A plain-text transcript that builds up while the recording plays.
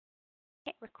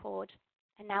record.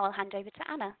 And now I'll hand over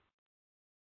to Anna.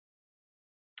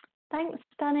 Thanks,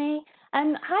 Danny.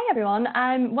 Hi, everyone.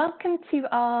 Welcome to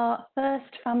our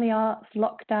first Family Arts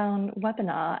Lockdown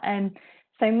webinar.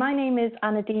 So my name is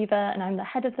Anna Diva, and I'm the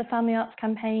head of the Family Arts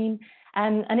campaign.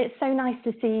 And it's so nice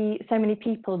to see so many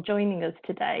people joining us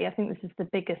today. I think this is the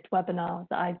biggest webinar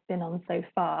that I've been on so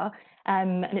far.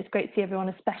 And it's great to see everyone,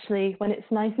 especially when it's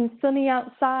nice and sunny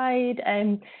outside.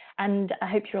 And I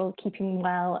hope you're all keeping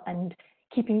well and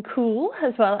keeping cool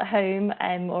as well at home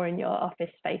or in your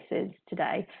office spaces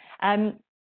today.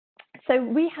 So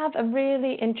we have a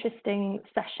really interesting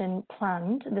session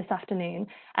planned this afternoon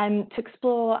to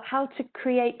explore how to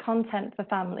create content for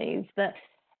families that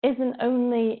isn't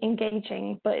only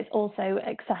engaging, but it's also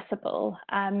accessible.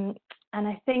 And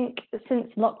I think since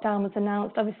lockdown was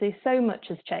announced, obviously so much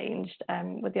has changed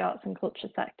with the arts and culture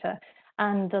sector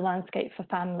and the landscape for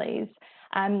families.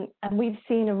 And we've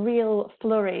seen a real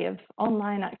flurry of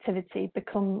online activity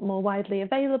become more widely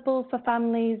available for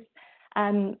families.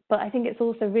 But I think it's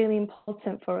also really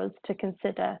important for us to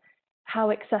consider how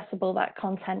accessible that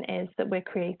content is that we're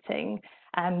creating,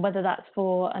 whether that's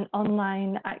for an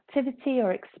online activity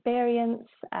or experience,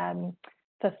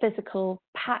 for physical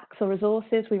packs or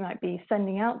resources we might be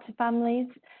sending out to families,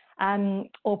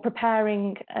 or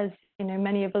preparing, as you know,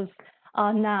 many of us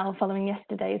are now following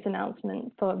yesterday's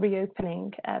announcement for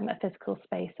reopening a physical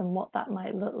space and what that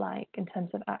might look like in terms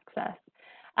of access.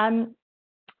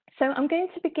 So I'm going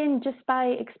to begin just by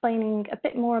explaining a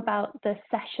bit more about the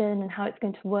session and how it's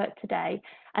going to work today,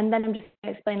 and then I'm just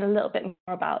going to explain a little bit more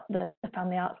about the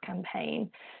Family Arts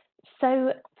campaign.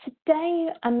 So today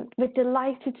we're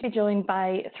delighted to be joined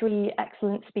by three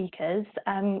excellent speakers.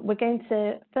 We're going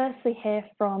to firstly hear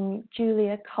from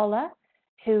Julia Collar,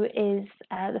 who is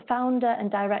the founder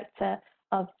and director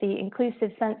of the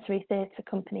inclusive sensory theatre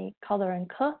company Collar and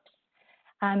Cuffs.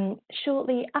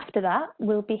 Shortly after that,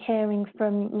 we'll be hearing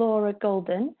from Laura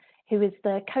Goulden, who is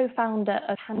the co-founder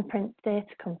of Handprint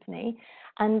Theatre Company.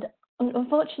 And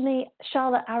unfortunately,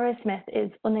 Charlotte Arrowsmith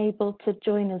is unable to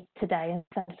join us today and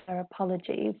sends her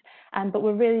apologies. But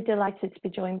we're really delighted to be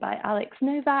joined by Alex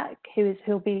Nowak,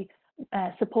 who'll be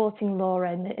supporting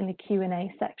Laura in the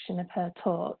Q&A section of her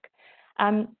talk.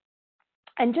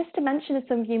 And just to mention, as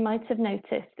some of you might have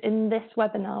noticed, in this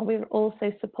webinar, we're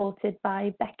also supported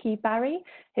by Becky Barry,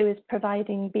 who is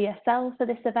providing BSL for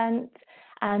this event.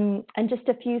 And just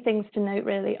a few things to note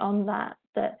really on that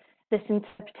this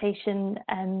interpretation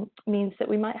means that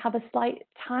we might have a slight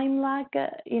time lag,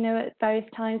 at various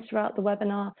times throughout the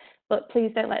webinar, but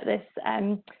please don't let this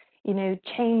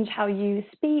change how you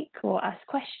speak or ask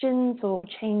questions or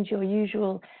change your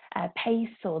usual pace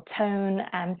or tone.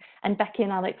 And Becky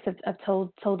and Alex have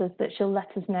told us that they'll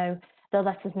let us know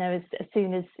as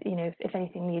soon as, if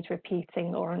anything needs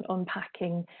repeating or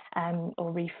unpacking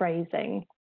or rephrasing.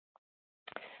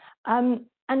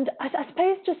 And I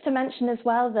suppose just to mention as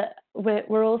well that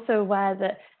we're also aware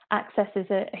that access is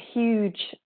a huge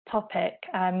topic,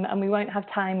 and we won't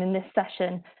have time in this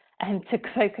session to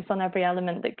focus on every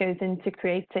element that goes into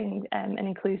creating an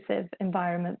inclusive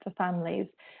environment for families.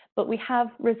 But we have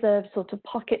reserved sort of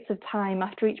pockets of time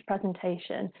after each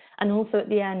presentation and also at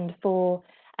the end for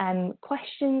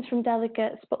questions from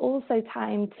delegates, but also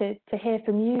time to hear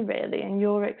from you really and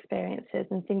your experiences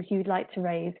and things you'd like to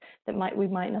raise that we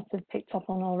might not have picked up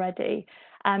on already.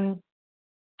 And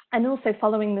also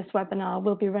following this webinar,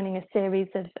 we'll be running a series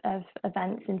of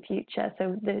events in future.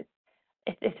 So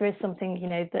if there is something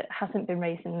that hasn't been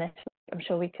raised in this, I'm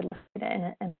sure we could look at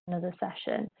it in another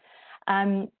session.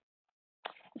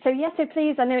 So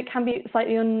please, I know it can be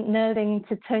slightly unnerving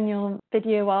to turn your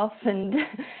video off and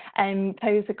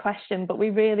pose a question, but we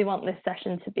really want this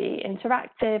session to be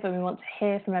interactive, and we want to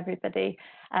hear from everybody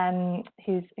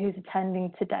who's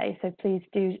attending today. So please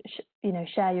do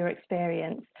share your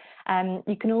experience.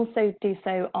 You can also do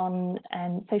so on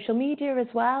social media as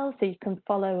well. So you can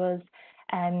follow us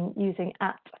using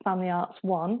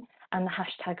 @FamilyArts1 and the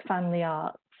hashtag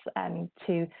FamilyArts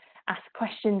to ask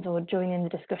questions or join in the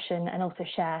discussion, and also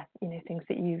share things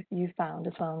that you found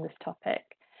as well on this topic.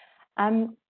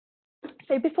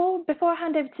 So before I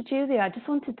hand over to Julia, I just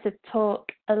wanted to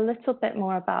talk a little bit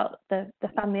more about the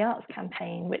Family Arts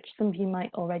campaign, which some of you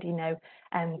might already know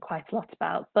quite a lot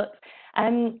about. But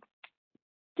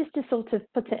just to sort of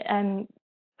put it in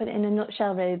a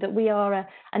nutshell, really, that we are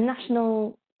a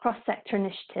national cross-sector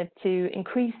initiative to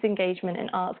increase engagement in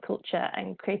arts, culture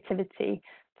and creativity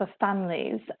for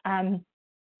families.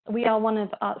 We are one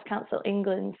of Arts Council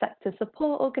England's sector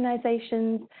support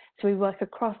organisations, so we work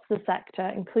across the sector,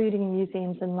 including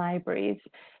museums and libraries,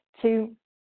 to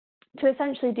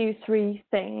essentially do three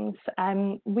things.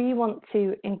 We want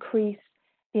to increase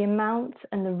the amount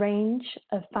and the range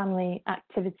of family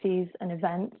activities and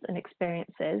events and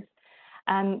experiences.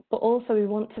 But also we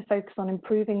want to focus on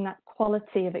improving that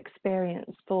quality of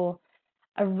experience for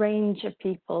a range of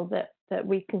people that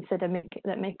we consider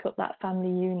that make up that family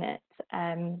unit,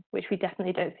 which we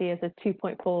definitely don't see as a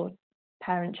 2.4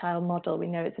 parent-child model. We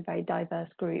know it's a very diverse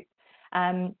group.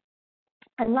 And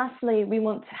lastly, we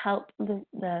want to help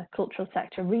the cultural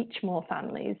sector reach more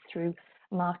families through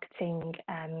marketing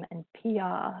and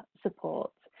PR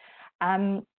support.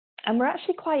 And we're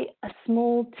actually quite a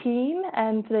small team,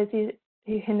 for those of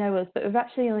you who know us, but we've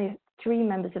actually only 3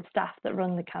 members of staff that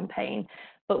run the campaign,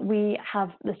 but we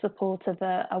have the support of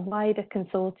a wider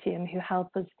consortium who help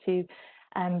us to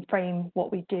frame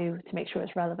what we do to make sure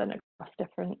it's relevant across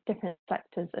different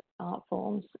sectors and art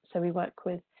forms. So we work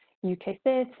with UK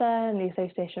Theatre and the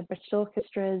Association of British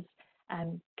Orchestras,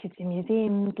 Kids in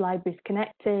Museums, Libraries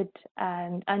Connected,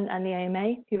 and the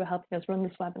AMA, who are helping us run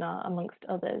this webinar, amongst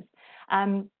others.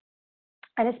 And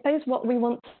I suppose what we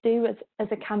want to do as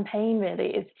a campaign really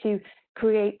is to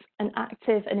create an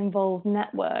active and involved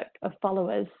network of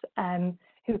followers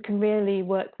who can really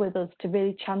work with us to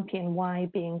really champion why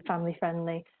being family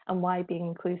friendly and why being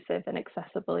inclusive and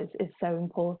accessible is so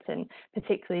important,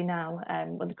 particularly now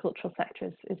when the cultural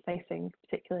sector is facing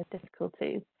particular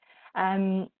difficulties.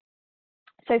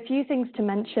 So a few things to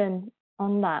mention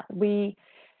on that. We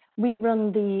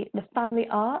run the family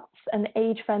arts and the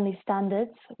age-friendly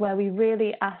standards, where we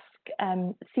really ask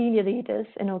senior leaders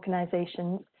in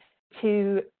organisations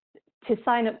to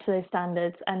sign up to those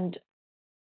standards and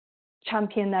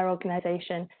champion their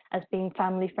organisation as being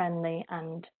family friendly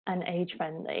and age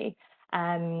friendly.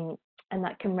 And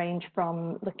that can range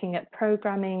from looking at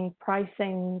programming,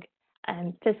 pricing,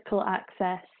 physical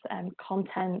access,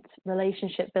 content,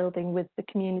 relationship building with the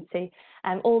community,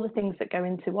 and all the things that go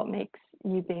into what makes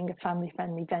you being a family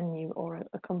friendly venue or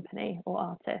a company or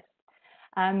artist.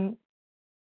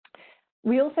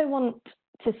 We also want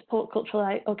to support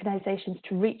cultural organisations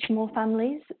to reach more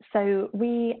families. So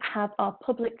we have our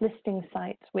public listing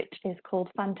site, which is called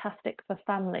Fantastic for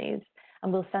Families,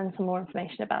 and we'll send some more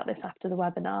information about this after the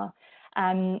webinar.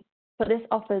 But this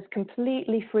offers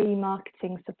completely free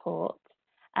marketing support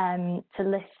to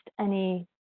list any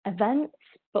events,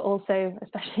 but also,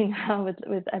 especially now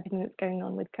with everything that's going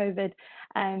on with COVID,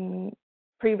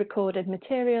 pre-recorded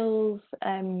materials,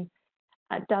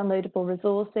 downloadable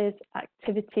resources,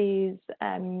 activities,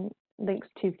 links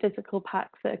to physical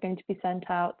packs that are going to be sent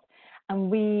out. And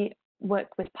we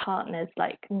work with partners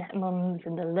like NetMums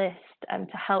and The List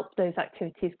to help those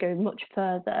activities go much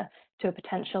further to a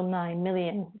potential 9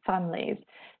 million families.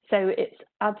 So it's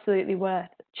absolutely worth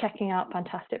checking out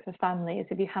Fantastic for Families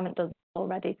if you haven't done it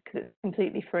already, because it's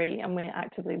completely free and we're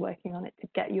actively working on it to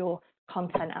get your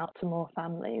content out to more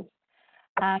families.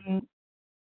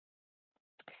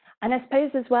 And I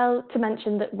suppose as well to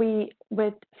mention that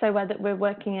we're so aware that we're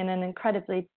working in an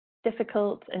incredibly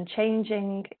difficult and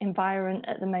changing environment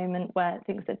at the moment, where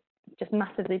things are just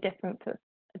massively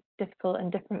difficult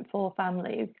and different for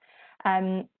families.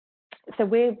 So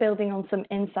we're building on some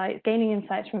insights, gaining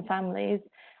insights from families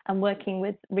and working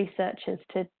with researchers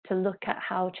to look at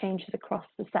how changes across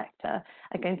the sector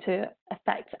are going to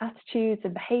affect attitudes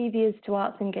and behaviours to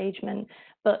arts engagement.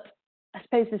 But I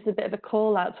suppose this is a bit of a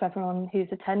call out to everyone who's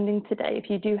attending today. If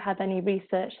you do have any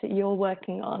research that you're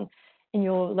working on in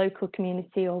your local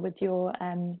community or with your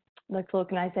local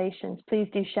organisations, please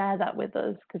do share that with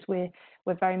us, because we're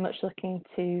very much looking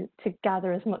to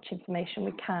gather as much information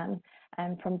we can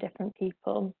from different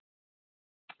people.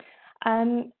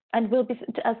 And we'll be,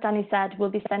 as Danny said, we'll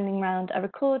be sending around a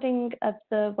recording of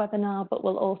the webinar, but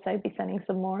we'll also be sending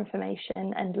some more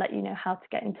information and let you know how to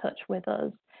get in touch with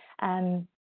us.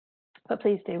 But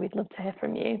please do, we'd love to hear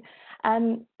from you.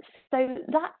 So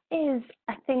that is,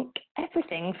 I think,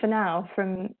 everything for now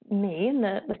from me and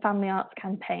the Family Arts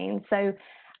campaign. So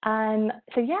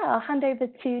yeah, I'll hand over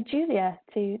to Julia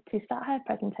to start her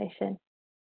presentation.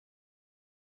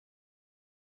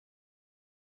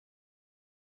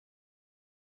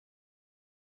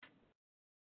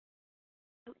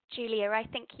 Julia, I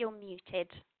think you're muted.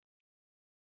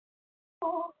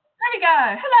 Oh, there we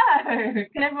go. Hello.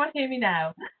 Can everyone hear me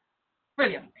now?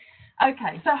 Brilliant.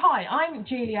 Okay, so hi, I'm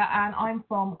Julia and I'm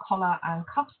from Collar and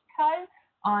Cuffs Co.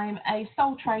 I'm a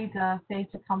sole trader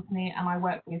theatre company and I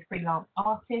work with freelance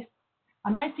artists.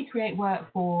 I mostly create work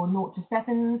for 0 to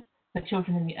 7s, for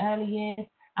children in the early years,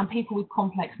 and people with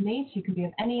complex needs who can be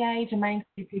of any age, and mainly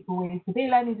people with severe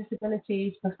learning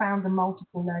disabilities, profound and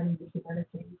multiple learning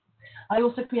disabilities. I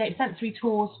also create sensory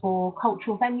tours for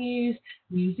cultural venues,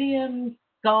 museums,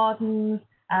 gardens,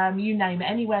 you name it,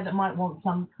 anywhere that might want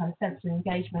some kind of sensory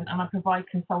engagement, and I provide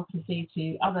consultancy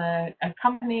to other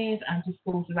companies and to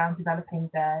schools around developing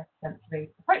their sensory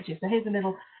approaches. So here's a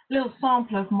little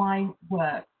sample of my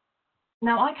work.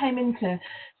 Now, I came into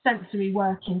sensory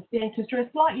work in theatre through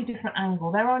a slightly different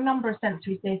angle. There are a number of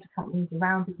sensory theatre companies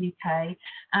around the UK,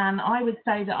 and I would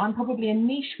say that I'm probably a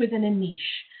niche within a niche,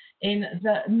 in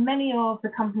that many of the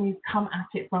companies come at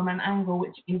it from an angle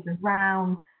which is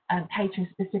around catering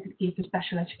specifically for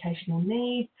special educational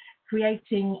needs,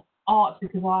 creating art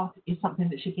because art is something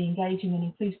that should be engaging and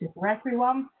inclusive for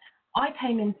everyone. I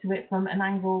came into it from an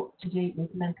angle to do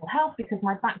with mental health because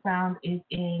my background is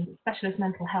in specialist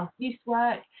mental health youth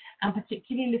work, and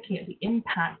particularly looking at the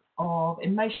impact of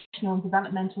emotional and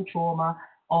developmental trauma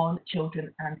on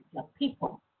children and young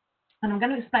people. And I'm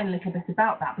going to explain a little bit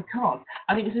about that because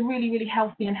I think it's a really, really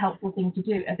healthy and helpful thing to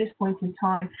do at this point in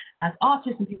time as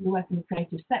artists and people who work in the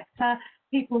creative sector,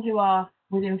 people who are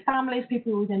within families,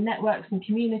 people within networks and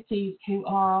communities who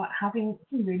are having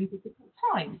some really difficult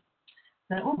times.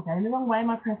 So, I'm going the wrong way in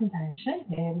my presentation.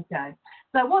 Here we go.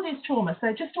 So what is trauma? So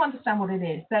just to understand what it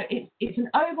is. So it's an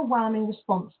overwhelming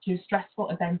response to stressful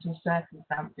events or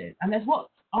circumstances. And there's what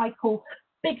I call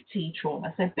big T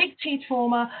trauma. So big T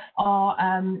trauma are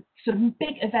sort of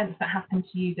big events that happen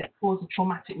to you that cause a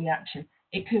traumatic reaction.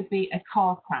 It could be a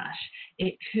car crash.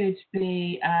 It could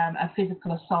be a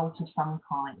physical assault of some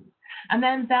kind. And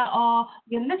then there are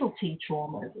your little T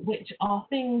traumas, which are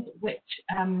things which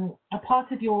are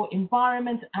part of your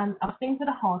environment and are things that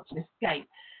are hard to escape.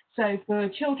 So for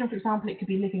children, for example, it could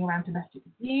be living around domestic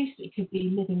abuse. It could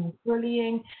be living with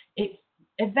bullying. It's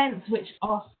events which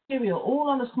are serial, all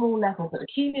on a small level, but the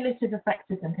cumulative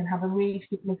effect of them can have a really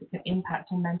significant impact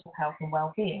on mental health and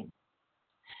well-being.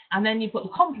 And then you've got the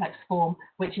complex form,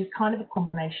 which is kind of a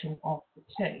combination of the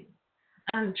two.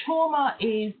 And trauma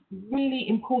is really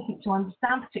important to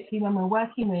understand, particularly when we're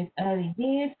working with early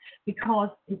years, because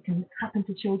it can happen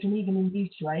to children even in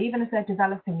utero, even as they're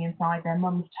developing inside their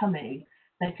mum's tummy,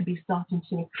 they could be starting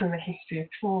to accrue a history of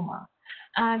trauma.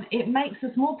 And it makes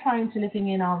us more prone to living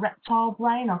in our reptile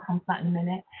brain, I'll come to that in a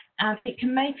minute, and it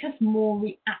can make us more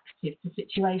reactive to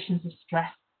situations of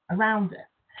stress around us.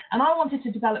 And I wanted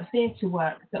to develop theatre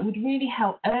work that would really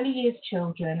help early years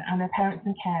children and their parents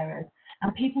and carers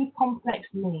and people with complex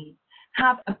needs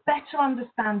have a better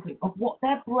understanding of what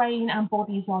their brain and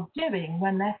bodies are doing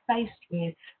when they're faced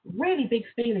with really big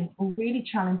feelings or really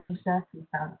challenging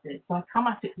circumstances. So I come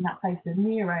at it from that place of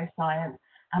neuroscience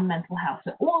and mental health.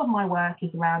 So all of my work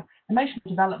is around emotional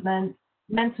development,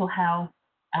 mental health,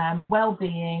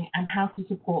 well-being, and how to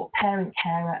support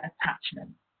parent-carer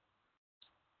attachment.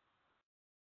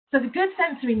 So the good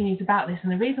sensory news about this,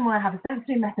 and the reason why I have a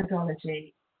sensory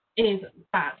methodology, is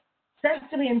that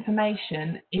sensory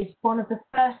information is one of the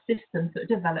first systems that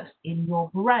develops in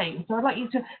your brain. So I'd like you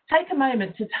to take a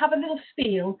moment to have a little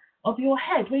feel of your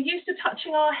head. We're used to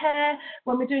touching our hair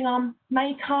when we're doing our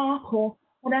makeup or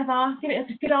whatever, give it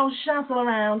a good old shazzle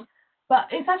around. But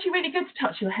it's actually really good to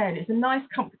touch your head. It's a nice,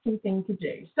 comforting thing to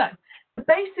do. So the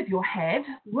base of your head,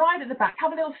 right at the back,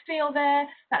 have a little feel there.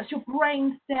 That's your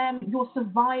brain stem, your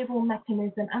survival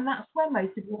mechanism, and that's where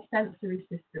most of your sensory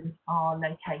systems are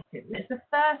located. And it's the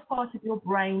first part of your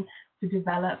brain to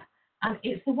develop, and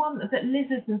it's the one that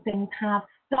lizards and things have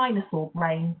dinosaur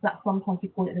brains. That's sometimes we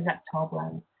call it the reptile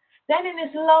brain. Then in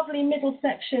this lovely middle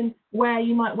section where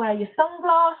you might wear your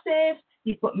sunglasses,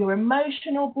 you've got your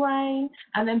emotional brain,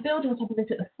 and then building on top of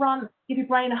it at the front, give your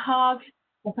brain a hug,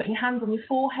 or putting your hands on your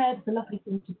forehead, it's a lovely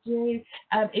thing to do,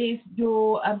 is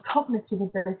your cognitive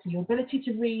ability, your ability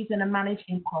to reason and manage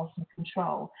impulse and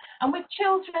control. And with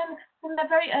children from their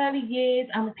very early years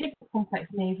and with people with complex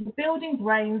needs, we're building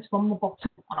brains from the bottom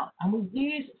up, and we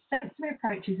use sensory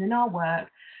approaches in our work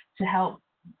to help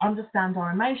understand our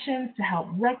emotions, to help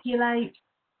regulate.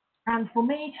 And for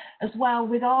me as well,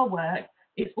 with our work,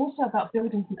 it's also about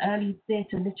building some early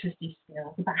theatre literacy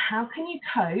skills, about how can you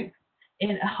cope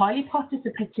in a highly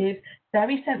participative,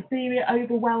 very sensory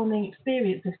overwhelming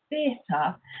experience of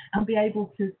theatre and be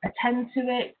able to attend to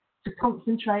it, to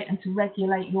concentrate and to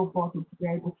regulate your body to be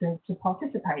able to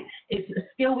participate. It's a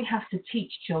skill we have to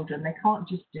teach children. They can't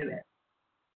just do it.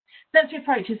 Sensory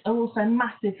approaches are also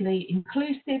massively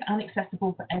inclusive and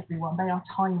accessible for everyone. They are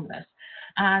timeless.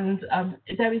 And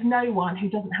there is no one who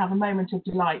doesn't have a moment of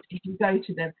delight if you go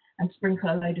to them and sprinkle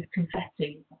a load of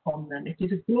confetti upon them. It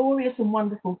is a glorious and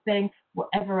wonderful thing,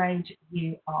 whatever age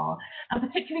you are. And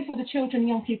particularly for the children and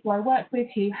young people I work with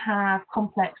who have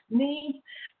complex needs,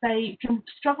 they can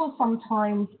struggle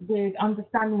sometimes with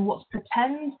understanding what's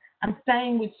pretend and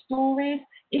staying with stories.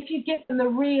 If you give them the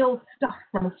real stuff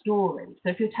from a story,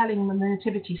 so if you're telling them a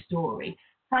nativity story,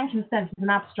 frankincense is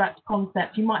an abstract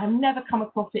concept. You might have never come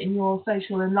across it in your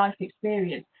social and life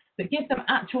experience, but give them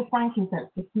actual frankincense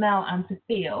to smell and to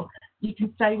feel. You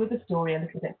can stay with the story a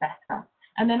little bit better.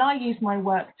 And then I use my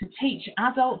work to teach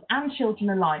adults and children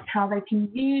alike how they can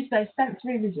use those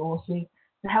sensory resources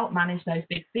to help manage those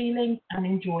big feelings and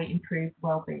enjoy improved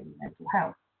well-being and mental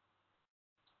health.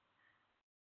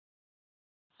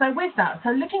 So with that,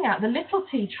 so looking at the little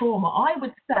t trauma, I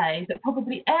would say that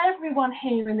probably everyone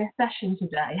here in this session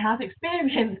today has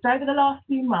experienced over the last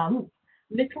few months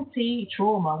little t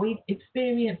trauma. We've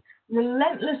experienced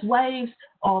relentless waves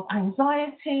of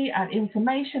anxiety and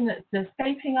information that's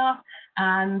escaping us,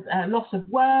 and loss of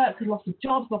work, loss of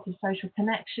jobs, loss of social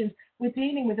connections. We're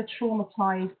dealing with a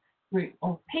traumatized group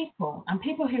of people, and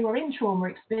people who are in trauma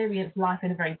experience life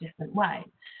in a very different way.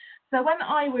 So when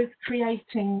I was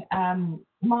creating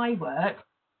my work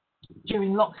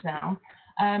during lockdown,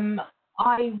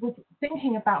 I was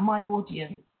thinking about my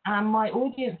audience, and my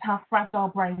audience have fragile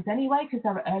brains anyway because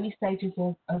they're at early stages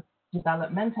of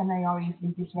development and they are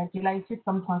easily dysregulated,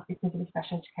 sometimes because of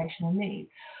special educational needs.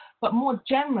 But more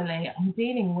generally, I'm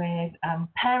dealing with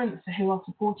parents who are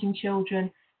supporting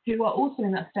children who are also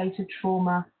in that state of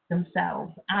trauma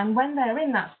themselves. And when they're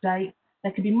in that state,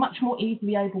 they can be much more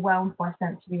easily overwhelmed by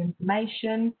sensory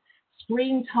information.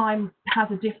 Screen time has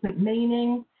a different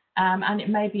meaning, and it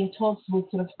may be at odds with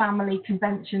sort of family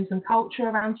conventions and culture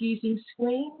around using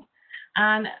screens.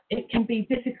 And it can be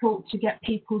difficult to get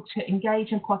people to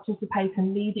engage and participate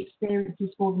and lead experiences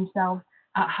for themselves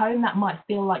at home. That might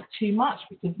feel like too much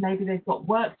because maybe they've got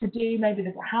work to do, maybe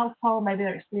they've got a household, maybe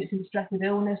they're experiencing stress with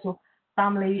illness or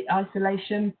family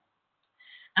isolation,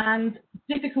 and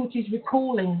difficulties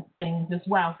recalling things as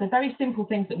well. So very simple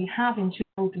things that we have in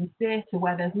children's theatre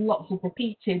where there's lots of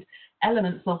repeated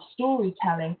elements of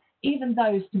storytelling, even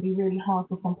those can be really hard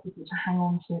for some people to hang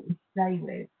on to and stay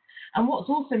with. And what's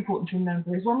also important to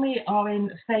remember is when we are in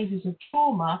phases of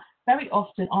trauma, very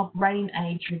often our brain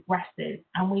age regresses,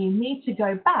 and we need to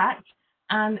go back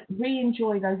and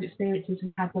re-enjoy those experiences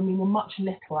we had when we were much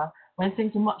littler, when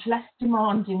things were much less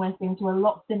demanding, when things were a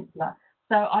lot simpler.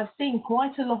 So I've seen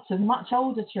quite a lot of much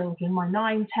older children, my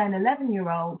 9, 10,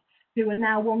 11-year-olds, who are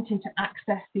now wanting to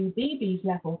access the BB's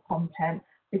level content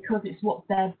because it's what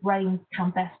their brains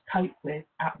can best cope with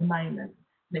at the moment.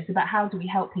 And it's about how do we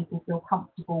help people feel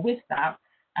comfortable with that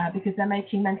because they're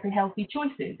making mentally healthy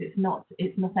choices. It's not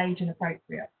age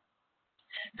inappropriate.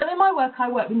 So in my work, I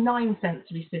work with 9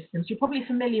 sensory systems. You're probably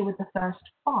familiar with the first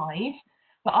 5.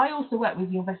 But I also work with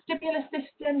your vestibular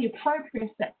system, your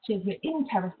proprioceptive, your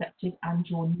interoceptive, and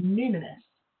your numinous.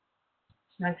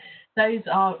 So those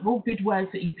are all good words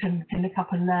that you can look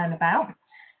up and learn about.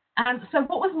 And so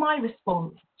what was my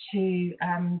response to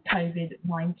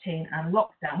COVID-19 and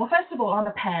lockdown? Well, first of all, I'm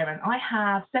a parent. I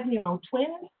have 7-year-old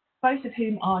twins, both of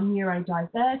whom are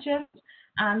neurodivergent.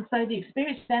 And so the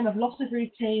experience for them of loss of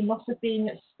routine, loss of being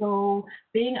at school,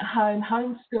 being at home,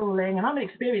 homeschooling, and I'm an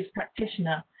experienced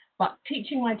practitioner. But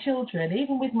teaching my children,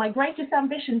 even with my greatest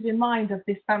ambitions in mind of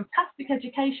this fantastic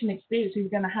education experience we were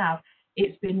going to have,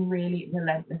 it's been really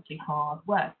relentlessly hard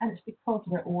work. And it's because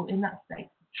we're all in that state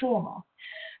of trauma.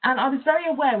 And I was very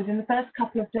aware within the first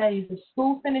couple of days of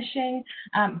school finishing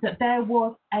that there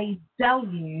was a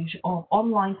deluge of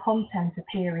online content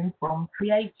appearing from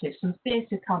creatives, from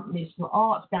theatre companies, from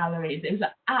art galleries. It was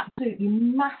an absolutely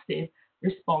massive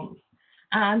response.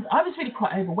 And I was really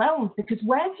quite overwhelmed because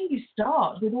where do you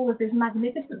start with all of this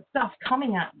magnificent stuff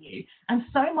coming at you? And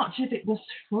so much of it was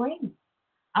free.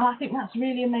 And I think that's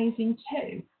really amazing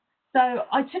too. So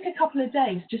I took a couple of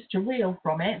days just to reel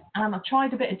from it, and I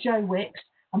tried a bit of Joe Wicks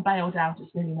and bailed out.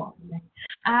 It's really not for me.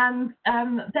 And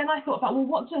then I thought about, well,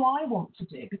 what do I want to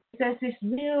do? Because there's this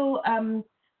real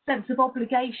sense of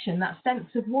obligation, that sense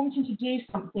of wanting to do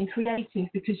something creative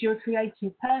because you're a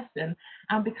creative person.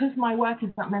 And because my work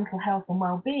is about mental health and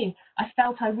well-being, I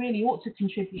felt I really ought to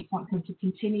contribute something to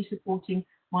continue supporting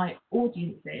my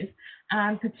audiences,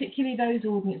 and particularly those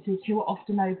audiences who are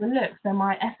often overlooked. So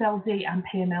my SLD and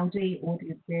PMLD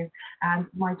audiences, and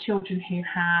my children who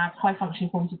have high-functioning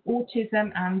forms of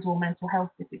autism and or mental health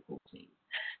difficulties.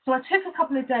 So I took a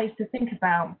couple of days to think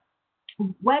about,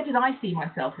 where did I see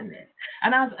myself in this?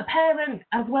 And as a parent,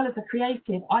 as well as a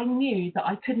creative, I knew that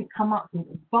I couldn't come up with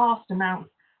vast amounts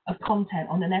of content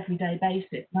on an everyday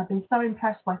basis. And I've been so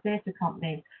impressed by theatre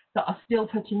companies that are still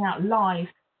putting out live,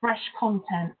 fresh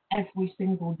content every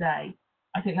single day.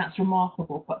 I think that's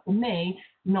remarkable, but for me,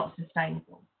 not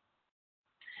sustainable.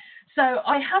 So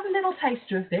I had a little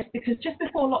taster of this because just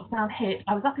before lockdown hit,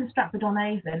 I was up in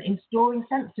Stratford-on-Avon installing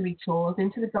sensory tours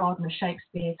into the garden of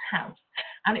Shakespeare's house.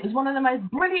 And it was one of the most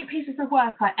brilliant pieces of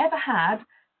work I ever had,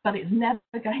 but it's never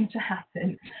going to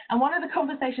happen. And one of the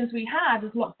conversations we had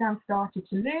as lockdown started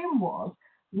to loom was,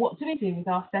 what do we do with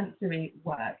our sensory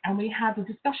work? And we had a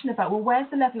discussion about, well, where's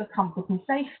the level of comfort and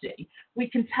safety? We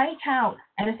can take out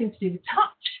anything to do with touch,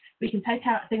 we can take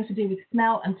out things to do with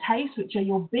smell and taste, which are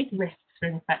your big risks for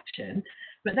infection.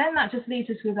 But then that just leaves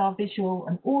us with our visual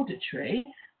and auditory.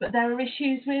 But there are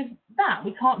issues with that.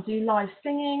 We can't do live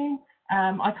singing.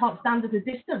 I can't stand at a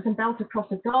distance and belt across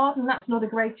a garden. That's not a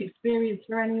great experience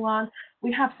for anyone.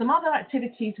 We have some other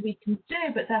activities we can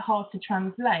do, but they're hard to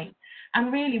translate.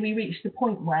 And really, we reached the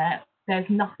point where there's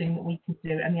nothing that we can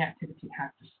do and the activity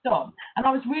has to stop. And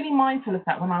I was really mindful of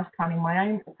that when I was planning my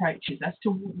own approaches as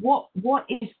to what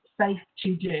is safe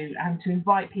to do and to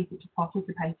invite people to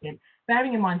participate in,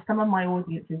 bearing in mind some of my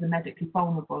audiences are medically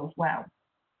vulnerable as well.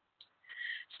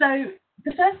 So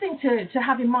the first thing to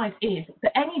have in mind is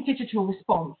that any digital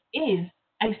response is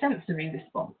a sensory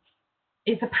response.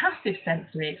 It's a passive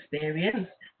sensory experience.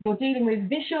 You're dealing with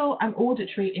visual and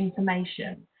auditory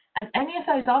information. And any of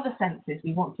those other senses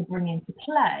we want to bring into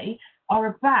play are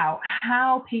about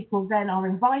how people then are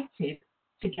invited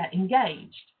to get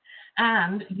engaged.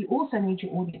 And you also need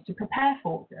your audience to prepare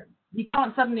for them. You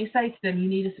can't suddenly say to them, you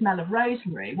need a smell of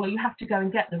rosemary. Well, you have to go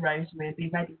and get the rosemary and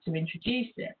be ready to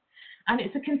introduce it. And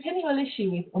it's a continual issue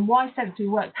with, and why sensory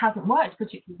work hasn't worked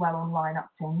particularly well online up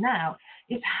till now,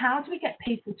 is how do we get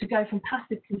people to go from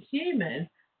passive consumers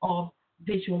of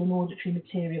visual and auditory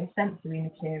material, sensory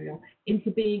material,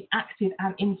 into being active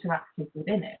and interactive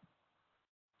within it.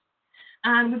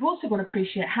 And we've also got to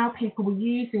appreciate how people were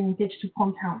using digital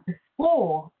content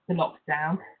before the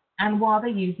lockdown and while they're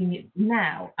using it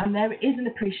now. And there is an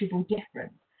appreciable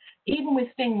difference, even with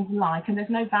things like, and there's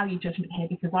no value judgment here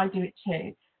because I do it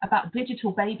too, about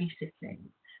digital babysitting.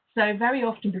 So very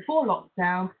often before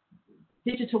lockdown,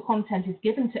 digital content is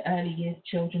given to early years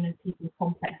children and people with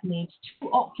complex needs to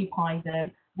occupy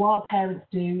them while parents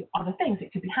do other things.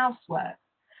 It could be housework.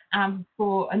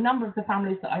 For a number of the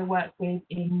families that I work with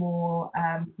in more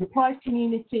deprived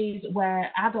communities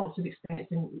where adults are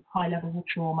experiencing high levels of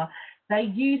trauma, they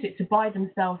use it to buy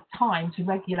themselves time to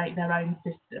regulate their own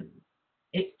systems.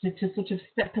 It's to sort of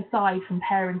step aside from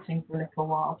parenting for a little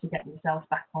while to get themselves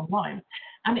back online.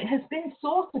 And it has been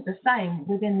sort of the same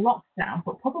within lockdown,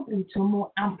 but probably to a more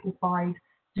amplified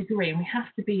degree. And we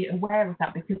have to be aware of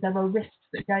that because there are risks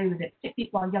that go with it, particularly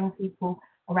for our young people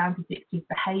around addictive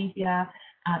behaviour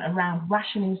and around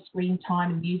rationing screen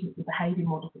time and using it for behaviour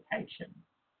modification.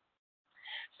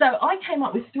 So I came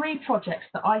up with 3 projects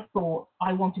that I thought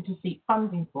I wanted to seek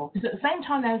funding for, because at the same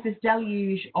time there was this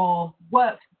deluge of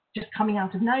work just coming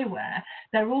out of nowhere.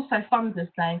 There are also funders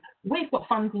saying, we've got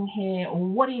funding here, or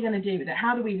what are you going to do with it?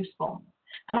 How do we respond?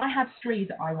 And I had 3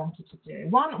 that I wanted to do.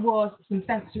 One was some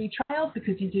sensory trails,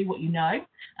 because you do what you know,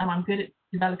 and I'm good at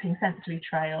developing sensory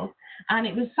trails. And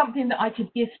it was something that I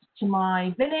could gift to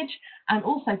my village and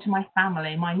also to my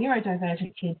family. My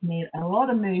neurodivergent kids need a lot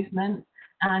of movement,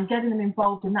 and getting them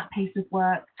involved in that piece of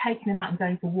work, taking them out and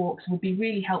going for walks would be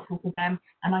really helpful for them,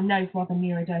 and I know for other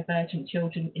neurodivergent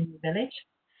children in the village.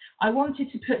 I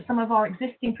wanted to put some of our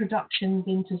existing productions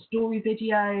into story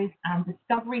videos and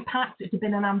discovery packs. It's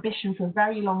been an ambition for a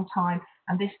very long time,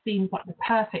 and this seems like the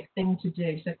perfect thing to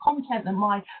do. So content that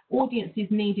my audiences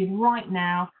needed right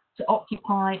now to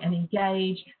occupy and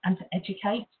engage and to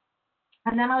educate.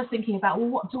 And then I was thinking about, well,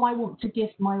 what do I want to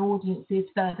gift my audiences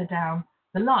further down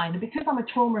the line? And because I'm a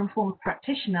trauma-informed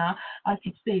practitioner, I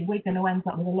could see we're going to end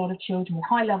up with a lot of children with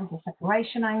high levels of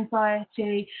separation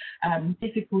anxiety,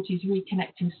 difficulties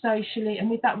reconnecting socially, and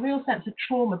with that real sense of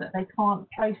trauma that they can't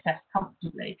process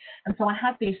comfortably. And so I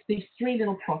had these 3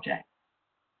 little projects.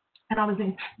 And I was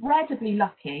incredibly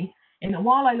lucky in that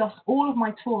while I lost all of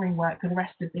my touring work for the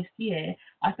rest of this year,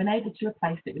 I've been able to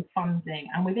replace it with funding.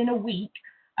 And within a week,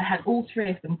 I had all 3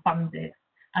 of them funded.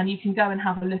 And you can go and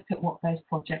have a look at what those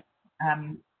projects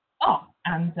are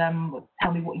and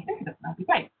tell me what you think of them. That'd be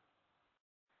great.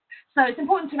 So it's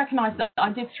important to recognise that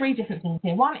I did 3 different things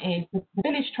here. One is the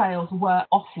village trails were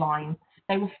offline.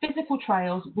 They were physical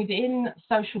trails within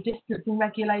social distancing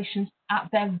regulations at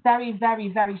their very, very,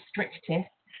 very strictest,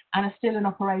 and are still in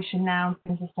operation now.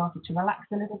 Things have started to relax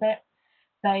a little bit.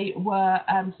 They were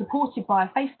supported by a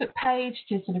Facebook page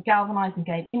to sort of galvanise and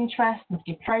gain interest and to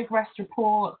give progress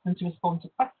reports and to respond to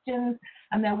questions.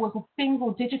 And there was a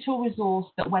single digital resource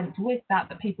that went with that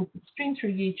people could stream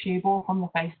through YouTube or from the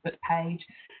Facebook page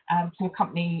to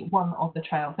accompany one of the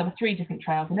trails. There were 3 different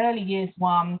trails: an early years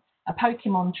one, a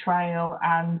Pokemon trail,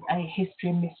 and a history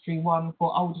and mystery one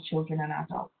for older children and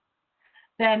adults.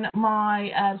 Then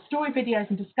my story videos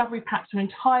and discovery packs were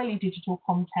entirely digital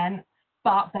content,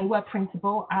 but they were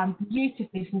printable and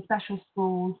beautifully some special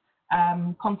schools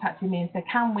contacted me and said,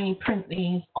 can we print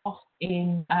these off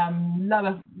in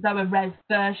lower res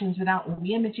versions without all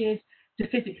the images to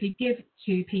physically give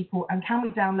to people, and can we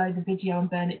download the video and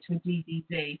burn it to a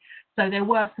DVD? So there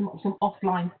were some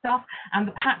offline stuff, and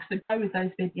the packs that go with those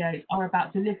videos are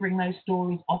about delivering those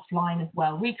stories offline as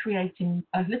well, recreating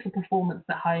a little performance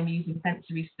at home using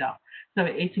sensory stuff. So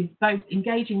it is both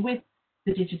engaging with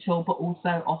the digital but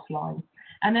also offline.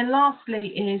 And then lastly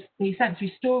is the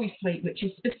Sensory Story Suite, which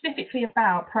is specifically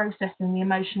about processing the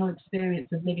emotional experience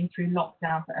of living through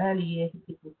lockdown for early years of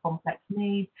people with complex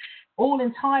needs, all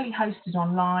entirely hosted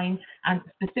online and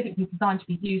specifically designed to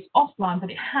be used offline,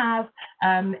 but it has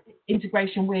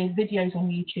integration with videos on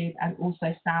YouTube and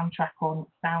also soundtrack on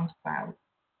SoundCloud.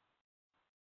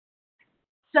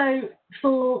 So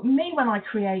for me, when I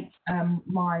create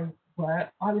my work,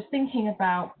 I was thinking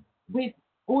about, with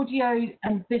audio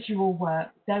and visual work,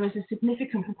 there is a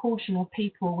significant proportion of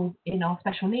people within our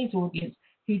special needs audience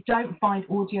who don't find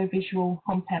audio-visual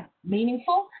content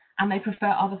meaningful, and they prefer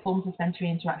other forms of sensory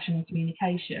interaction and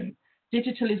communication.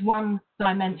 Digital is one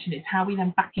dimension, it's how we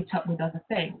then back it up with other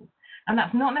things. And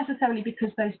that's not necessarily because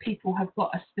those people have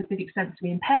got a specific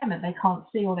sensory impairment, they can't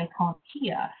see or they can't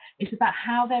hear. It's about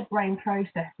how their brain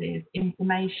processes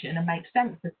information and makes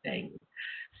sense of things.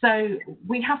 So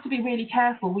we have to be really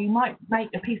careful. We might make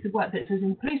a piece of work that's as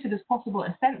inclusive as possible,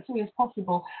 as sensory as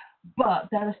possible, but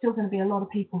there are still going to be a lot of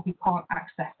people who can't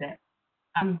access it.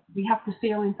 And we have to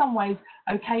feel in some ways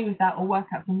okay with that, or work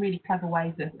out some really clever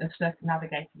ways of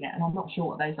circumnavigating it. And I'm not sure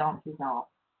what those answers are.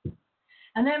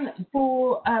 And then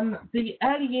for the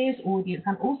early years audience,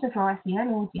 and also for our SEN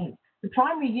audience, the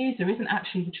primary user isn't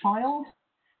actually the child.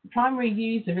 The primary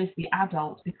user is the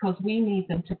adult, because we need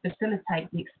them to facilitate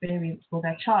the experience for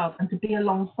their child and to be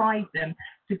alongside them,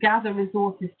 to gather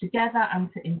resources together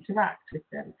and to interact with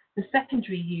them. The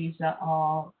secondary user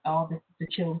are the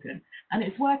children. And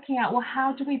it's working out, well,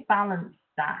 how do we balance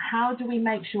that? How do we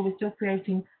make sure we're still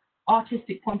creating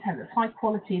artistic content that's high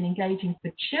quality and engaging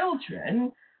for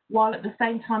children, while at the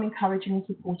same time encouraging and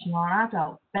supporting our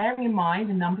adults? Bearing in mind,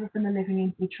 a number of them are living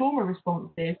into trauma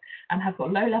responses and have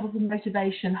got low levels of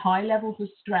motivation, high levels of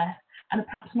stress, and are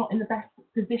perhaps not in the best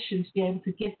position to be able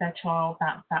to give their child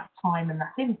that time and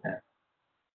that input.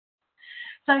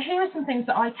 So here are some things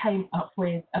that I came up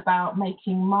with about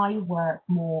making my work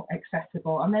more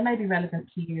accessible, and they may be relevant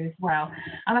to you as well.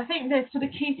 And I think there's sort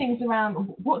of key things around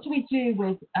what do we do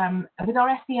with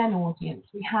our SEN audience.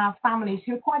 We have families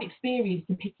who are quite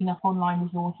experienced in picking up online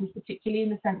resources, particularly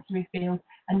in the sensory field,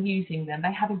 and using them.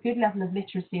 They have a good level of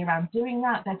literacy around doing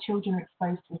that. Their children are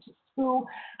exposed to it at school,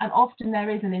 and often there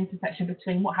is an intersection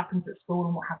between what happens at school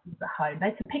and what happens at home.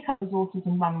 They can pick up resources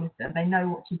and run with them. They know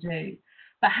what to do.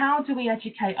 But how do we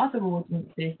educate other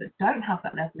audiences that don't have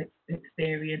that level of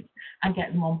experience and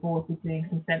get them on board with doing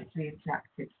some sensory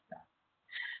interactive stuff?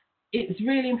 It's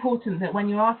really important that when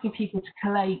you're asking people to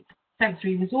collate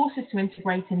sensory resources to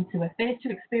integrate into a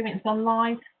theatre experience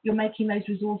online, you're making those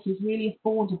resources really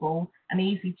affordable and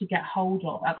easy to get hold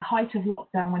of. At the height of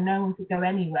lockdown, when no one could go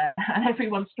anywhere and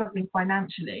everyone's struggling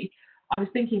financially, I was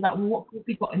thinking about, well, what have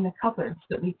we got in the cupboards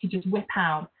that we could just whip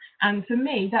out? And for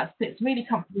me, that fits really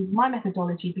comfortably with my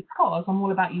methodology, because I'm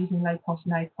all about using low-cost,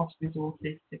 no-cost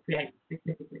resources to create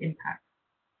significant impact.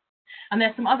 And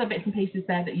there's some other bits and pieces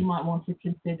there that you might want to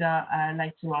consider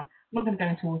later on. I'm not going to go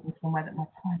into all of them somewhere that my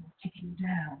time is ticking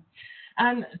down.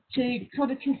 And to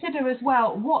sort of consider as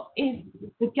well, what is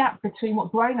the gap between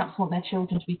what grown-ups want their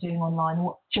children to be doing online and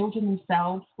what children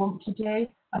themselves want to do?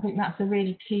 I think that's a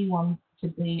really key one to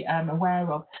be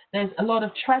aware of. There's a lot of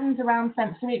trends around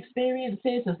sensory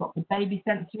experiences. There's lots of baby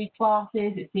sensory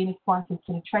classes. It's seen as quite a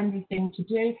sort of trendy thing to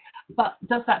do. But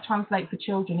does that translate for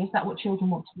children? Is that what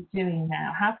children want to be doing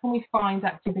now? How can we find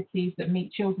activities that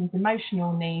meet children's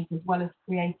emotional needs as well as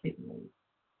creative needs?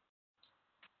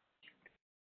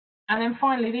 And then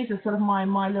finally, these are sort of my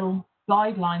little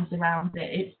guidelines around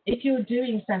it. It's, if you're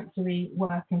doing sensory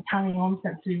work and carrying on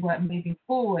sensory work moving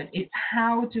forward, it's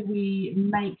how do we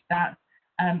make that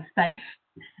safe,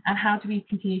 and how do we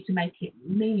continue to make it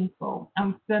meaningful?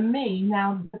 And for me,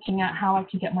 now looking at how I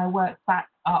can get my work back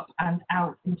up and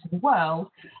out into the world,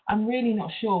 I'm really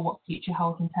not sure what the future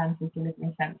holds in terms of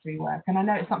delivering sensory work. And I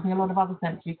know it's something a lot of other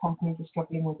sensory companies are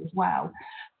struggling with as well.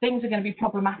 Things are going to be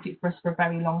problematic for us for a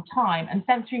very long time. And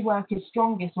sensory work is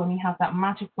strongest when you have that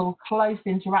magical, close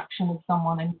interaction with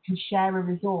someone and you can share a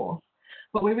resource.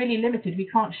 But we're really limited. We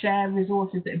can't share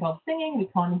resources that involve singing, we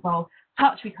can't involve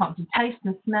touch, we can't do taste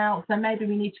and smell. So maybe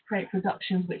we need to create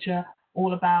productions which are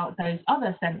all about those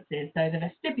other senses, so the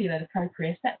vestibular, the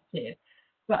proprioceptive.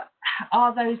 But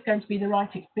are those going to be the right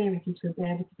experiences to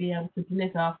be able to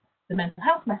deliver the mental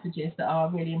health messages that are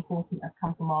really important that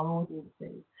come from our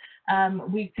audiences.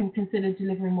 We can consider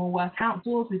delivering more work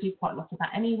outdoors. We do quite a lot of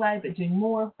that anyway, but doing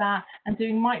more of that and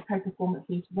doing micro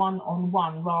performances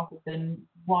one-on-one rather than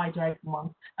wider open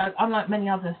ones. Unlike many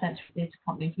other sensory theatre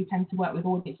companies, we tend to work with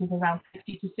audiences around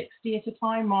 50 to 60 at a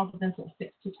time rather than sort of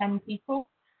 6 to 10 people.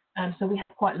 So we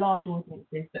have quite large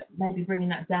audiences, but maybe bringing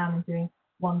that down and doing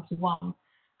one-to-one.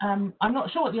 I'm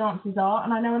not sure what the answers are,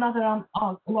 and I know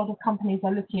a lot of companies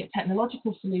are looking at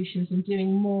technological solutions and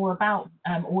doing more about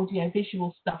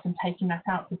audio-visual stuff and taking that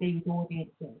out to be with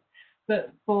audiences.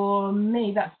 But for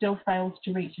me, that still fails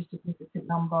to reach a significant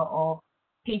number of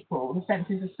people. The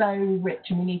senses are so rich,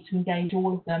 and we need to engage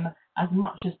all of them as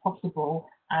much as possible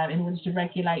in order to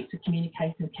regulate, to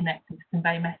communicate and connect and to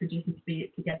convey messages and to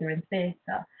be together in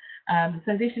theatre.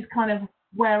 So this is kind of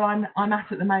where I'm at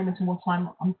the moment and what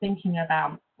I'm thinking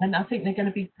about. And I think they're going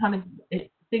to be kind of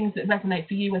things that resonate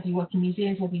for you, whether you work in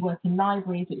museums, whether you work in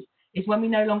libraries. It's when we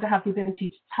no longer have the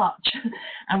ability to touch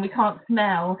and we can't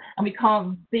smell and we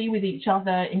can't be with each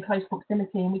other in close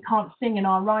proximity and we can't sing in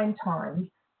our rhyme time.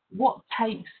 What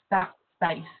takes that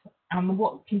space and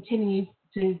what continues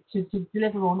to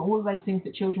deliver on all of those things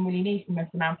that children really need from us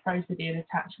around prosody and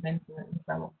attachment and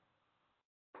so on.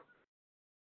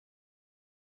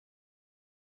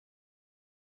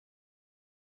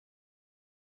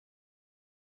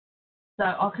 So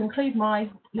I'll conclude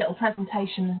my little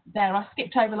presentation there. I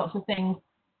skipped over lots of things,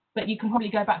 but you can probably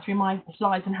go back through my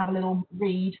slides and have a little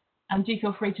read. And do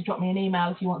feel free to drop me an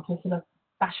email if you want to sort of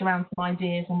bash around some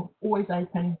ideas. I'm always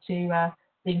open to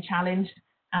being challenged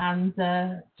and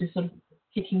just sort of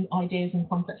kicking ideas and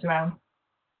concepts around.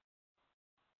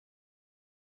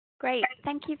 Great.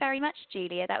 Thank you very much,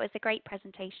 Julia. That was a great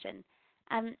presentation.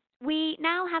 We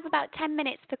now have about 10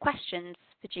 minutes for questions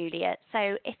for Julia.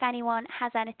 So if anyone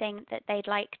has anything that they'd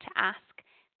like to ask,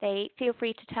 they feel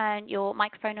free to turn your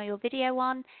microphone or your video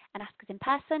on and ask us in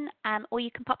person, or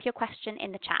you can pop your question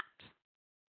in the chat.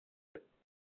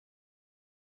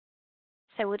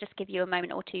 So we'll just give you a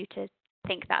moment or two to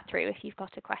think that through if you've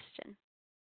got a question.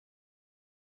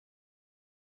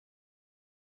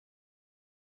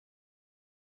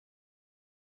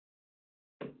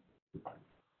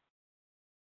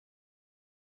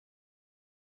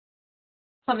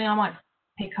 Something I might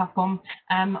pick up on.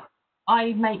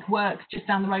 I make work just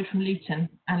down the road from Luton,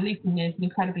 and Luton is an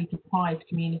incredibly deprived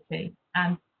community,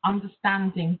 and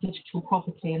understanding digital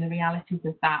property and the realities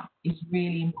of that is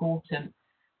really important.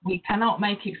 We cannot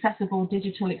make accessible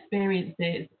digital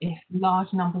experiences if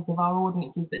large numbers of our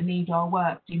audiences that need our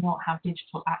work do not have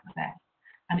digital access.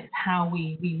 And it's how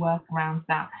we work around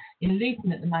that. In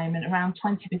Luton at the moment, around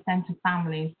 20% of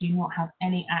families do not have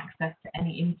any access to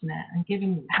any internet. And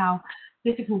given how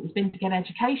difficult it's been to get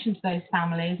education to those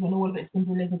families when all of it's been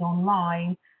delivered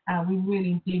online, we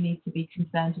really do need to be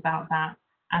concerned about that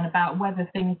and about whether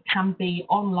things can be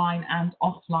online and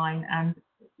offline and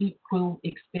equal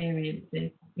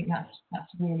experiences. I think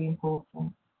that's really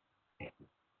important.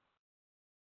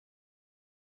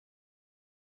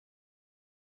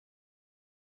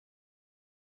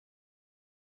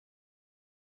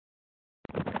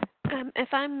 If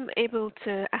I'm able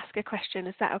to ask a question,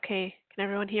 is that okay? Can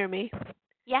everyone hear me?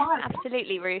 Yes,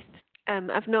 absolutely, Ruth.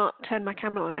 I've not turned my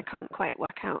camera on. I can't quite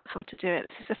work out how to do it.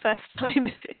 This is the first time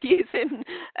using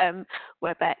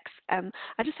WebEx.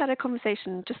 I just had a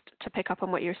conversation just to pick up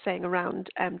on what you were saying around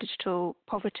digital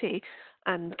poverty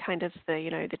and kind of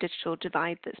the digital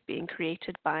divide that's being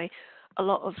created by a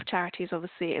lot of charities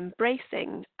obviously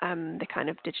embracing the kind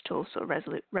of digital sort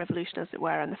of revolution, as it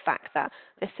were, and the fact that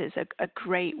this is a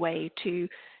great way to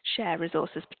share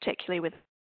resources, particularly with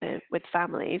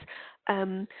families.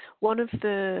 One of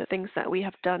the things that we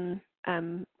have done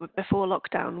before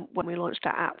lockdown when we launched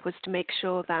our app was to make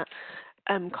sure that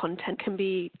content can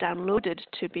be downloaded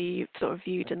to be sort of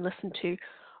viewed and listened to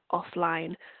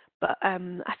offline. But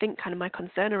I think kind of my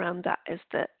concern around that is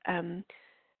that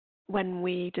when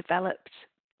we developed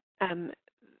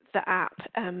the app,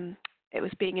 it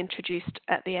was being introduced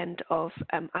at the end of,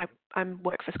 I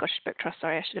work for Scottish Book Trust,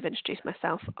 sorry, I should have introduced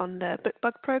myself, on the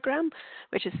BookBug programme,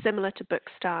 which is similar to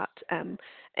Bookstart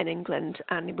in England,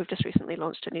 and we've just recently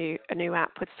launched a new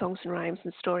app with songs and rhymes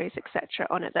and stories, etc.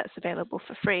 on it that's available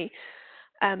for free.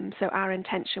 So our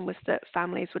intention was that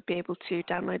families would be able to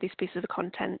download these pieces of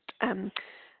content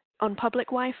on public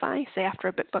Wi-Fi, say after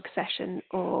a BookBug session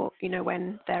or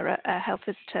when they're at a health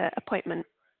visitor appointment,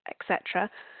 etc.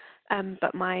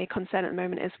 But my concern at the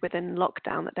moment is within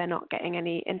lockdown that they're not getting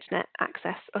any internet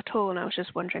access at all, and I was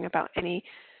just wondering about any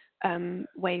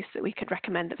ways that we could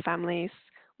recommend that families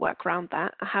work around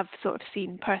that. I have sort of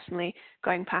seen personally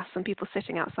going past some people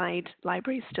sitting outside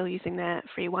libraries still using their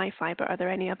free Wi-Fi, but are there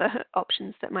any other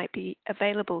options that might be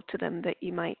available to them that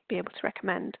you might be able to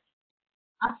recommend?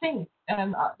 I think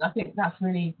that's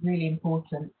really, really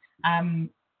important.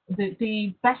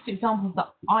 The best examples that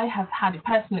I have had a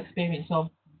personal experience of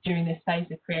during this phase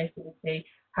of creativity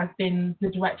has been the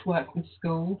direct work with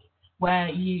schools, where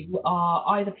you are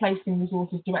either placing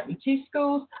resources directly to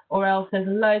schools, or else there's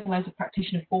loads and loads of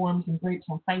practitioner forums and groups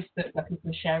on Facebook where people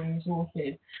are sharing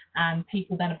resources, and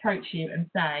people then approach you and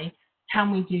say, can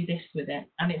we do this with it?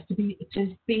 And it's to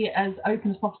be as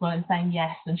open as possible and saying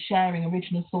yes, and sharing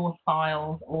original source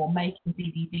files or making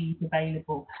DVDs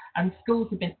available. And schools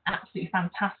have been absolutely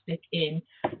fantastic in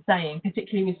saying,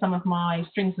 particularly with some of my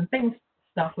Strings and Things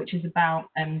stuff, which is about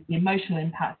the emotional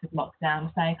impact of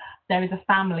lockdown, saying there is a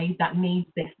family that needs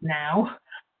this now.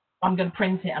 I'm going to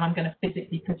print it and I'm going to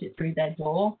physically put it through their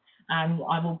door, and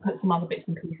I will put some other bits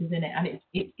and pieces in it. And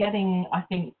it's getting, I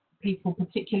think, people,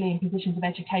 particularly in positions of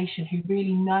education, who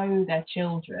really know their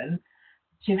children,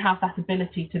 to have that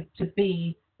ability to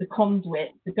be the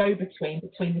conduit, the go-between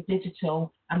between the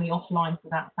digital and the offline for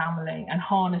that family, and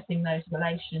harnessing those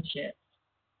relationships.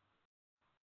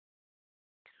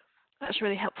 That's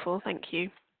really helpful. Thank you.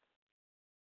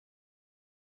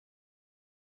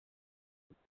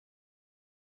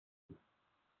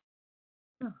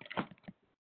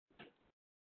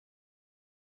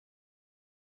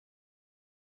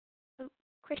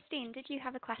 Christine, did you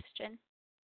have a question?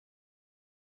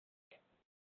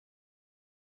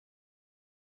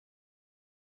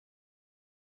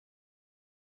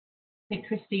 I think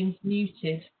Christine's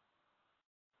muted.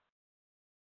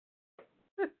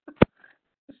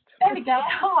 There we go.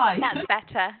 Hi. That's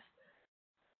better.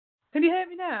 Can you hear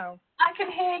me now? I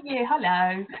can hear you.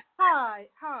 Hello. Hi.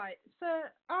 So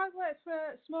I work for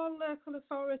a small local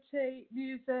authority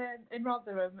museum in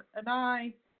Rotherham, and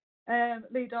I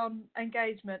lead on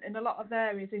engagement in a lot of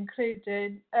areas,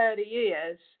 including early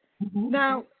years. Mm-hmm.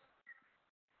 Now,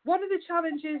 one of the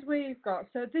challenges we've got,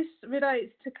 so this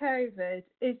relates to COVID,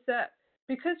 is that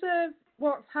because of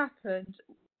what's happened,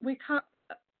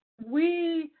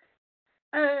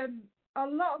 a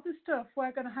lot of the stuff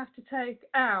we're going to have to take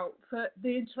out for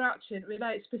the interaction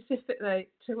relates specifically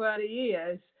to early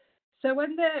years. So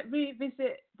when they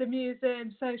revisit the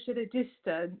museum socially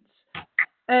distanced,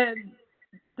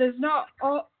 there's not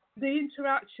the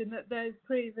interaction that they've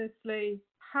previously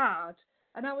had.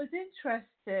 And I was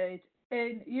interested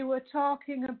in, you were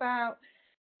talking about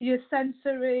your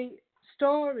sensory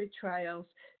story trails.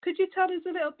 Could you tell us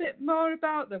a little bit more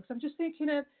about them? Because I'm just thinking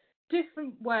of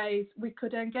different ways we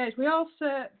could engage.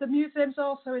 The museum's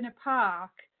also in a park,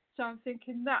 so I'm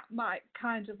thinking that might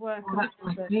kind of work. Oh,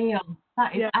 that's ideal.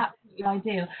 That is absolutely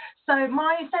ideal. So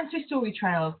my sensory story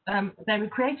trails, they were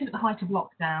created at the height of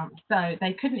lockdown, so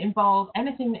they couldn't involve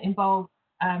anything that involved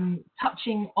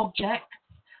touching objects.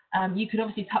 You could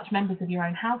obviously touch members of your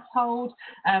own household.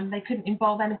 They couldn't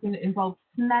involve anything that involved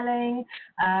smelling.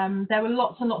 There were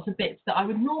lots and lots of bits that I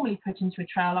would normally put into a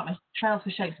trail, like my Trails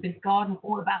for Shakespeare's Garden,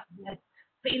 all about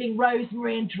feeling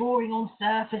rosemary and drawing on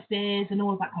surfaces and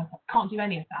all of that kind of stuff. Can't do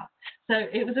any of that. So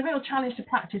it was a real challenge to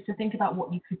practice, to think about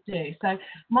what you could do. So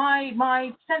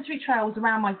my sensory trail was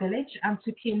around my village and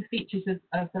took in features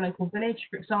of the local village.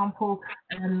 For example,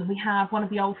 we have one of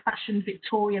the old-fashioned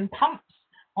Victorian pumps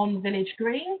on the village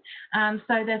green, and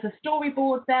so there's a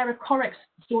storyboard there, a Correx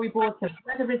storyboard, so it's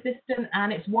weather resistant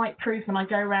and it's wipe proof, and I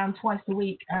go around twice a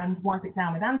week and wipe it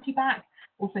down with antibac,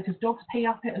 also because dogs pee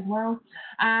up it as well.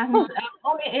 And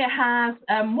on it has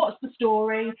what's the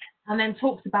story, and then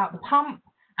talks about the pump,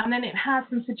 and then it has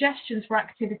some suggestions for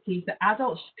activities that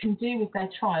adults can do with their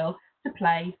child to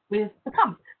play with the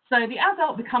pump. So the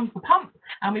adult becomes the pump,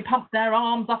 and we pump their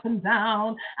arms up and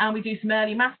down, and we do some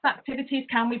early maths activities.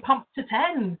 Can we pump to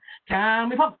 10? Can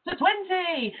we pump to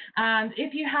 20? And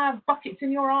if you have buckets in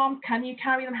your arms, can you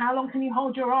carry them? How long can you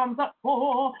hold your arms up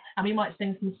for? And we might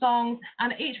sing some songs.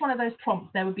 And each one of those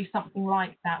prompts, there would be something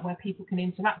like that where people can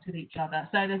interact with each other.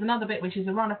 So there's another bit which is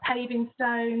a run of paving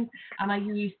stones, and I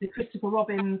use the Christopher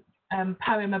Robin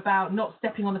poem about not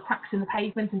stepping on the cracks in the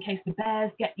pavement in case the bears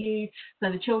get you.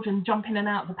 So the children jump in and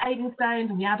out of the paving stones,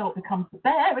 and the adult becomes the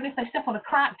bear. And if they step on a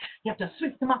crack, you have to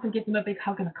sweep them up and give them a big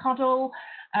hug and a cuddle.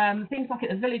 Things like at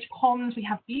the village ponds, we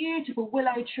have beautiful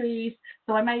willow trees.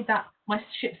 So I made that my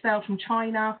ship sailed from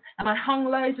China, and I hung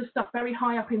loads of stuff very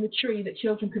high up in the tree that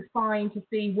children could find to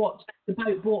see what the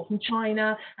boat brought from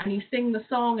China, and you sing the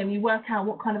song and you work out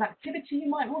what kind of activity you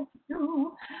might want to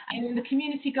do. And in the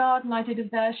community garden, I did a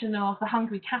version of the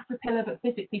Hungry Caterpillar, but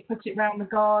physically put it around the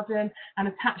garden and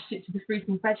attached it to the fruit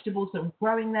and vegetables that were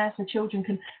growing there, so children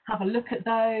can have a look at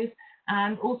those.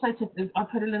 And also, I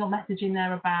put a little message in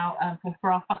there about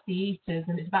for our fussy eaters,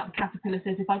 and it's about the caterpillar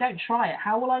says, if I don't try it,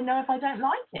 how will I know if I don't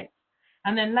like it?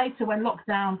 And then later, when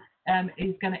lockdown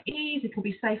is going to ease, it will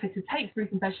be safer to take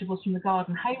fruit and vegetables from the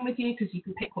garden home with you, because you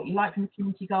can pick what you like from the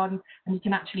community garden, and you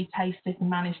can actually taste it and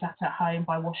manage that at home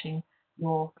by washing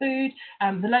your food.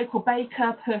 The local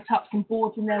baker put up some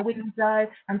boards in their window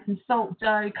and some salt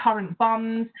dough, currant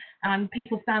buns, and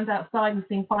people stand outside and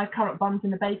sing 5 currant buns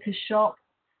in the baker's shop,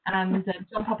 and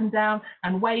jump up and down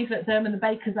and wave at them, and the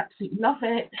bakers absolutely love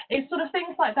it. It's sort of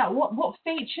things like that. What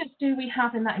features do we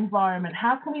have in that environment?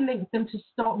 How can we link them to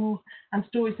songs and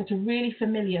stories that are really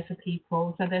familiar for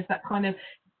people? So there's that kind of,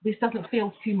 this doesn't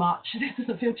feel too much, this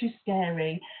doesn't feel too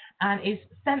scary, and it's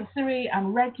sensory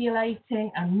and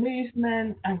regulating and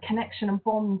movement and connection and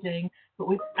bonding, but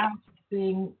without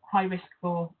being high risk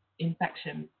for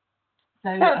infection.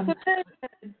 So that's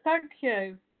amazing. Thank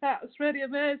you. That's really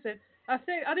amazing. I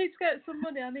think I need to get some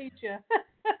money. I need you.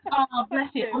 Oh, bless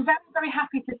you. I'm very, very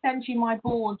happy to send you my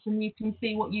boards, and you can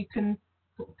see what you can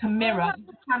mirror,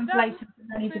 translate it to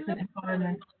many different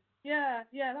environments. Yeah,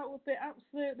 that would be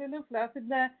absolutely lovely. I think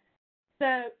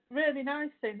they're really nice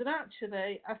things, and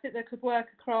actually, I think they could work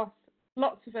across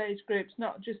lots of age groups,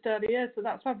 not just early years. So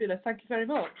that's fabulous. Thank you very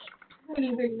much.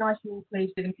 Really, really nice and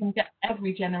inclusive, and can get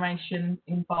every generation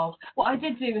involved. What I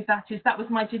did do with that is that was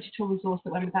my digital resource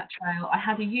that went with that trail. I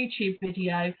had a YouTube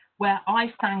video where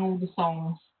I sang all the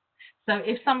songs. So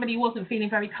if somebody wasn't feeling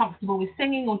very comfortable with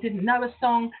singing or didn't know a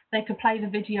song, they could play the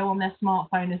video on their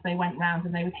smartphone as they went round,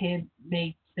 and they would hear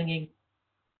me singing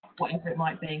whatever it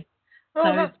might be. Oh,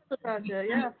 so that's a good idea.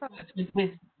 Yeah.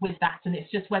 With that, and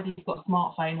it's just whether you've got a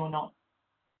smartphone or not.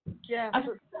 Yeah. I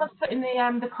just put in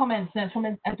the comments from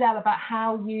Adele about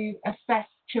how you assess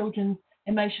children's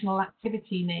emotional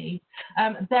activity needs.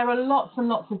 There are lots and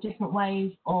lots of different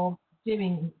ways of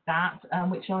doing that,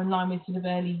 which are in line with sort of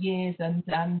early years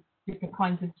and different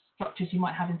kinds of structures you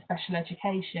might have in special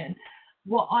education.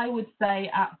 What I would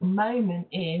say at the moment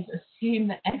is assume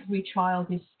that every child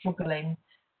is struggling,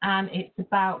 and it's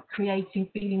about creating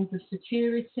feelings of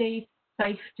security,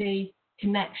 safety,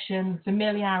 connection,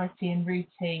 familiarity and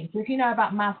routine. So if you know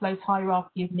about Maslow's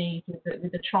hierarchy of needs with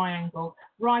the triangle,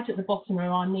 right at the bottom are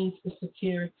our needs for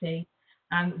security,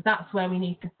 and that's where we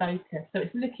need to focus. So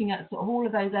it's looking at sort of all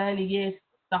of those early years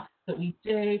stuff that we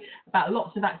do, about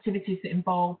lots of activities that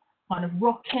involve kind of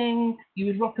rocking. You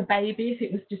would rock a baby if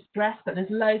it was distressed, but there's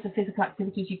loads of physical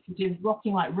activities you can do with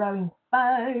rocking, like rowing a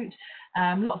boat,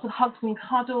 lots of hugs and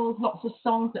cuddles, lots of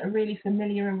songs that are really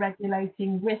familiar and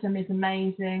regulating. Rhythm is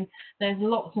amazing. There's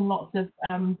lots and lots of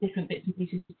different bits and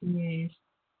pieces you can use.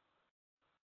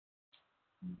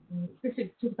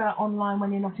 Specific talk about online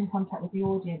when you're not in contact with the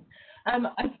audience.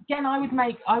 Again, I would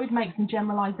make some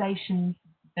generalisations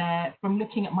there from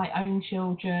looking at my own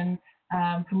children,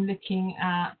 from looking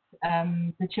at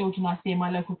the children I see in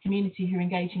my local community who are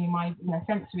engaging in my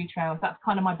sensory trails. That's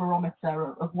kind of my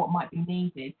barometer of what might be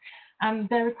needed. And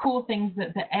there are core things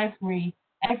that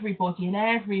everybody and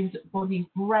everybody's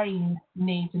brain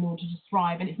needs in order to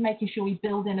thrive, and it's making sure we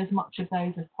build in as much of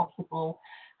those as possible.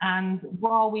 And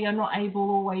while we are not able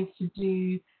always to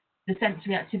do the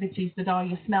sensory activities that are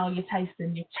your smell, your taste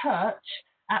and your touch,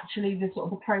 actually the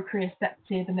sort of the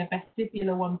proprioceptive and the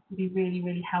vestibular ones can be really,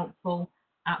 really helpful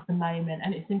at the moment,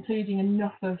 and it's including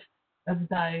enough of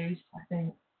those, I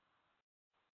think.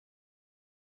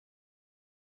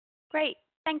 Great.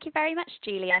 Thank you very much,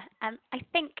 Julia. I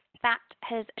think that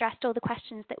has addressed all the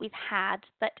questions that we've had,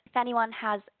 but if anyone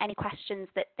has any questions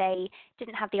that they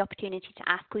didn't have the opportunity to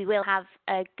ask, we will have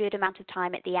a good amount of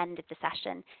time at the end of the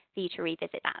session for you to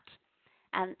revisit that.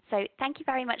 So thank you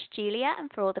very much, Julia,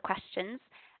 and for all the questions.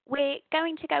 We're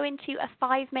going to go into a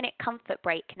 5-minute comfort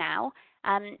break now,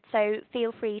 so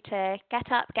feel free to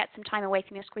get up, get some time away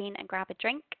from your screen and grab a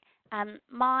drink.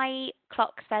 My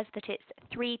clock says that it's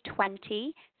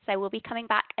 3:20, so we'll be coming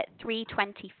back at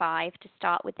 3:25 to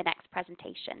start with the next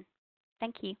presentation.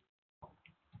 Thank you.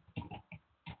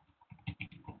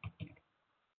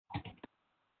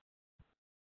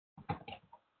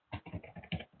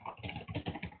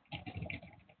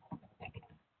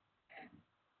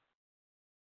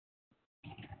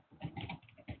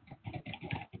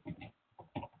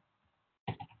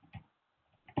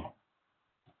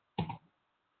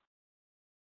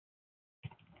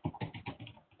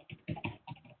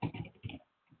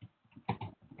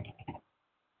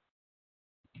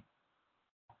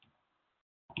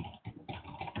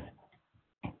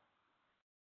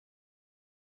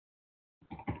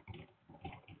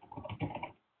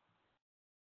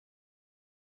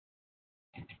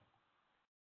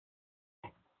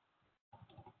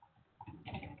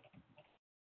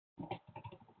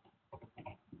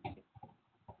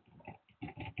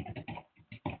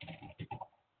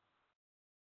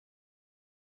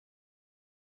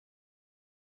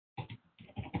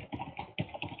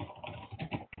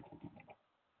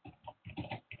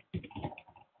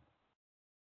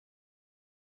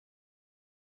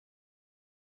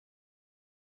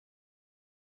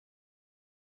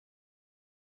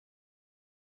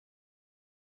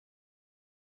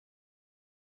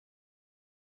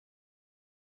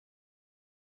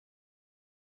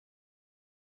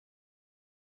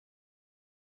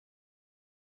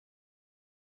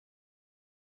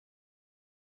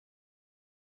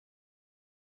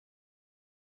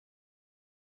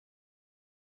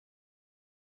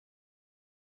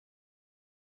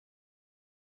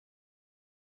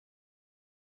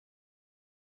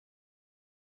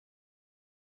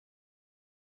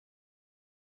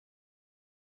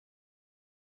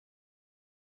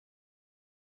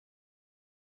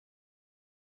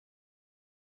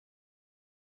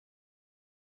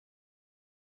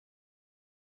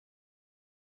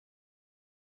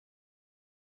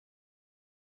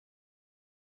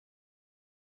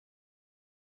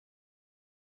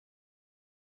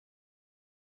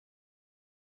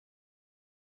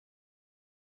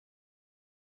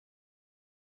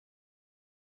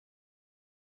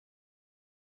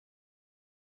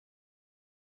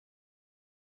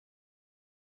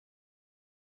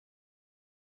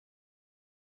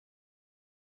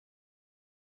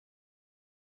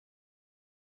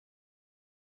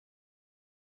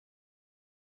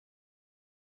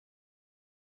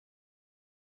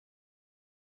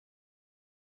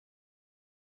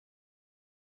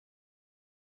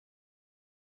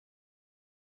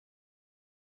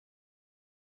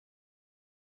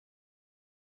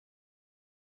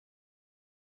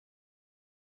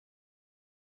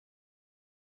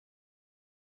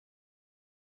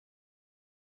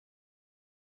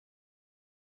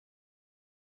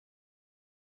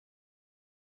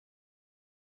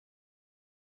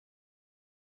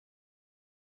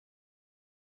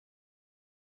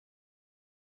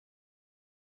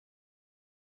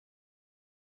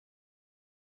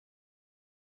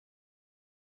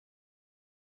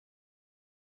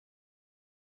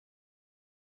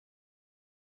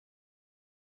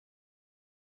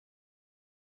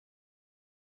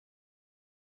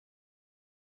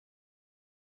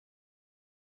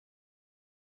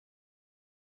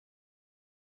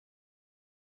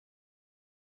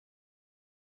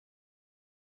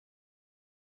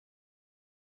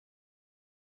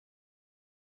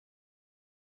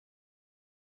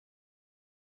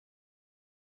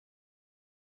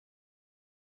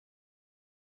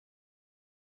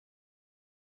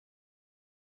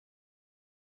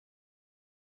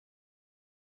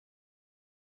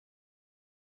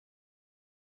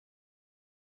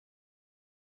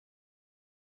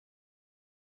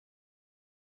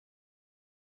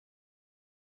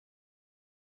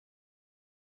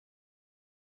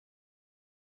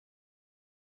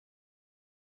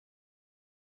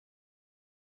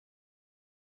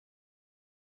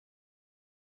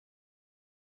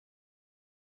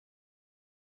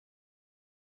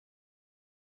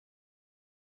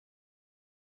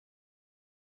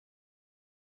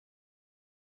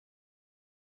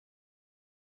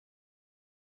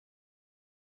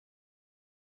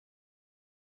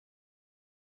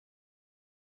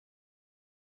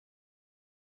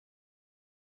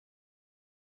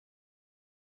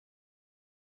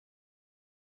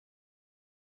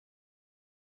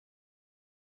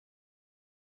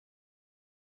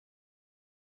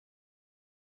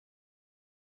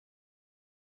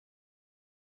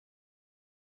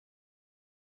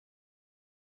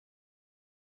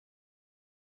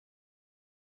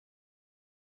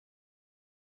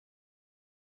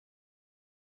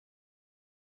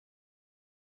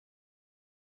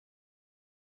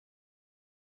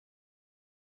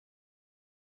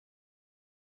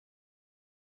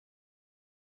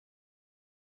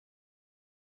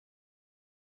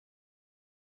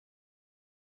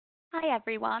 Hi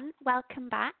everyone, welcome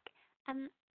back.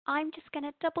 I'm just going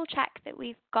to double check that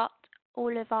we've got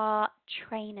all of our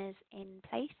trainers in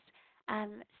place.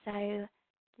 So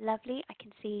lovely, I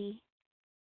can see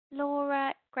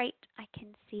Laura, great, I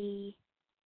can see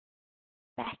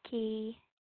Becky,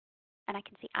 and I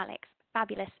can see Alex,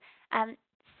 fabulous.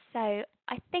 So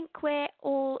I think we're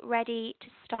all ready to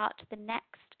start the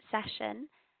next session.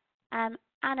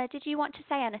 Anna, did you want to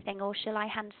say anything, or shall I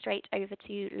hand straight over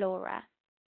to Laura?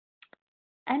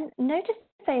 No, just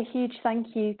to say a huge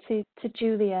thank you to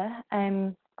Julia.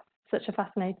 Such a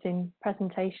fascinating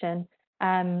presentation.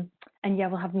 And yeah,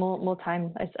 we'll have more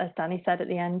time, as Danny said at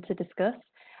the end, to discuss.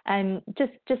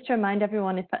 Just to remind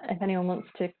everyone, if anyone wants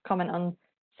to comment on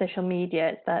social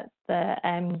media, it's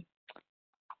that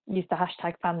use the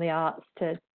hashtag #FamilyArts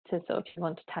to sort of, if you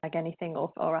want to tag anything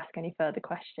or ask any further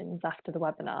questions after the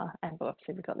webinar. But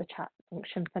obviously we've got the chat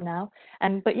function for now.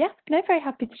 But yeah, no, very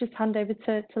happy to just hand over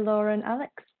to Laura and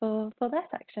Alex for their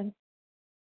section.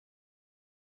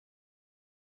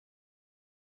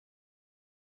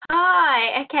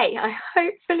 Hi, okay,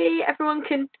 hopefully everyone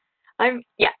can,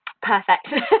 yeah, perfect.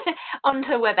 On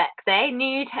to WebEx,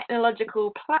 new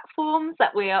technological platforms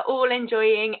that we are all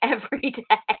enjoying every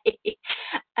day.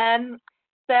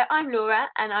 So I'm Laura,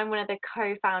 and I'm one of the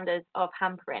co-founders of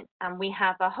Handprint, and we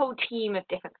have a whole team of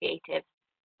different creatives.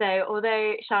 So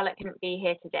although Charlotte couldn't be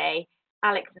here today,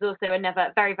 Alex is also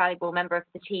another very valuable member of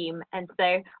the team, and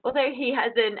so although he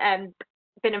hasn't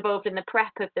been involved in the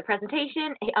prep of the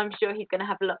presentation, I'm sure he's going to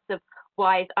have lots of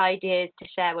wise ideas to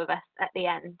share with us at the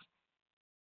end.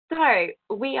 So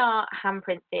we are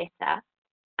Handprint Theatre,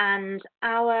 and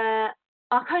our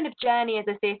kind of journey as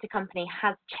a theatre company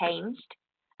has changed.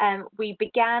 We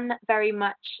began very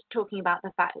much talking about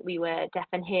the fact that we were deaf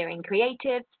and hearing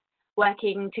creatives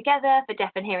working together for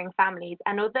deaf and hearing families,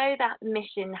 and although that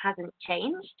mission hasn't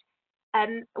changed,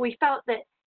 we felt that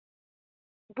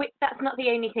that's not the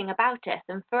only thing about us,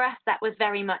 and for us that was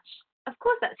very much, of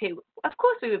course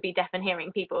we would be deaf and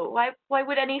hearing people. Why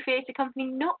would any theatre company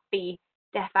not be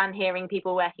deaf and hearing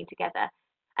people working together?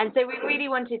 And so we really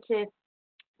wanted to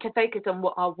focus on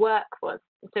what our work was.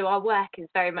 So our work is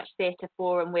very much theatre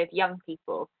for and with young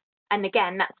people, and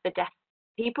again that's for deaf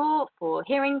people, for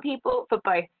hearing people, for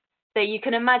both. So you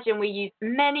can imagine we use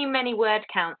many word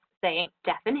counts saying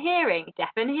deaf and hearing,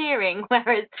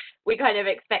 whereas we kind of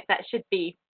expect that should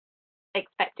be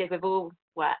expected with all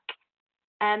work.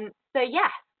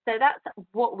 So that's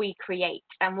what we create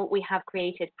and what we have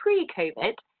created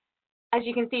pre-COVID. As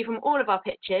you can see from all of our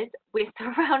pictures, we're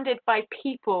surrounded by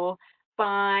people,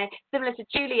 by, similar to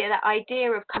Julia, that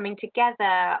idea of coming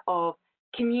together, of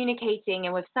communicating,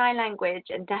 and with sign language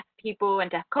and deaf people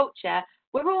and deaf culture,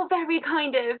 we're all very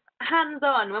kind of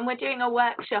hands-on. When we're doing a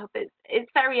workshop,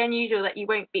 it's very unusual that you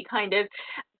won't be kind of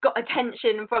got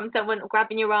attention from someone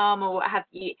grabbing your arm or what have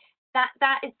you.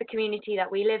 That is the community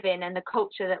that we live in and the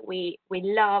culture that we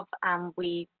love and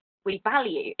we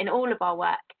value in all of our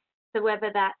work. So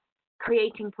whether that's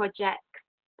creating projects,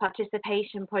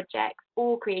 participation projects,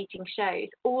 or creating shows,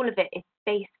 all of it is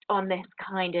based on this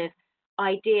kind of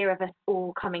idea of us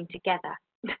all coming together,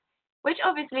 which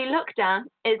obviously lockdown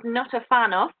is not a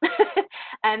fan of.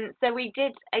 And so we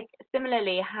did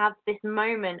similarly have this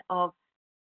moment of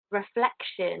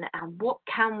reflection and what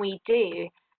can we do,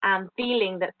 and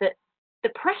feeling that the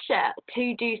pressure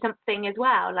to do something as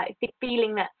well, like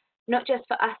feeling that not just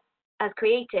for us as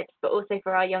creatives, but also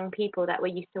for our young people that we're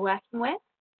used to working with.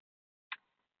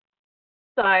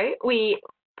 So we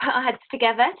put our heads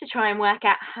together to try and work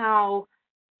out how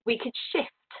we could shift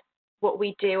what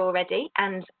we do already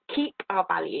and keep our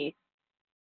values,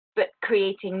 but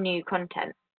creating new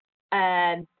content.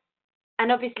 And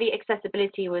obviously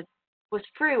accessibility was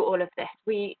through all of this.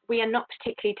 We are not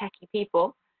particularly techie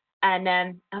people, and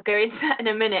I'll go into that in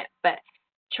a minute, but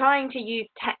trying to use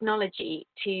technology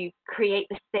to create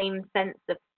the same sense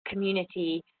of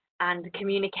community and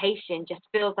communication just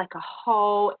feels like a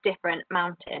whole different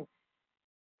mountain.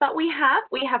 But we have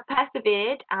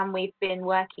persevered, and we've been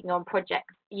working on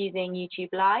projects using YouTube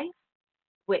Live,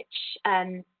 which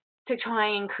to try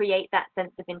and create that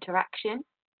sense of interaction,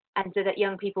 and so that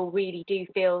young people really do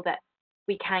feel that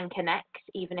we can connect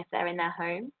even if they're in their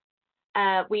home.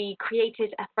 We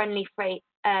created a Friendly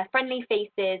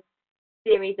Faces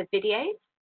series of videos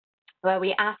where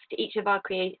we asked each of our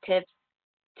creatives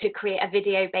to create a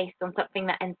video based on something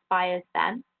that inspires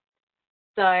them.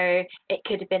 So it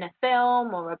could have been a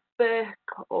film or a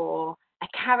book or a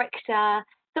character,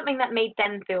 something that made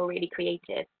them feel really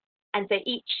creative. And so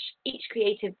each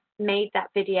creative made that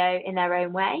video in their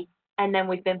own way, and then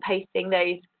we've been posting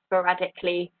those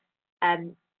sporadically,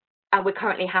 and we're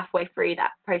currently halfway through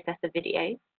that process of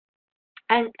videos.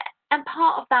 And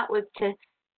part of that was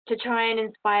to try and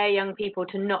inspire young people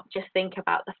to not just think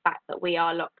about the fact that we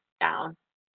are locked down.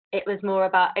 It was more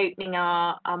about opening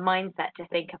our mindset to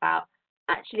think about,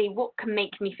 actually, what can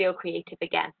make me feel creative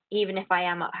again? Even if I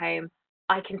am at home,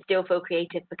 I can still feel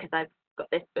creative because I've got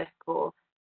this book or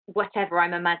whatever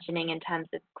I'm imagining in terms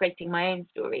of creating my own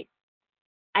stories.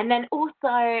 And then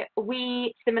also,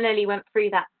 we similarly went through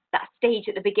that stage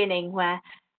at the beginning where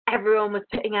everyone was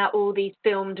putting out all these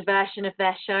filmed version of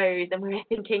their shows, and we were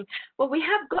thinking, well, we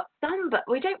have got some, but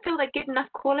we don't feel they're good enough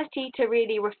quality to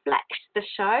really reflect the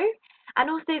show. And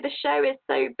also, the show is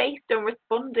so based on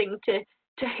responding to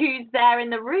who's there in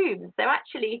the room. So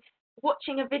actually,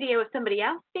 watching a video of somebody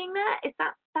else being there,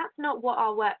 that's not what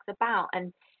our work's about.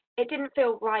 And it didn't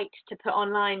feel right to put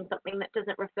online something that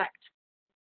doesn't reflect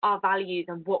our values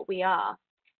and what we are.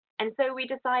 And so we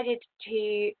decided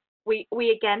to, we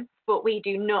again, but we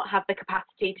do not have the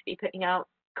capacity to be putting out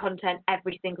content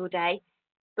every single day,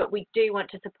 but we do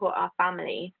want to support our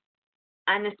families,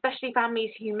 and especially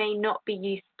families who may not be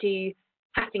used to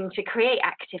having to create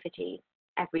activities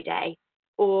every day,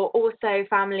 or also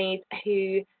families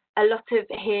who, a lot of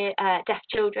deaf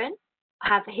children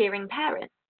have hearing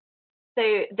parents,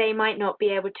 so they might not be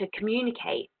able to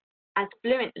communicate as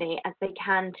fluently as they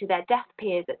can to their deaf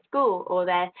peers at school or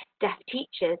their deaf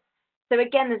teachers. So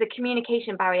again, there's a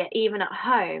communication barrier even at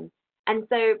home. And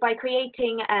so by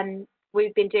creating,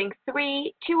 we've been doing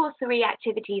 2 or 3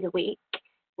 activities a week,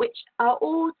 which are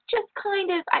all just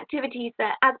kind of activities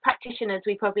that as practitioners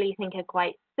we probably think are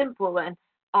quite simple and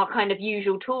our kind of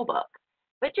usual toolbox.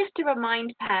 But just to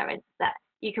remind parents that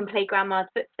you can play grandma's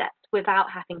footsteps without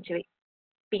having to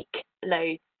speak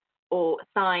loads or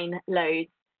sign loads.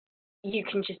 You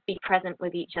can just be present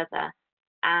with each other.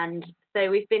 And so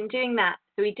we've been doing that.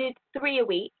 So we did 3 a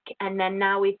week, and then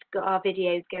now we've got our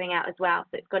videos going out as well,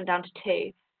 so it's gone down to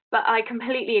 2. But I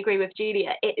completely agree with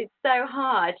Julia. It is so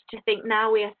hard to think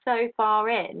now we are so far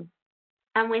in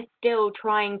and we're still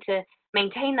trying to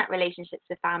maintain that relationships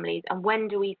with families. And when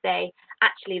do we say,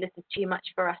 actually, this is too much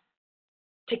for us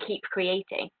to keep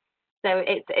creating? So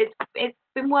it's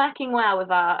been working well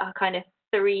with our kind of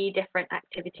 3 different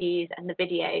activities and the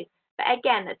videos. But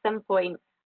again, at some point,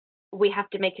 we have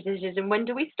to make a decision, when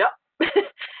do we stop?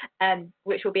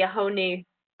 Which will be a whole new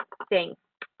thing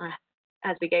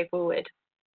as we go forward.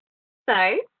 So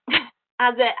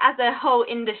as a whole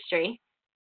industry,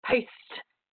 post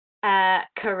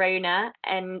Corona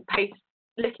and post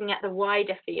looking at the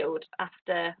wider field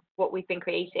after what we've been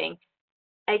creating,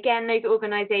 again, those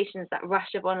organisations, that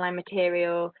rush of online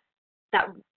material, that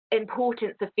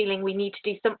importance of feeling we need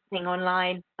to do something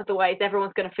online, otherwise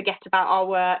everyone's going to forget about our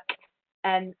work,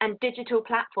 and digital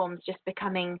platforms just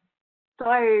becoming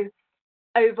so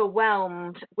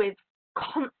overwhelmed with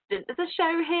constant, there's a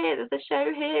show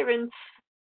here, and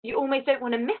you almost don't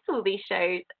want to miss all these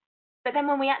shows. But then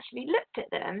when we actually looked at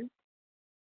them,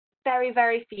 very,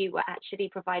 very few were actually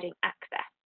providing access.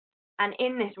 And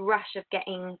in this rush of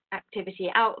getting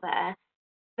activity out there,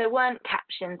 there weren't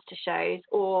captions to shows,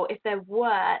 or if there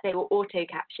were, they were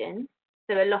auto-captioned.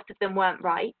 So a lot of them weren't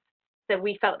right. So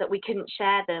we felt that we couldn't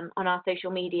share them on our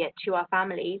social media to our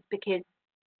families because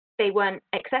they weren't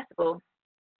accessible.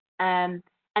 And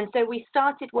so we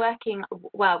started working,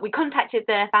 well, we contacted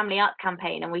the Family Arts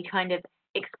Campaign and we kind of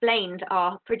explained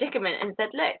our predicament and said,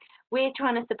 look, we're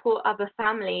trying to support other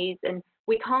families and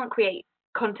we can't create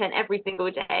content every single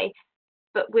day,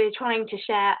 but we're trying to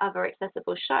share other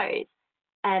accessible shows.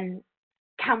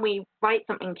 Can we write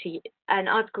something to you, an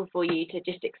article for you to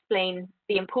just explain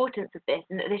the importance of this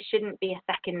and that this shouldn't be a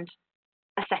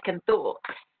second thought?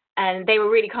 And they were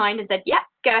really kind and said, yeah,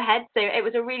 go ahead. So it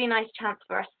was a really nice chance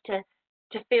for us to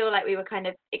feel like we were kind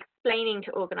of explaining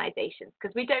to organisations,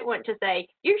 because we don't want to say,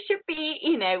 you should be,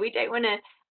 we don't want to,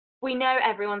 we know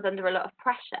everyone's under a lot of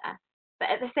pressure, but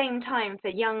at the same time, for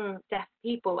young deaf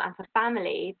people and for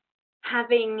families,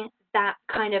 having that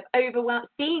kind of overwhelm,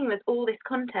 seeing there's all this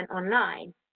content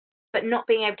online, but not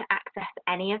being able to access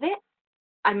any of it.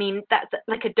 I mean, that's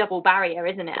like a double barrier,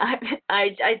 isn't it?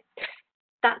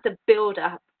 That's a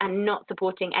build-up and not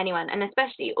supporting anyone. And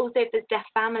especially also if there's deaf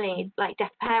families, like deaf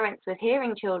parents with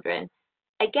hearing children,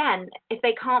 again, if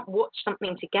they can't watch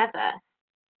something together,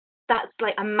 that's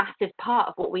like a massive part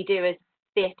of what we do as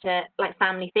theatre, like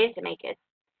family theatre makers.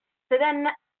 So then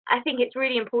I think it's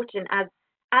really important as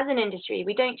an industry,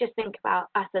 we don't just think about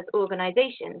us as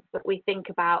organisations, but we think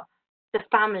about the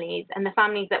families and the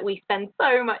families that we spend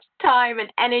so much time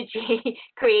and energy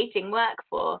creating work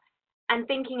for, and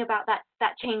thinking about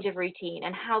that change of routine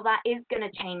and how that is going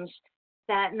to change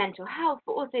their mental health,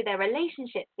 but also their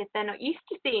relationships if they're not used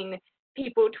to seeing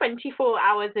people 24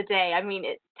 hours a day. I mean,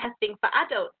 it's testing for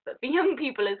adults, but for young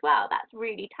people as well, that's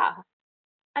really tough.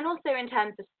 And also in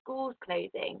terms of schools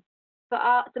closing, for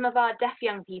some of our deaf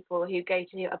young people who go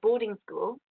to a boarding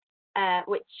school,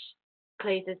 which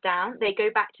closes down, they go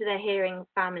back to their hearing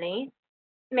families.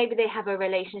 Maybe they have a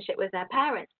relationship with their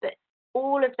parents, but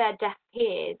all of their deaf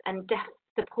peers and deaf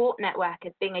support network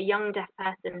as being a young deaf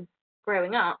person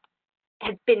growing up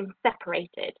has been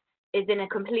separated, is in a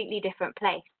completely different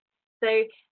place. So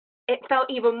it felt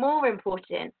even more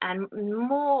important and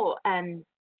more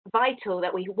vital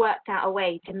that we worked out a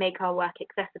way to make our work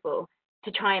accessible,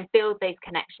 to try and build those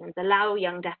connections, allow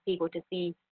young deaf people to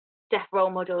see deaf role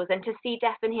models and to see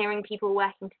deaf and hearing people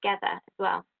working together as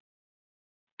well.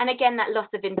 And again, that loss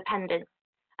of independence.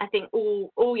 I think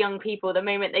all young people, the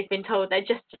moment they've been told they're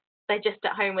just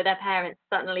at home with their parents,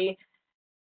 suddenly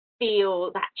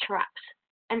feel that trapped.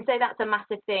 And so that's a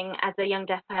massive thing as a young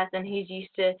deaf person who's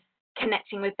used to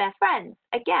connecting with their friends.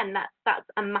 Again, that's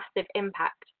a massive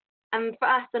impact. And for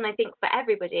us, and I think for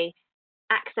everybody,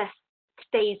 access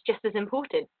stays just as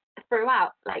important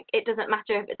throughout. Like, it doesn't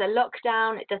matter if it's a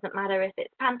lockdown, it doesn't matter if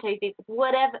it's panto,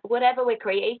 whatever we're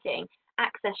creating,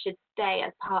 access should stay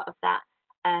as part of that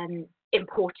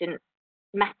important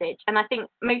message. And I think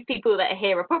most people that are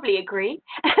here will probably agree.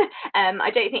 I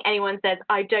don't think anyone says,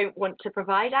 I don't want to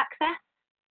provide access,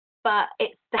 but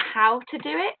it's the how to do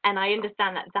it. And I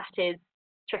understand that is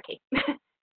tricky.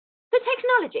 The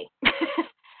technology.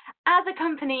 As a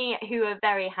company who are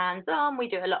very hands-on, we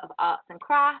do a lot of arts and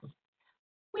crafts.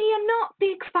 We are not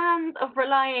big fans of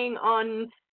relying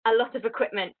on a lot of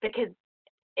equipment because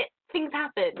things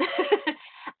happen.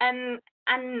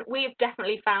 And we've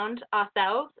definitely found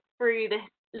ourselves through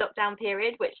this lockdown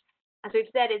period, which, as we've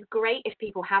said, is great if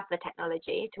people have the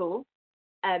technology at all.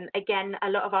 Again, a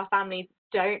lot of our families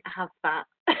don't have that.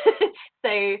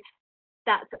 So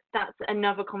that's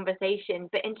another conversation.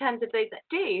 But in terms of those that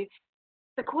do,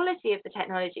 the quality of the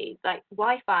technology, like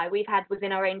Wi-Fi, we've had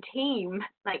within our own team,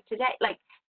 like today, like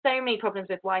so many problems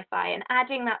with Wi-Fi, and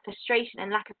adding that frustration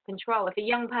and lack of control. If a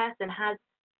young person has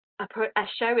a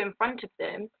show in front of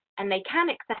them and they can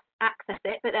access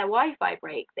it, but their Wi-Fi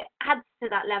breaks, it adds to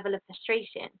that level of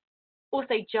frustration.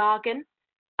 Also jargon.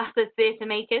 Us as theatre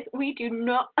makers, we do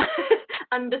not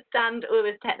understand all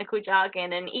this technical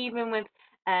jargon, and even with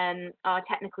our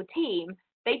technical team,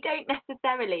 they don't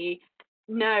necessarily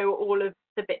know all of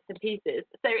the bits and pieces.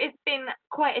 So it's been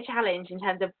quite a challenge in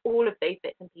terms of all of those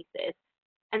bits and pieces.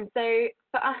 And so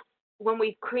for us, when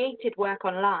we've created work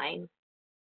online,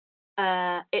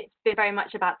 it's been very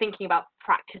much about thinking about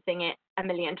practicing it a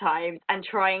million times and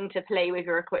trying to play with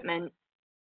your equipment.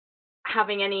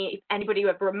 Having anybody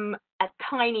with a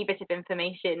tiny bit of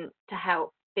information to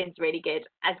help is really good,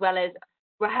 as well as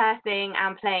rehearsing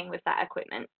and playing with that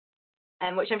equipment,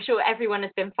 which I'm sure everyone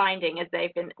has been finding as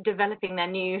they've been developing their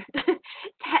new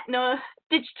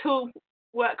digital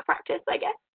work practice, I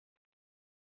guess.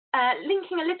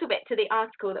 Linking a little bit to the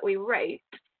article that we wrote,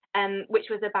 which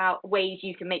was about ways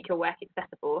you can make your work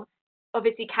accessible.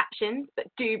 Obviously captions, but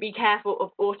do be careful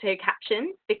of auto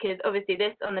captions, because obviously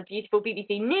this on the beautiful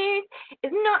BBC News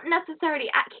is not necessarily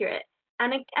accurate.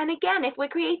 And again, if we're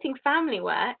creating family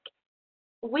work,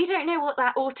 we don't know what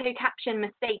that auto caption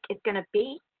mistake is going to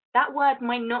be. That word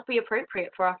might not be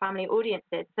appropriate for our family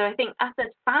audiences. So I think us as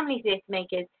family theatre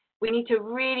makers, we need to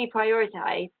really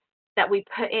prioritise that we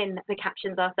put in the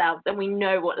captions ourselves and we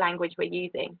know what language we're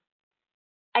using.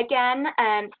 Again,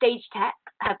 Stage Tech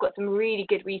have got some really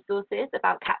good resources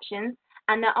about captions,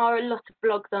 and there are a lot of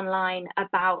blogs online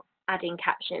about adding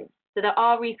captions. So there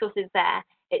are resources there.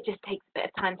 It just takes a bit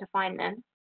of time to find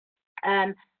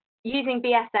them. Using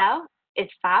BSL is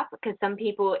fab, because some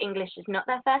people, English is not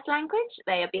their first language.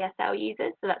 They are BSL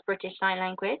users, so that's British Sign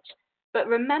Language. But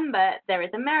remember, there is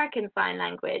American Sign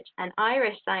Language and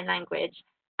Irish Sign Language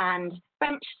and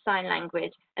French Sign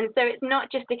Language. And so it's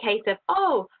not just a case of,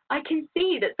 oh, I can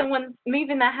see that someone's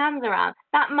moving their hands around.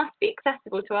 That must be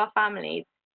accessible to our families.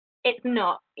 It's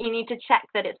not. You need to check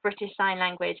that it's British Sign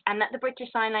Language and that the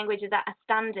British Sign Language is at a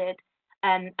standard,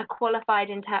 a qualified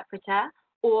interpreter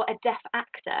or a deaf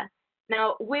actor.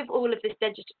 Now, with all of this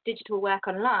digital work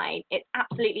online, it's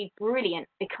absolutely brilliant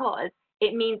because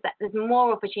it means that there's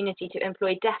more opportunity to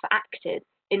employ deaf actors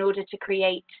in order to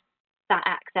create that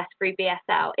access through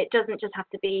BSL. It doesn't just have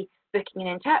to be booking an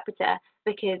interpreter,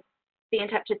 because the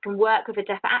interpreters can work with a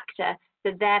deaf actor,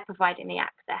 so they're providing the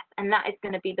access, and that is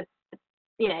going to be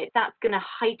that's going to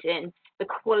heighten the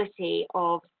quality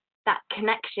of that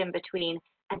connection between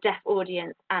a deaf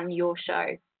audience and your show.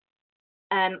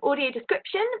 Audio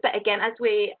description, but again, as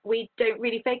we don't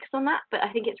really focus on that, but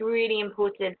I think it's really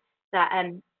important that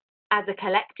as a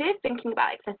collective, thinking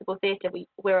about accessible theatre,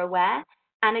 we're aware.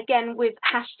 And again, with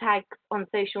hashtags on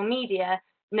social media,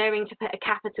 knowing to put a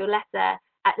capital letter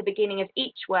at the beginning of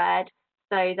each word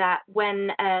so that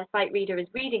when a sight reader is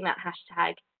reading that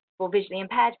hashtag for visually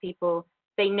impaired people,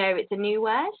 they know it's a new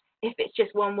word. If it's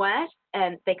just one word,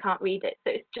 they can't read it.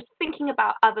 So it's just thinking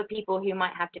about other people who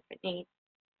might have different needs.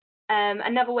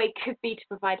 Another way could be to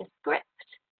provide a script.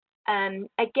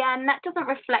 Again, that doesn't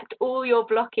reflect all your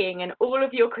blocking and all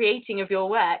of your creating of your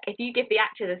work. If you give the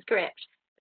actors a script,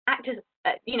 actors,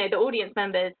 the audience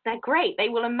members, they're great. They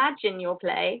will imagine your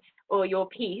play or your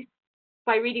piece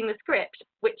by reading the script,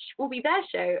 which will be their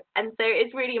show. And so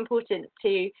it's really important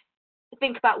to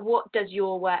think about what does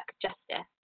your work justice.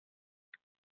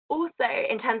 Also,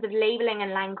 in terms of labeling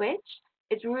and language,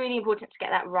 it's really important to get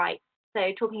that right.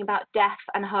 So talking about deaf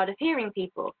and hard of hearing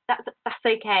people, that's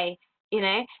okay,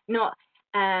 not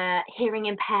hearing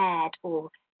impaired or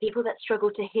people that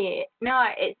struggle to hear. No,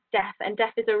 it's deaf, and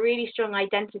deaf is a really strong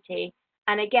identity.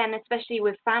 And again, especially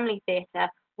with family theatre,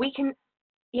 we can,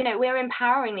 we're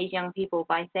empowering these young people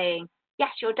by saying,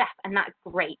 yes, you're deaf, and that's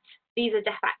great. These are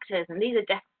deaf actors and these are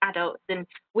deaf adults, and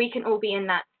we can all be in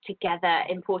that together,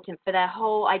 important for their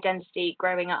whole identity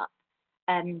growing up.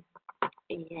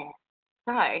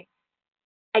 So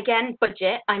again,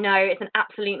 budget. I know it's an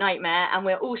absolute nightmare, and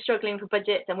we're all struggling for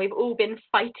budgets, and we've all been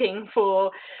fighting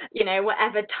for,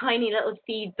 whatever tiny little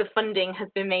seeds of funding has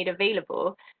been made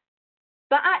available.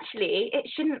 But actually, it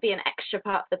shouldn't be an extra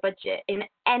part of the budget. In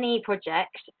any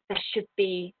project, there should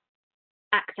be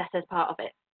access as part of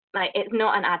it. Like, it's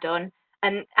not an add-on.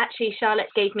 And actually, Charlotte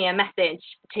gave me a message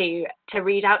to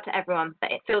read out to everyone,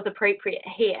 but it feels appropriate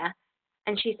here.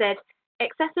 And she said,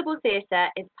 accessible theatre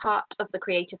is part of the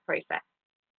creative process,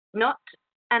 not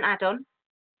an add-on,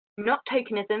 not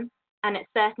tokenism, and it's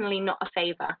certainly not a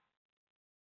favour.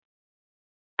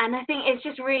 And I think it's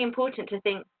just really important to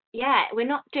think, yeah, we're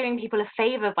not doing people a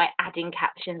favour by adding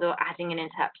captions or adding an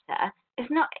interpreter. It's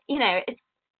not,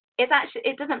 it's actually,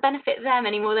 it doesn't benefit them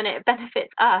any more than it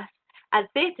benefits us as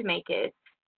theatre makers.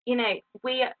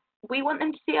 We want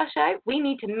them to see our show. We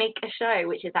need to make a show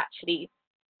which is actually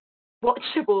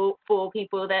watchable for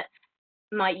people that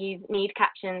might need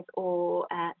captions or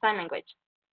sign language.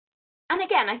 And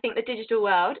again, I think the digital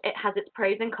world, it has its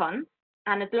pros and cons.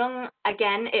 And as long,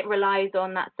 again, it relies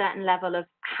on that certain level of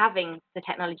having the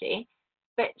technology,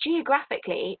 but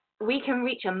geographically, we can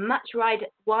reach a much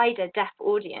wider deaf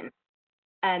audience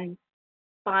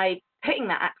by putting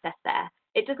that access there.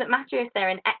 It doesn't matter if they're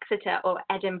in Exeter or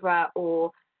Edinburgh or,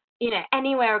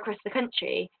 anywhere across the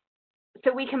country.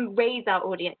 So we can raise our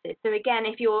audiences. So again,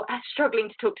 if you're struggling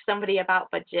to talk to somebody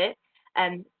about budget,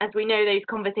 as we know, those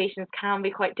conversations can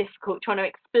be quite difficult, trying to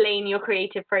explain your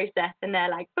creative process, and they're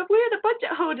like, but we're the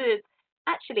budget holders.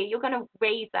 Actually, you're going to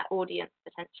raise that audience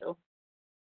potential.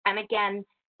 And again,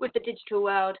 with the digital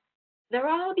world, there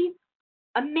are these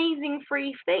amazing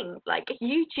free things like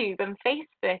YouTube and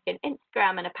Facebook and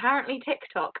Instagram and apparently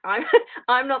TikTok.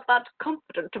 I'm not that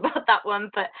confident about that one,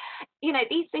 but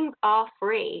these things are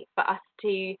free for us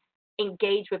to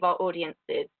engage with our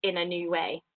audiences in a new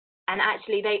way. And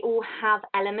actually, they all have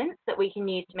elements that we can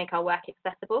use to make our work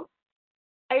accessible.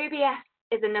 OBS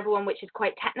is another one which is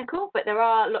quite technical, but there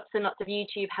are lots and lots of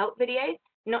YouTube help videos,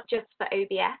 not just for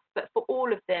OBS, but for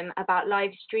all of them about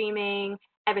live streaming,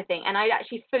 everything. And I'd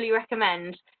actually fully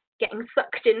recommend getting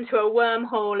sucked into a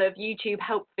wormhole of YouTube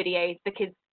help videos,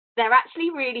 because they're actually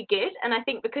really good. And I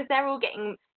think because they're all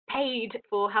getting paid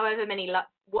for however many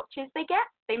watches they get,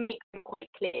 they make them quite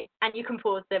clear, and you can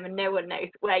pause them and no one knows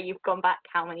where you've gone back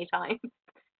how many times.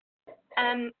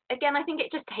 Again, I think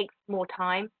it just takes more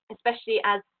time, especially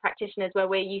as practitioners, where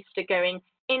we're used to going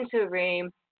into a room,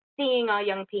 seeing our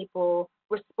young people,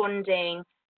 responding,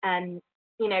 and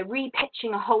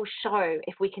repitching a whole show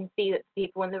if we can see that the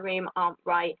people in the room aren't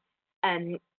right,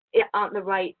 and aren't the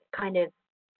right kind of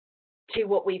to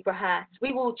what we've rehearsed.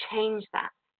 We will change that.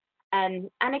 And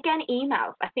again,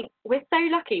 emails. I think we're so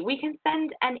lucky. We can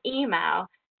send an email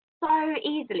so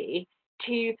easily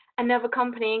to another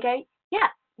company and go, yeah,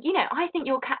 I think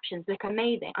your captions look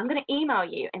amazing. I'm going to email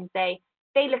you and say,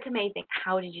 they look amazing.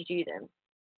 How did you do them?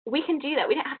 We can do that.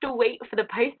 We don't have to wait for the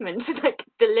postman to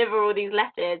deliver all these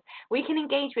letters. We can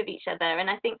engage with each other. And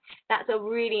I think that's a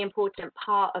really important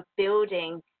part of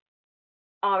building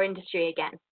our industry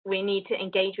again. We need to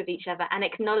engage with each other and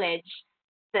acknowledge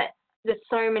that there's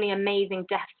so many amazing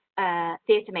deaf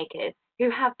theatre makers who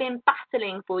have been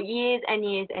battling for years and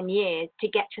years and years to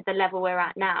get to the level we're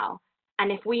at now.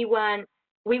 And if we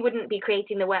wouldn't be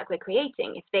creating the work we're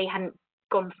creating if they hadn't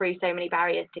gone through so many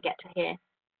barriers to get to here.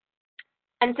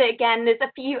 And so again, there's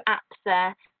a few apps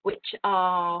there which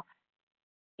are,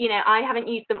 I haven't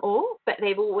used them all, but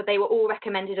they were all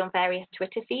recommended on various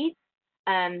Twitter feeds.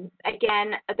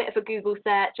 Again, a bit of a Google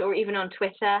search or even on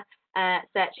Twitter,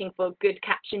 searching for good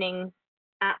captioning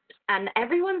apps, and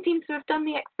everyone seems to have done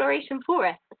the exploration for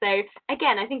us. So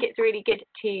again, I think it's really good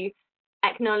to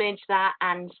acknowledge that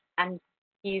and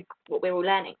use what we're all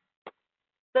learning.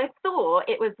 So I thought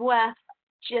it was worth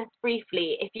just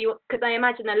briefly, because I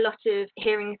imagine a lot of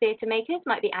hearing theatre makers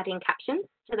might be adding captions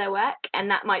to their work, and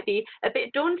that might be a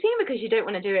bit daunting because you don't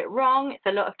want to do it wrong. It's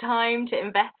a lot of time to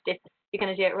invest if you're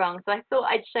going to do it wrong. So I thought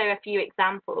I'd show a few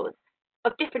examples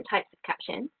of different types of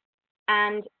captions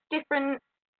and different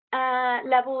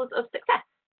levels of success.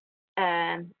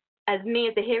 As me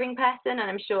as a hearing person, and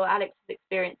I'm sure Alex's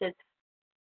experiences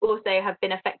also have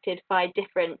been affected by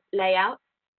different layouts.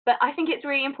 But I think it's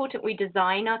really important we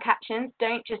design our captions.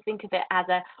 Don't just think of it as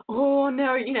oh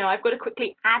no, I've got to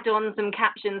quickly add on some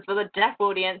captions for the deaf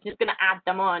audience, just going to add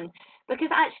them on. Because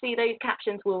actually those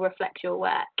captions will reflect your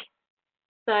work.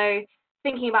 So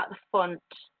thinking about the font,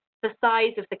 the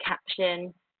size of the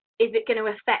caption, is it going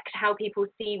to affect how people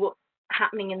see what's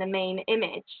happening in the main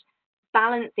image?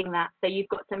 Balancing that so you've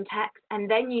got some text and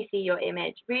then you see your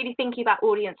image. Really thinking about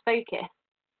audience focus,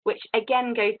 which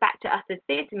again goes back to us as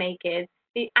theatre makers.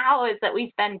 The hours that we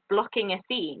spend blocking a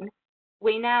scene,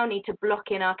 we now need to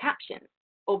block in our captions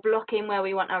or block in where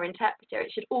we want our interpreter.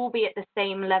 It should all be at the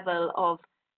same level of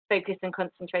focus and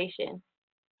concentration.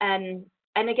 And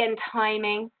again,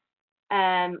 timing.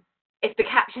 If the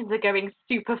captions are going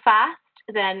super fast,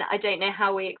 then I don't know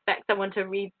how we expect someone to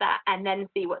read that and then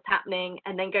see what's happening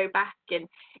and then go back, and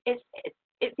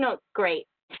it's not great.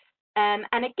 And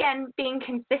again, being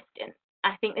consistent.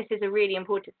 I think this is a really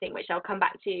important thing, which I'll come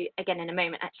back to again in a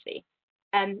moment, actually.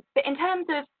 But in terms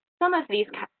of some of these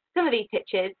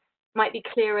pictures might be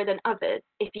clearer than others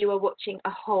if you are watching a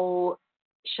whole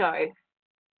show.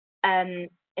 In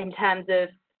terms of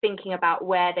thinking about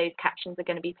where those captions are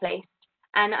going to be placed.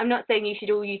 And I'm not saying you should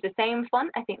all use the same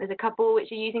font. I think there's a couple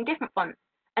which are using different fonts,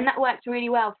 and that works really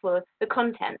well for the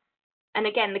content. And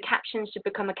again, the captions should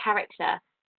become a character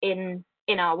in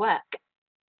our work.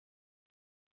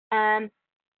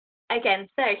 Again,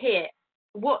 so here,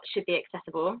 what should be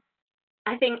accessible?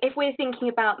 I think if we're thinking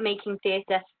about making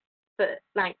theatre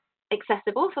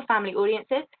accessible for family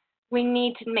audiences, we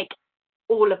need to make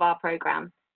all of our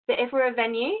programs. So if we're a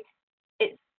venue,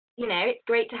 it's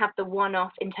great to have the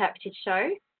one-off interpreted show,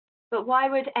 but why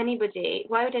would any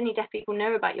deaf people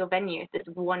know about your venue if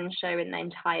there's one show in the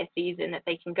entire season that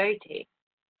they can go to?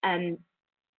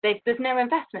 There's no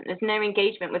investment, there's no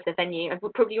engagement with the venue, and we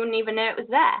probably wouldn't even know it was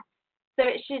there. So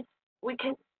we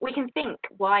can think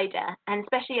wider, and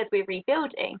especially as we're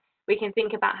rebuilding, we can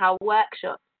think about how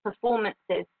workshops,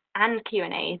 performances, and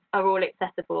Q&As are all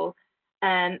accessible.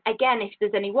 Again, if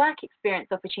there's any work experience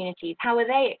opportunities, how are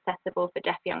they accessible for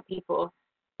deaf young people?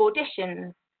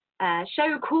 Auditions,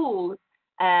 show calls,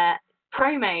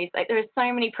 promos. There are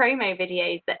so many promo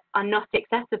videos that are not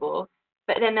accessible,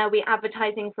 but then they'll be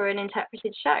advertising for an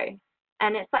interpreted show.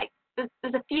 And it's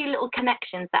there's a few little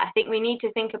connections that I think we need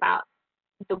to think about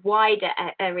the wider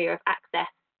area of access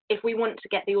if we want to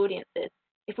get the audiences.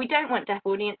 If we don't want deaf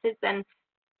audiences, then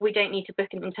we don't need to book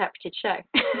an interpreted show.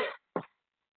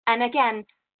 And again,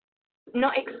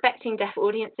 not expecting deaf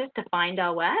audiences to find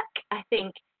our work. I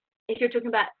think if you're talking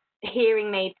about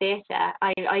hearing-made theatre,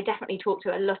 I definitely talk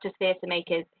to a lot of theatre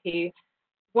makers who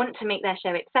want to make their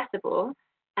show accessible,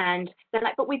 and they're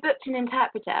like, but we booked an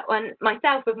interpreter. And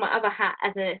myself, with my other hat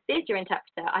as a theatre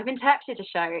interpreter, I've interpreted a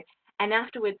show, and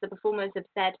afterwards the performers have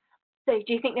said, so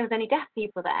do you think there was any deaf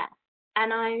people there?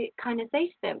 And I kind of say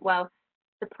to them, well,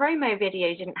 the promo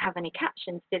video didn't have any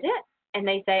captions, did it? And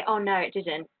they say, oh no, it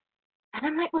didn't. And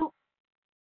I'm like, well,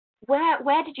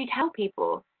 where did you tell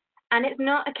people? And it's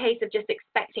not a case of just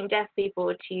expecting deaf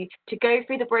people to go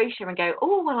through the brochure and go,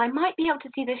 oh, well, I might be able to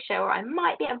see this show, or I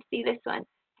might be able to see this one.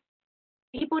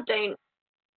 People don't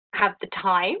have the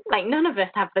time, none of us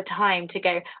have the time to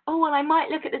go, oh, well, I might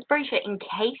look at this brochure in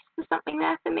case there's something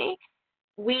there for me.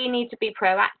 We need to be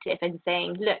proactive and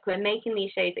saying, look, we're making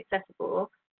these shows accessible.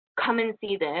 Come and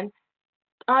see them.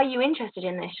 Are you interested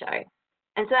in this show?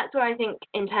 And so that's where I think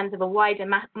in terms of a wider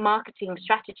marketing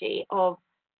strategy of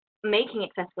making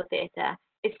accessible theatre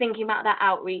is thinking about that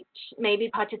outreach, maybe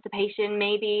participation,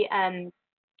 maybe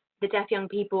the deaf young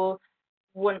people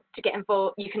want to get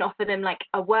involved. You can offer them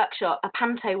a workshop, a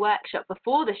panto workshop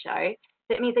before the show.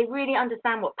 So it means they really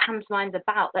understand what pantomime's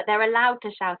about, that they're allowed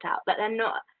to shout out, that they're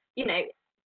not,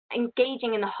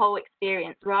 engaging in the whole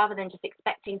experience rather than just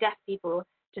expecting deaf people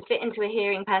to fit into a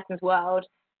hearing person's world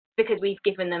because we've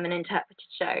given them an interpreted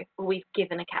show or we've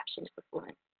given a captioned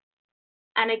performance.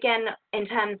 And again, in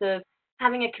terms of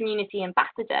having a community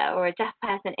ambassador or a deaf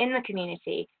person in the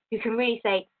community who can really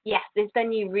say, yes, this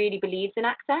venue really believes in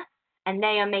access and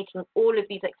they are making all of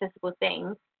these accessible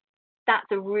things, that's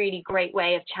a really great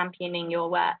way of championing your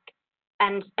work.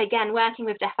 And again, working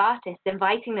with deaf artists,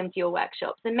 inviting them to your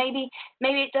workshops, and maybe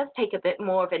it does take a bit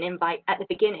more of an invite at the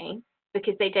beginning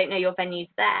because they don't know your venue's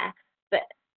there,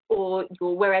 or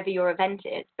wherever your event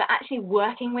is, but actually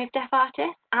working with deaf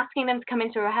artists, asking them to come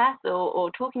into rehearsal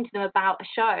or talking to them about a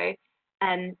show.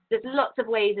 There's lots of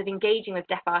ways of engaging with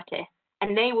deaf artists,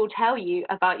 and they will tell you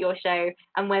about your show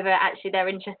and whether actually they're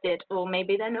interested or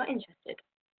maybe they're not interested.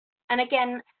 And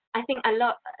again, I think a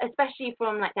lot, especially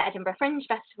from like the Edinburgh Fringe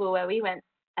Festival where we went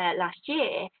last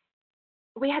year,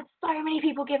 we had so many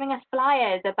people giving us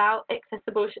flyers about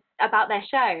about their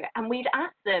show, and we'd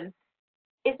ask them,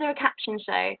 is there a caption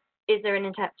show? Is there an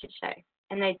interpreted show?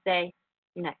 And they'd say,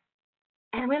 no.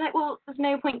 And we're like, well, there's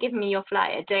no point giving me your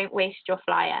flyer. Don't waste your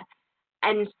flyer.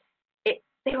 And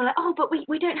they were like, oh, but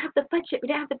we don't have the budget. We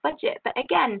don't have the budget. But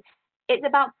again, it's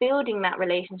about building that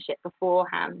relationship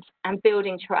beforehand and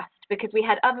building trust, because we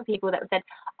had other people that said,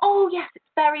 oh, yes, it's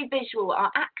very visual.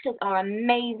 Our actors are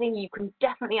amazing. You can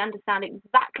definitely understand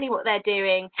exactly what they're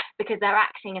doing because their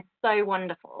acting is so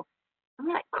wonderful. I'm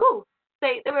like, cool. So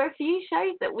there were a few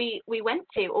shows that we went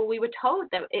to, or we were told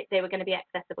that they were going to be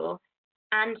accessible,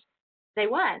 and they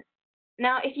weren't.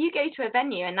 Now, if you go to a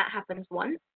venue and that happens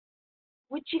once,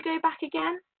 would you go back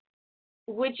again?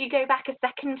 Would you go back a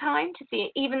second time to see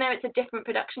it, even though it's a different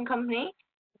production company?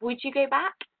 Would you go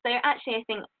back? So actually, I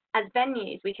think as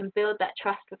venues, we can build that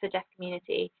trust with the deaf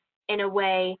community in a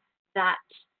way that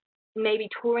maybe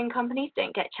touring companies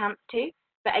don't get a chance to.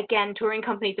 But again, touring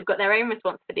companies have got their own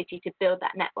responsibility to build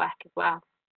that network as well.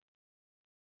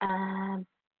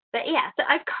 But yeah, so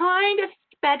I've kind of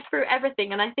sped through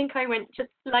everything, and I think I went just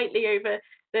slightly over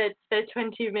the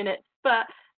 20 minutes. But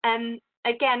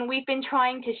again, we've been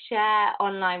trying to share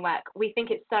online work. We think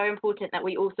it's so important that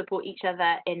we all support each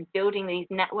other in building these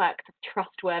networks of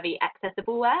trustworthy,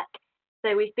 accessible work.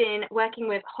 So we've been working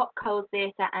with Hot Cold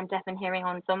Theatre and Deaf and Hearing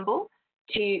Ensemble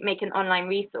to make an online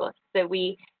resource. So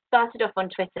we started off on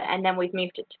Twitter, and then we've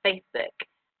moved it to Facebook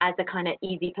as a kind of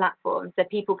easy platform, so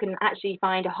people can actually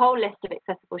find a whole list of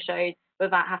accessible shows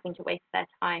without having to waste their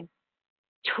time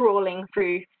trawling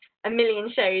through a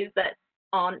million shows that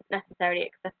aren't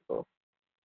necessarily accessible.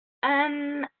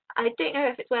 I don't know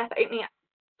if it's worth opening up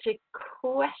to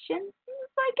questions,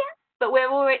 I guess, but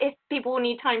if people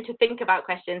need time to think about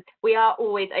questions, we are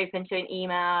always open to an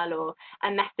email or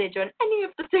a message on any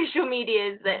of the social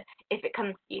medias that if it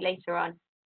comes to you later on.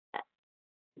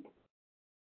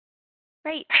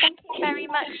 Great, thank you very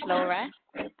much, Laura.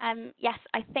 Yes,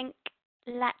 I think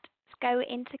let's go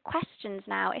into questions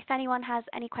now. If anyone has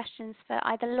any questions for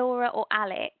either Laura or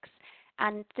Alex,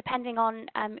 and depending on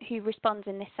who responds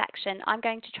in this section, I'm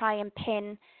going to try and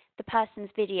pin the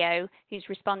person's video who's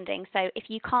responding. So if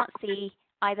you can't see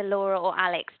either Laura or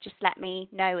Alex, just let me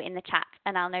know in the chat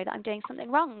and I'll know that I'm doing something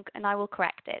wrong and I will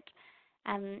correct it.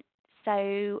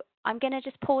 So I'm going to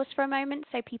just pause for a moment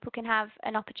so people can have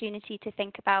an opportunity to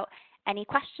think about any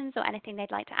questions or anything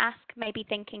they'd like to ask, maybe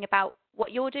thinking about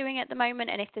what you're doing at the moment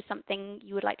and if there's something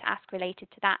you would like to ask related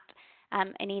to that,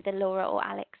 and either Laura or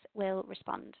Alex will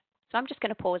respond. So I'm just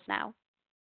going to pause now.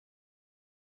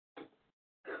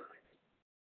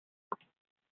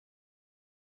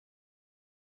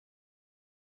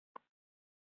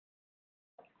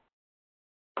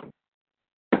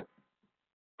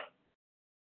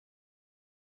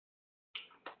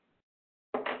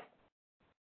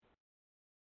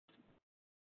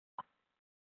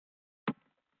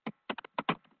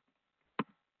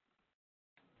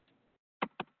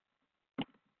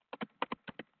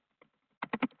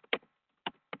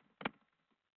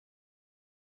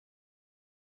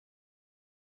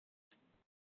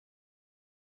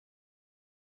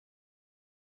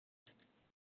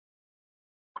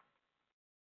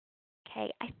 Okay,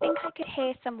 I think I could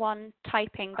hear someone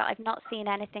typing, but I've not seen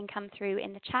anything come through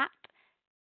in the chat.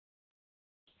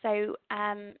 So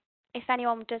if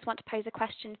anyone does want to pose a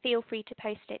question, feel free to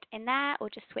post it in there or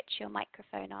just switch your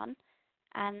microphone on.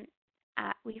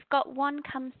 We've got one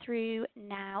come through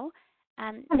now.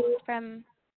 This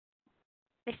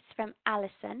is from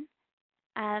Alison.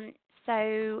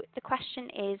 So the question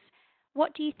is,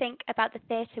 what do you think about the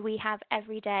theatre we have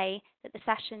every day that the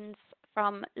sessions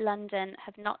from London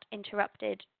have not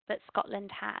interrupted, but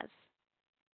Scotland has?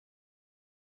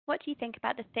 What do you think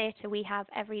about the theatre we have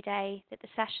every day that the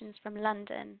sessions from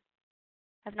London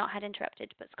have not had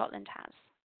interrupted, but Scotland has?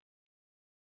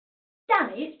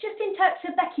 Danny, it's just in terms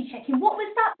of Becky checking. What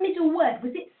was that middle word?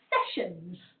 Was it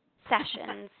sessions?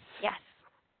 Sessions, yes.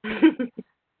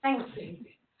 Thank you.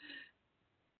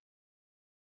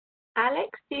 Alex,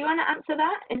 do you want to answer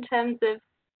that in terms of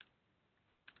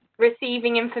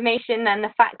receiving information and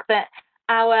the fact that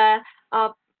our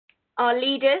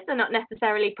leaders are not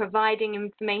necessarily providing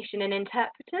information and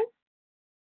interpreters?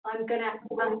 I'm gonna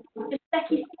just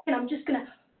Becky, I'm just gonna.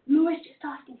 Laura's just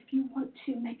asking if you want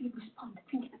to maybe respond.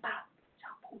 Thinking about, for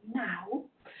example, now.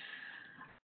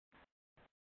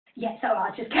 Yes, all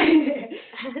right, just go.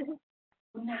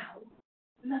 Now,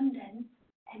 London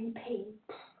MP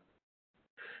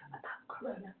about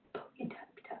Corona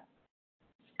interpreter.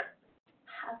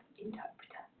 Have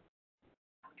interpreter.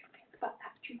 How do you think about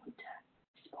that? Do you want to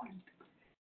respond?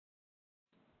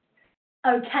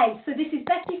 Okay, so this is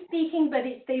Becky speaking, but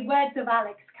it's the words of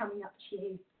Alex coming up to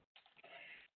you.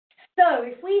 So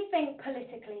if we think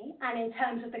politically and in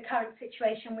terms of the current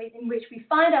situation in which we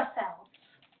find ourselves,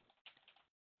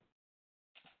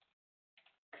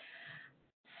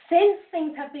 since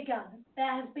things have begun,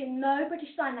 there has been no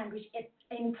British Sign Language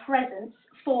in presence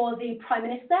for the Prime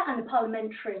Minister and the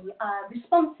parliamentary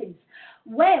responses.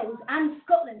 Wales and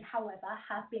Scotland, however,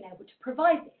 have been able to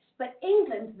provide this, but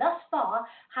England thus far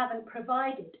haven't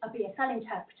provided a BSL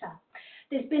interpreter.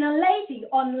 There's been a lady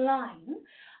online,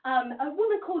 a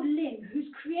woman called Lynn, who's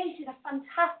created a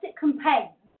fantastic campaign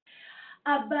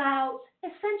about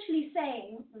essentially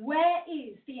saying, where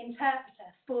is the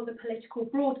interpreter for the political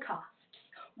broadcasts?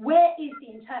 Where is the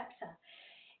interpreter?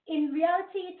 In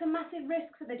reality, it's a massive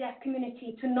risk for the deaf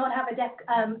community to not have a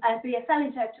BSL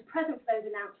interpreter present for those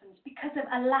announcements because of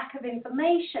a lack of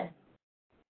information.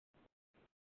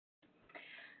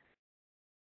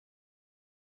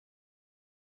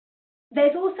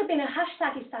 There's also been a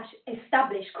hashtag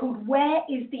established called Where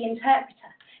is the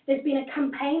Interpreter? There's been a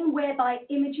campaign whereby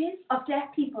images of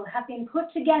deaf people have been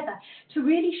put together to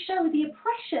really show the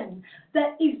oppression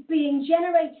that is being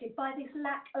generated by this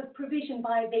lack of provision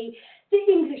by the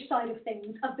English side of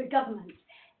things of the government.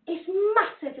 It's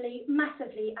massively,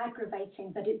 massively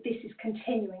aggravating that this is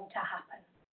continuing to happen.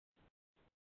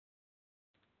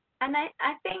 And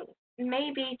I think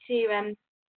maybe to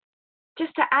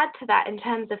just to add to that in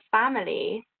terms of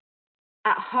family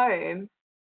at home,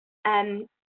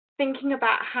 thinking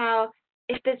about how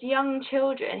if there's young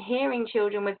children, hearing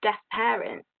children with deaf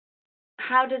parents,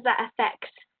 how does that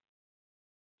affect,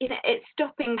 it's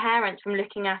stopping parents from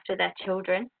looking after their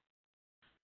children,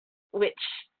 which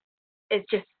is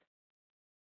just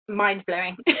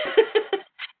mind-blowing.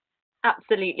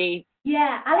 Absolutely.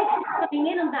 Yeah, Alex is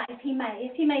coming in on that if he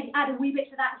may add a wee bit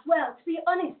to that as well. To be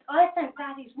honest, I think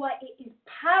that is why it is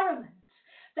paramount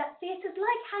that theatres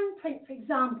like Handprint, for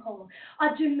example,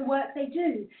 are doing the work they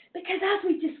do. Because as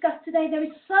we discussed today, there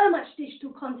is so much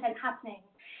digital content happening.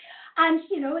 And,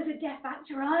 as a deaf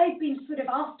actor, I've been sort of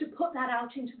asked to put that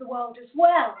out into the world as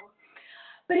well.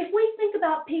 But if we think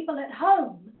about people at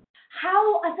home,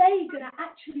 how are they going to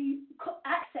actually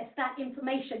access that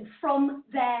information from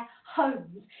their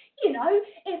homes?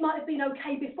 It might have been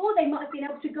okay before. They might have been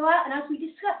able to go out and, as we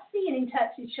discussed, see an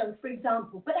interpreted show, for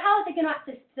example. But how are they going to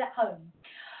access it at home?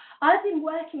 I've been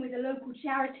working with a local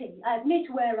charity near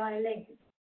to where I live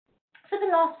for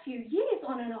the last few years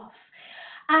on and off.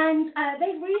 And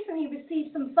they've recently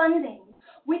received some funding,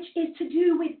 which is to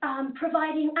do with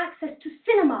providing access to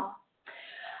cinema.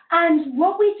 And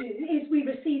what we do is we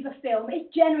receive a film.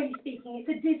 Generally speaking, it's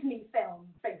a Disney film,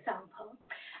 for example.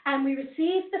 And we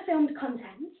receive the filmed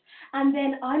content. And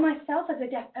then I myself, as a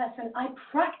deaf person, I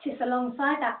practice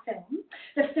alongside that film.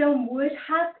 The film would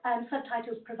have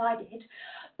subtitles provided,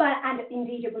 and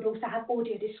indeed it would also have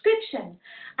audio description.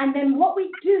 And then what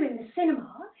we do in the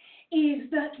cinema is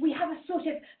that we have a sort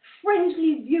of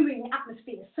friendly viewing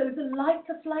atmosphere. So the lights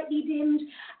are slightly dimmed,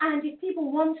 and if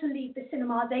people want to leave the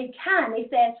cinema, they can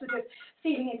if they're sort of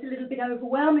feeling it's a little bit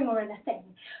overwhelming or anything.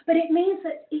 But it means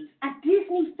that it's a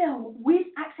Disney film with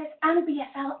access and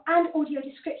BSL and audio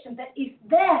description that is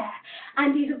there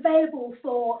and is available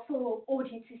for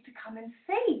audiences to come and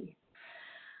see.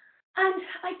 And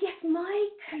I guess my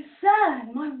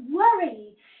concern, my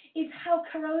worry, is how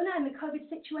Corona and the COVID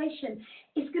situation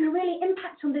is going to really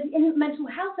impact on the mental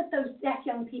health of those deaf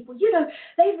young people.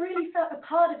 They've really felt a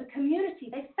part of a community.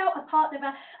 They've felt a part of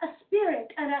a spirit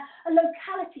and a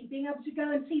locality, being able to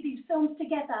go and see these films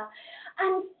together.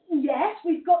 And yes,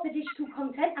 we've got the digital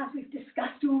content, as we've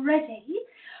discussed already,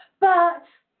 but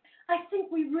I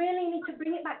think we really need to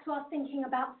bring it back to our thinking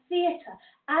about theatre,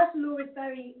 as Laura's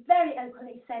very, very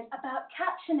eloquently said, about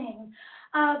captioning,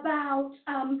 about,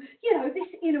 this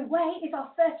in a way is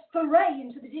our first foray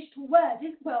into the digital world,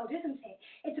 isn't it?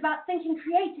 It's about thinking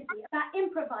creatively, about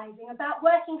improvising, about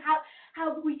working out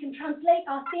how we can translate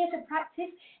our theatre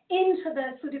practice into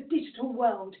the sort of digital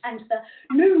world and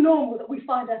the new normal that we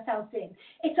find ourselves in.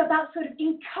 It's about sort of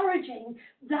encouraging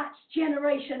that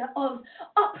generation of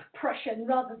oppression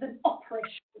rather than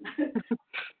oppression.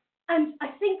 And I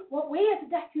think what we as a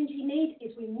deaf community need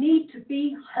is we need to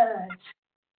be heard.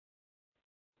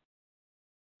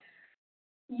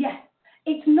 Yes,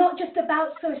 it's not just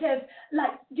about sort of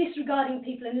like disregarding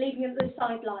people and leaving them at the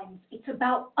sidelines. It's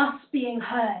about us being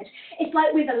heard. It's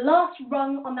like we're the last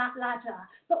rung on that ladder,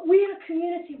 but we're a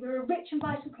community, we're a rich and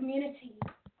vital community.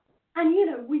 And, you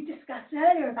know, we discussed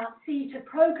earlier about theatre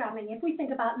programming. If we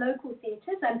think about local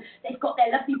theatres, and they've got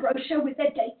their lovely brochure with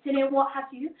their dates in it, what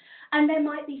have you, and there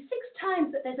might be 6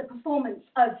 times that there's a performance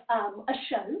of a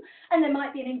show, and there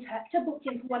might be an interpreter booked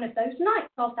in for one of those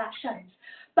nights of that show.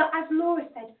 But as Laura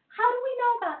said, how do we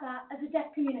know about that as a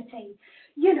deaf community?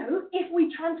 You know, if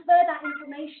we transfer that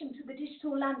information to the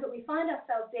digital land that we find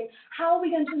ourselves in, how are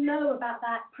we going to know about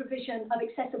that provision of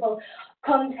accessible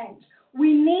content?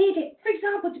 We need it, for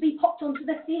example, to be popped onto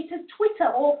the theatre's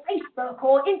Twitter or Facebook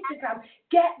or Instagram.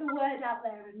 Get the word out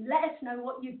there and let us know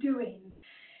what you're doing.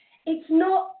 It's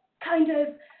not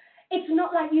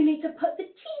like you need to put the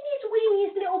teeniest,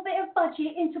 weeniest little bit of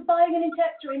budget into buying an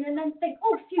interpreter in and then think,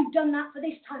 oh, you've done that for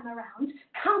this time around.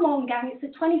 Come on, gang, it's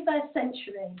the 21st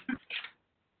century.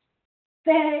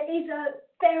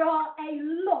 There are a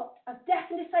lot of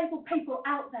deaf and disabled people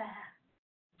out there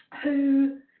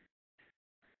who,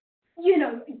 you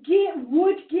know,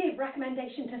 would give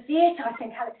recommendation to theatre. I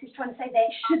think Alex is trying to say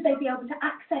there, should they be able to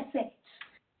access it?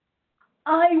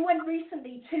 I went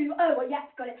recently to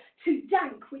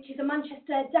Dank, which is a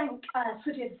Manchester Dank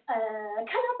collaboration,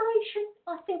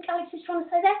 I think Alex is trying to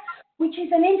say there, which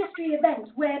is an industry event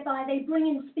whereby they bring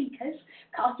in speakers,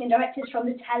 casting directors from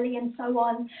the telly and so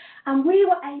on, and we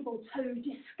were able to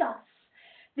discuss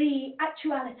the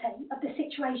actuality of the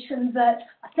situation that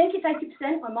I think it's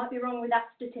 80%, I might be wrong with that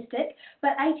statistic,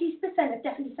 but 80% of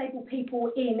deaf and disabled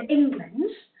people in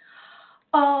England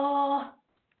are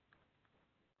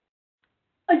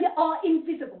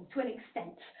invisible to an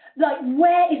extent. Like,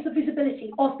 where is the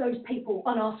visibility of those people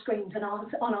on our screens and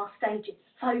on our stages?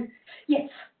 So, yes,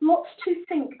 lots to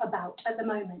think about at the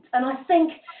moment. And I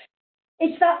think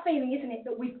it's that feeling, isn't it,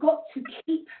 that we've got to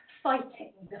keep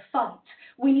fighting the fight.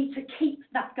 We need to keep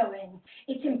that going.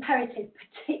 It's imperative,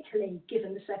 particularly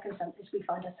given the circumstances we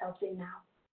find ourselves in now.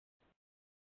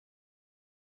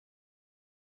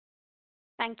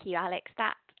 Thank you, Alex.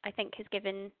 That, I think, has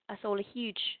given us all a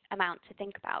huge amount to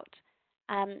think about.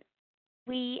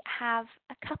 We have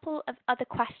a couple of other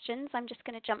questions. I'm just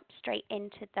going to jump straight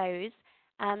into those.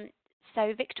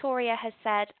 So Victoria has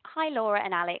said, hi, Laura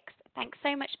and Alex. Thanks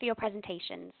so much for your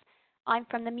presentations. I'm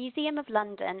from the Museum of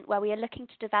London, where we are looking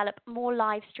to develop more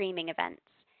live streaming events.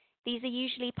 These are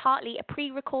usually partly a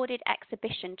pre-recorded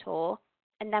exhibition tour,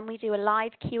 and then we do a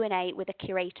live Q&A with a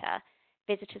curator.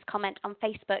 Visitors comment on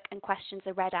Facebook and questions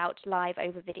are read out live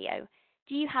over video.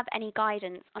 Do you have any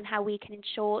guidance on how we can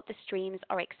ensure the streams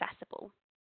are accessible?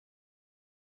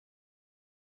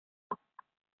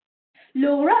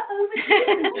 Laura, over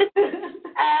to you.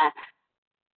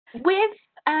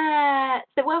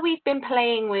 So where we've been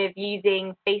playing with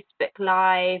using Facebook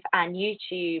Live and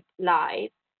YouTube Live,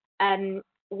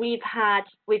 we've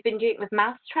been doing it with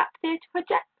Mousetrap Theatre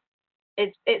Project.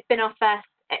 It's been our first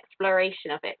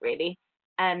exploration of it, really.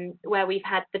 Where we've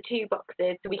had the 2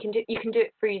 boxes, so you can do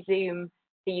it through Zoom,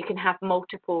 so you can have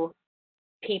multiple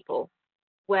people.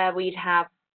 Where we'd have,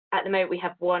 at the moment, we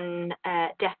have one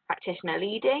deaf practitioner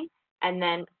leading, and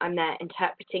then I'm there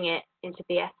interpreting it into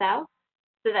BSL.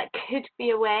 So that could be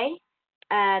a way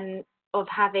of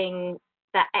having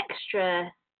that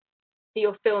extra. So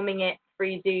you're filming it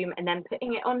through Zoom and then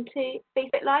putting it onto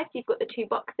Facebook Live. So you've got the 2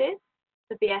 boxes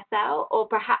for BSL, or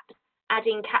perhaps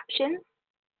adding captions.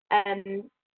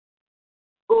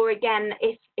 Or again,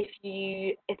 if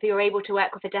you're able to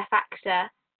work with a deaf actor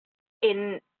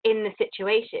in the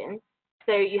situation,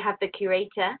 so you have the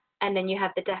curator and then you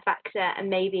have the deaf actor and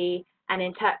maybe an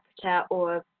interpreter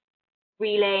or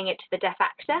relaying it to the deaf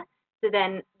actor. So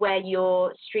then where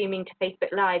you're streaming to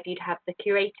Facebook Live, you'd have the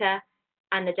curator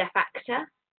and the deaf actor,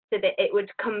 so that it would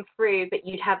come through, but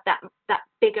you'd have that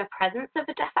bigger presence of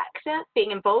the deaf actor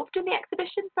being involved in the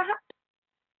exhibition, perhaps.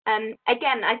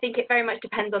 Again, I think it very much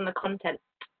depends on the content,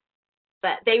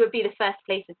 but they would be the first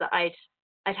places that I'd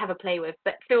have a play with.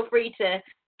 But feel free to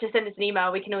send us an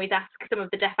email. We can always ask some of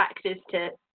the deaf actors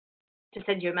to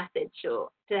send you a message or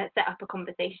to set up a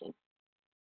conversation.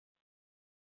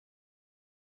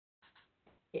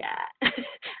 Yeah,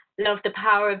 love the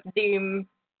power of Zoom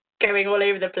going all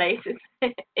over the place.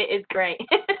 It is great.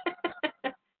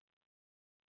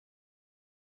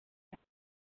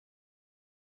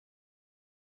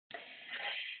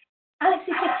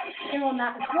 here on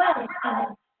that as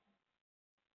well.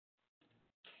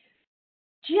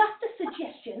 Just a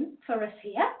suggestion for us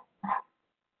here.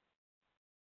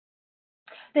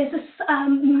 There's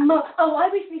I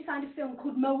recently signed a film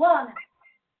called Moana.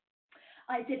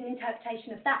 I did an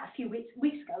interpretation of that a few weeks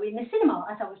ago in the cinema,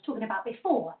 as I was talking about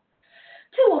before.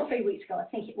 2 or 3 weeks ago, I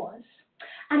think it was.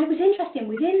 And it was interesting,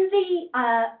 within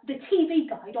the TV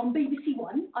guide on BBC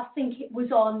One, I think it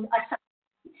was on a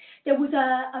Saturday, there was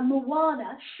a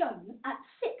Moana shown at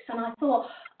 6, and I thought,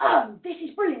 oh, this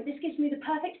is brilliant. This gives me the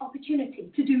perfect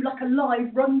opportunity to do like a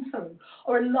live run-through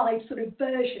or a live sort of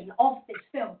version of this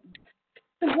film.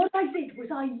 So what I did was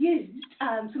I used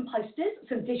some posters,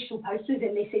 some digital posters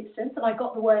in this instance, and I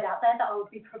got the word out there that I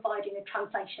would be providing a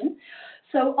translation.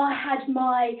 So I had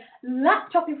my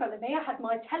laptop in front of me, I had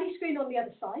my telly screen on the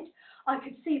other side, I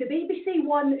could see the BBC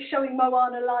One showing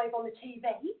Moana live on the TV,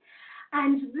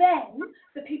 and then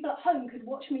the people at home could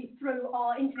watch me through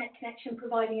our internet connection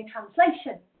providing a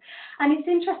translation. And it's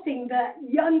interesting that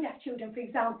young deaf children, for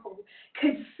example,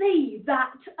 could see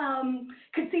that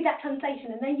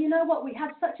translation, and then, you know what, we had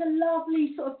such a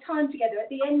lovely sort of time together at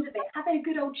the end of it, having a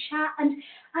good old chat. And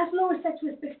as Laura said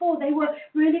to us before, they were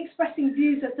really expressing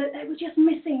views of that they were just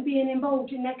missing being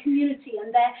involved in their community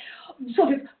and their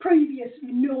sort of previous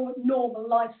normal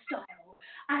lifestyle.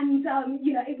 And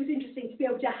it was interesting to be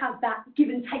able to have that give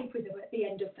and take with them at the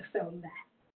end of the film there.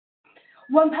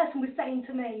 One person was saying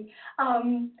to me,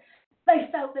 they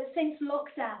felt that since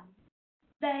lockdown,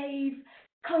 they've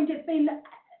kind of been,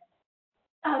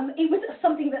 it was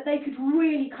something that they could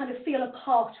really kind of feel a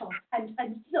part of, and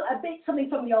a bit something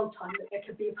from the old time that they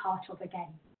could be a part of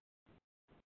again.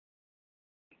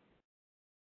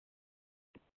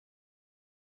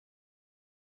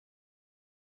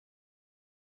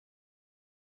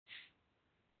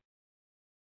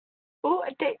 Oh,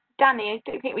 Danny, I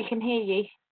don't think we can hear you.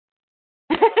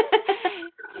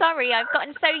 Sorry, I've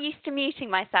gotten so used to muting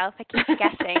myself, I keep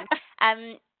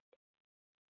forgetting.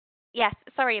 Yes,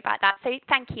 sorry about that. So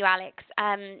thank you, Alex.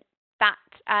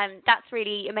 That's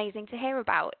really amazing to hear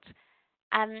about.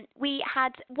 We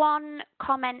had one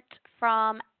comment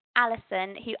from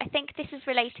Alison, who I think this is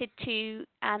related to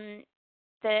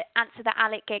the answer that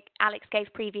Alex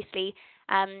gave previously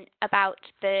about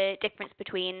the difference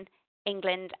between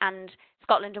England and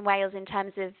Scotland and Wales in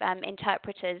terms of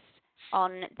interpreters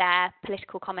on their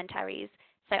political commentaries.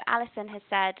 So Alison has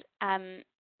said,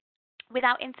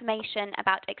 without information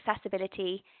about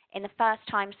accessibility, in the first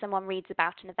time someone reads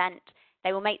about an event,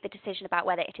 they will make the decision about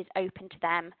whether it is open to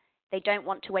them. They don't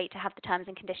want to wait to have the terms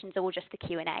and conditions or just the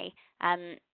Q&A,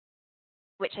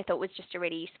 which I thought was just a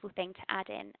really useful thing to add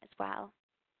in as well.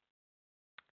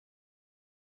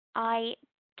 I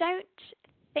don't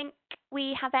think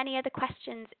we have any other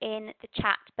questions in the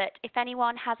chat, but if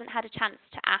anyone hasn't had a chance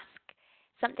to ask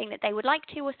something that they would like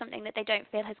to or something that they don't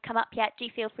feel has come up yet, do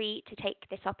feel free to take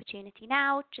this opportunity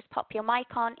now. Just pop your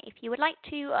mic on if you would like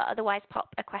to, or otherwise pop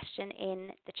a question in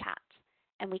the chat,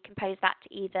 and we can pose that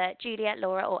to either Julia,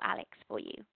 Laura, or Alex for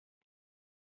you.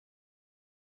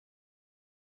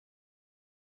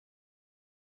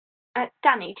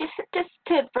 Danny, just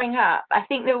to bring up, I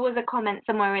think there was a comment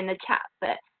somewhere in the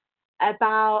chat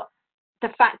about the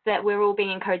fact that we're all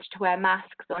being encouraged to wear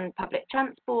masks on public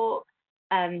transport,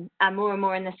 and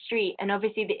more in the street, and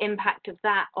obviously the impact of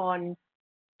that on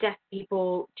deaf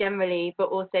people generally, but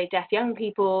also deaf young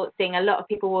people, seeing a lot of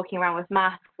people walking around with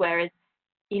masks, whereas,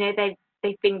 you know,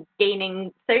 they've been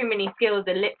gaining so many skills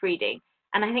in lip reading.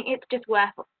 And I think it's just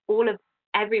worth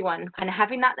everyone kind of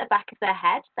having that at the back of their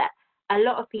head, that a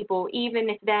lot of people, even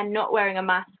if they're not wearing a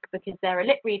mask because they're a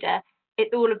lip reader,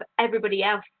 it's all of everybody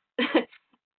else.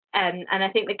 And I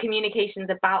think the communications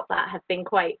about that have been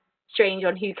quite strange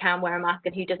on who can wear a mask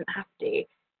and who doesn't have to.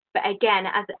 But again,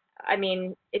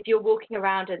 if you're walking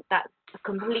around and that's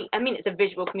it's a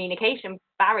visual communication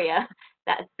barrier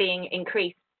that's being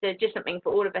increased. So just something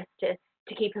for all of us to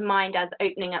keep in mind as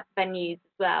opening up venues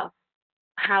as well,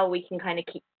 how we can kind of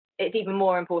it's even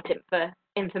more important for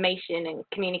information and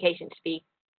communication to be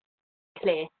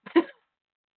clear.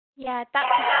 Yeah, that's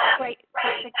a great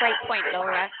point,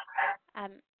 Laura.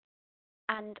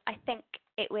 And I think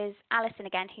it was Alison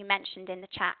again who mentioned in the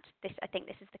chat, I think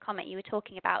this is the comment you were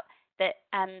talking about, that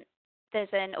there's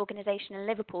an organisation in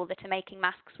Liverpool that are making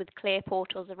masks with clear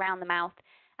portals around the mouth,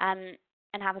 and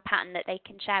have a pattern that they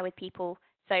can share with people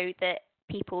so that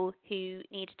people who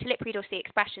need to lip read or see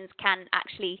expressions can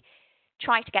actually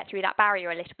try to get through that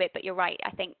barrier a little bit. But you're right,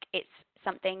 I think it's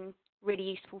something really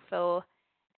useful for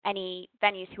any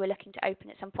venues who are looking to open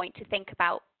at some point to think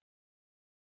about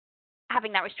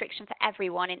having that restriction for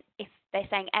everyone. And if they're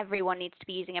saying everyone needs to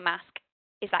be using a mask,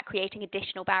 is that creating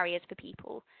additional barriers for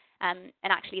people? And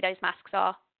actually those masks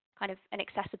are kind of an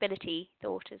accessibility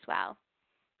thought as well.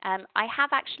 I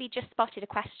have actually just spotted a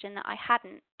question that I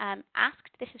hadn't asked.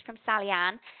 This is from Sally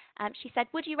Ann. She said,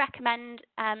 would you recommend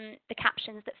the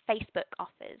captions that Facebook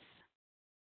offers?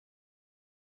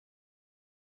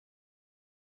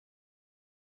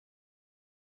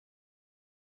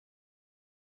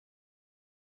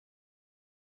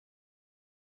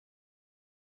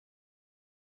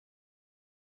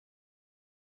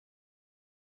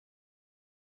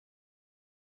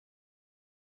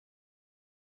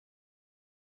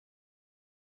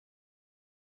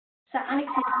 So Alex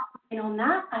is in on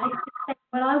that. Alex is saying,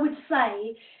 well, I would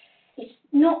say it's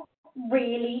not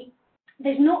really,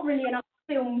 there's not really enough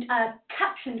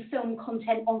captioned film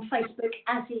content on Facebook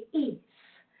as it is.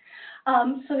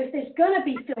 So if there's going to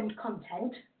be filmed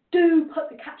content, do put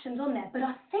the captions on there. But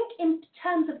I think in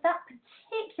terms of that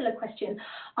particular question,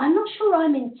 I'm not sure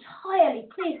I'm entirely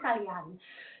clear, Sally Ann.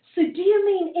 So do you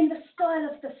mean in the style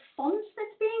of the fonts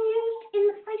that's being used in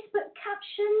the Facebook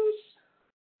captions?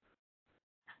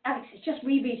 Alex is just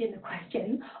rereading the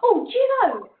question. Oh, do you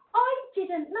know, I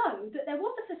didn't know that there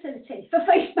was a facility for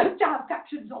Facebook to have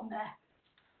captions on there.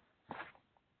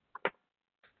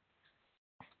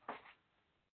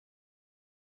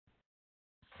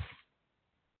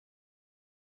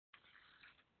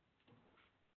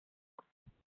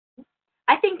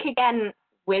 I think again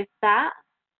with that,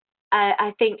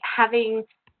 I think having,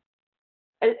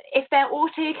 if they're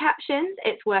auto captions,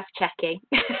 it's worth checking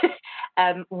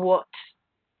what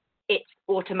it's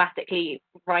automatically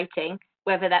writing,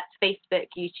 whether that's Facebook,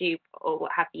 YouTube, or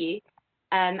what have you.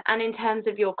 And in terms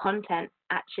of your content,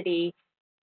 actually,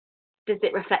 does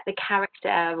it reflect the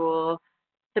character or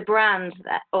the brand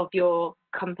of your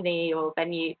company or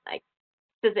venue? Like,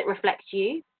 does it reflect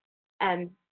you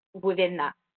within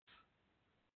that?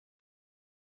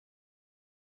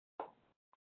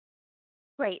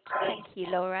 Great, thank you,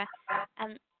 Laura.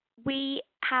 We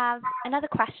have another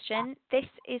question. This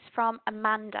is from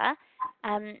Amanda.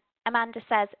 Amanda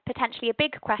says, potentially a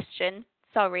big question,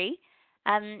 sorry.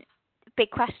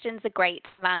 Big questions are great,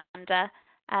 Amanda.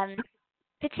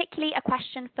 Particularly a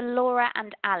question for Laura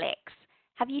and Alex.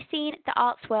 Have you seen the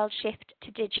arts world shift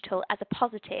to digital as a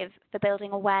positive for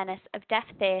building awareness of deaf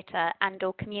theatre and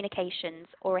or communications,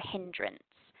 or a hindrance?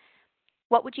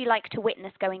 What would you like to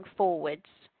witness going forwards?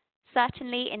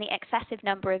 Certainly in the excessive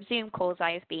number of Zoom calls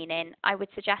I have been in, I would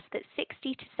suggest that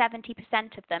 60 to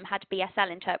 70% of them had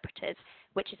BSL interpreters,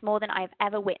 which is more than I have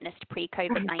ever witnessed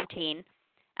pre-COVID-19.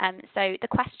 So the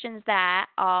questions there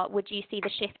are, would you see the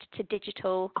shift to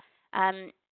digital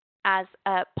as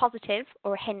a positive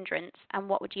or a hindrance, and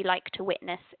what would you like to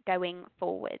witness going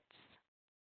forwards?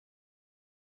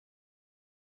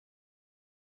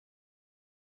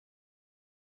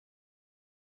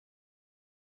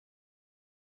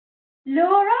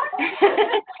 Laura?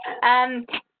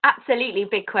 Absolutely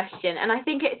big question. And I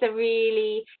think it's a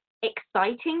really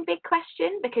exciting big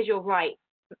question, because you're right.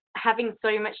 Having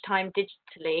so much time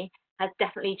digitally has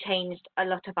definitely changed a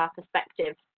lot of our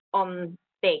perspective on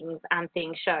things and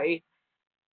seeing shows.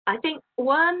 I think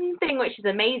one thing which is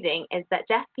amazing is that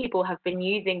deaf people have been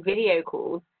using video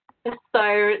calls for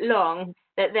so long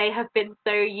that they have been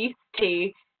so used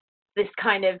to this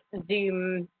kind of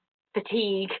Zoom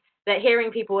fatigue, that hearing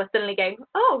people are suddenly going,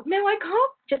 oh, no, I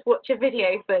can't just watch a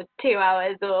video for 2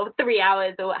 hours or 3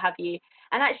 hours or what have you.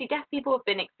 And actually, deaf people have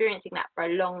been experiencing that for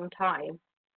a long time.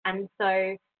 And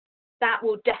so that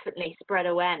will definitely spread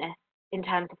awareness in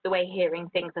terms of the way hearing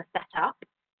things are set up.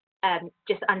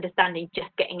 Just understanding,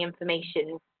 just getting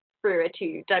information through a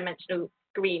two-dimensional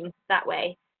screen that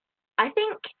way. I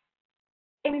think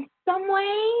in some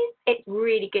ways it's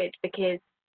really good, because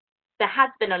there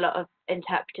has been a lot of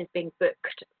interpreters being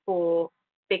booked for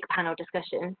big panel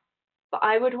discussions, but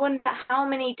I would wonder how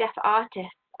many deaf artists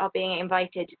are being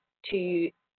invited to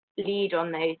lead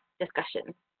on those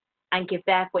discussions and give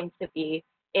their points of view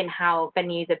in how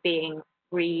venues are being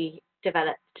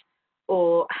redeveloped,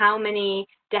 or how many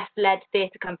deaf-led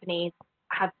theatre companies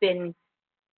have been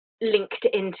linked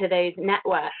into those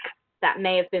networks that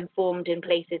may have been formed in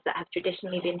places that have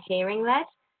traditionally been hearing-led.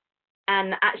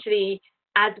 And actually,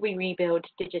 as we rebuild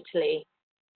digitally,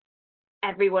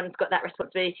 everyone's got that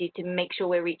responsibility to make sure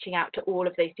we're reaching out to all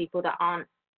of those people that aren't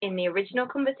in the original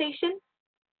conversation.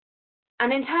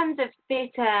 And in terms of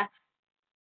theatre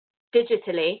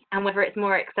digitally and whether it's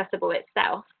more accessible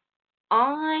itself,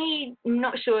 I'm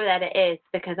not sure that it is,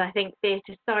 because I think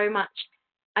theatre so much,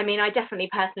 I mean, I definitely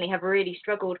personally have really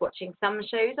struggled watching some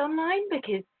shows online,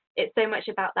 because it's so much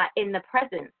about that in the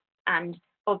present and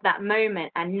of that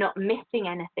moment and not missing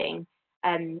anything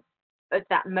of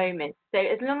that moment. So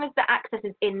as long as the access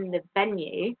is in the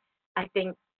venue, I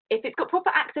think if it's got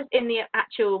proper access in the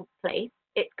actual place,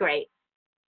 it's great.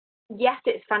 Yes,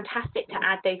 it's fantastic to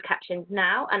add those captions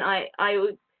now, and I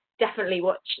would definitely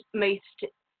watch most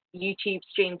YouTube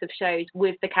streams of shows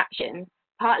with the captions,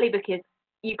 partly because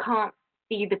you can't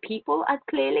see the people as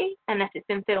clearly unless it's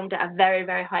been filmed at a very,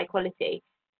 very high quality.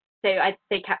 So I'd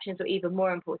say captions are even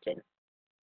more important.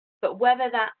 But whether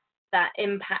that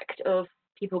impact of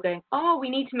people going, oh, we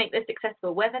need to make this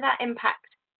accessible, whether that impact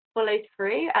follows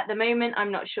through, at the moment,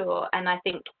 I'm not sure. And I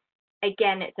think,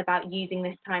 again, it's about using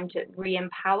this time to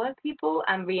re-empower people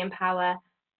and re-empower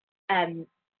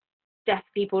deaf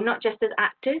people, not just as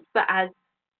actors, but as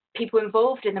people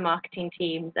involved in the marketing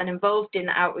teams and involved in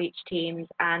the outreach teams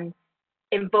and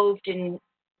involved in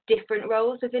different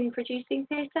roles within producing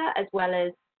theatre, as well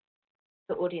as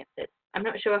the audiences. I'm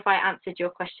not sure if I answered your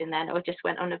question then or just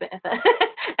went on a bit of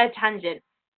a tangent.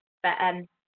 But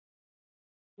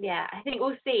yeah, I think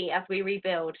we'll see as we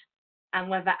rebuild and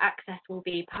whether access will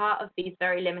be part of these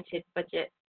very limited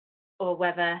budgets or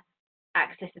whether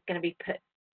access is going to be put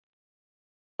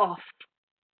off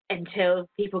until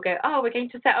people go, oh, we're going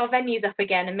to set our venues up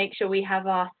again and make sure we have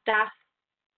our staff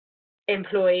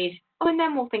employed. Oh, and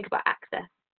then we'll think about access.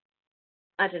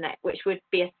 I don't know, which would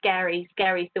be a scary,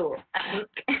 scary thought, I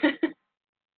think.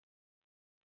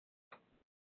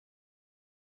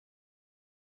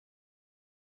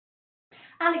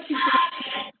 Alex is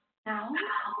now.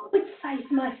 I would say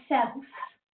to myself,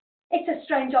 it's a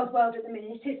strange old world at the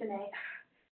minute, isn't it?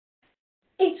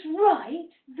 It's right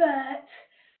that,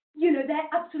 you know, there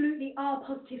absolutely are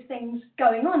positive things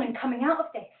going on and coming out of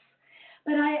this.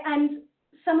 But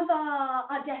some of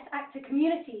our deaf actor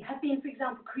community have been, for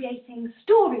example, creating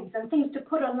stories and things to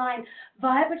put online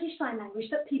via British Sign Language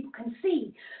that people can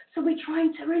see. So we're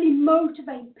trying to really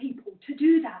motivate people to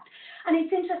do that. And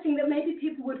it's interesting that maybe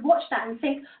people would watch that and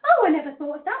think, oh, I never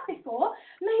thought of that before.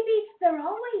 Maybe there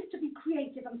are ways to be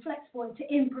creative and flexible and to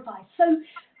improvise. So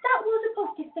that was a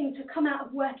positive thing to come out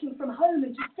of working from home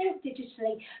and to think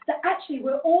digitally, that actually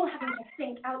we're all having to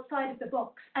think outside of the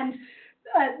box and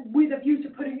with a view to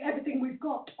putting everything we've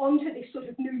got onto this sort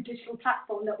of new digital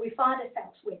platform that we find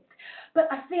ourselves with.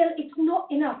 But I feel it's not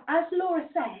enough. As Laura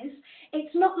says,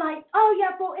 it's not like, oh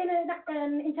yeah, I brought in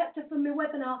an interpreter from my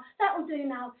webinar, that will do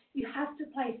now. You have to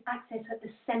place access at the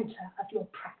centre of your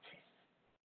practice.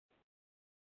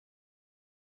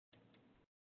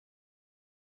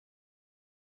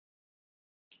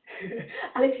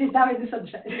 Alex is now in the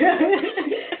sunshine.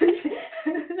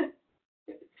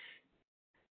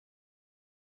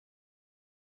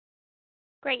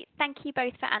 Great, thank you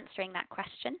both for answering that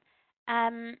question.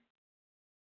 I'm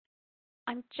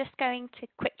just going to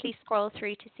quickly scroll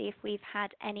through to see if we've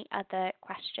had any other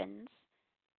questions.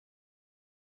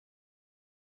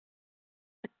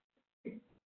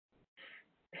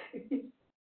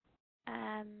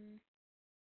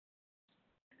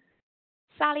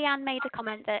 Sally Ann made a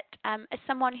comment that as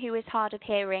someone who is hard of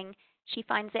hearing, she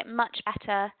finds it much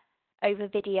better over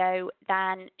video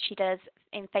than she does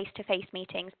in face-to-face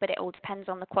meetings, but it all depends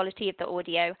on the quality of the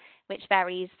audio, which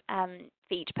varies for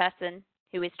each person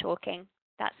who is talking.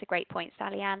 That's a great point,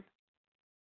 Sally Ann.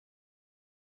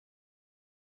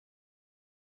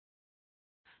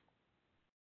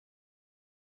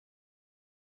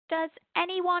 Does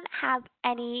anyone have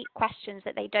any questions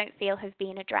that they don't feel have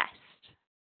been addressed?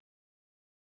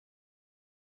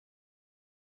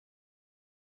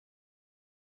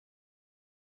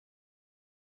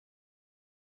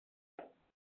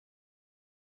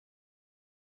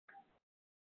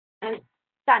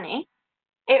 Danny,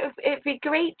 it'd be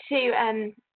great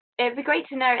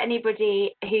to know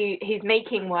anybody who's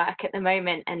making work at the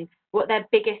moment and what their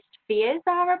biggest fears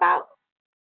are about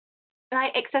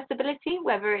accessibility,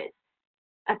 whether it's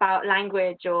about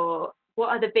language or what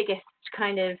are the biggest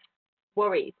kind of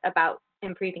worries about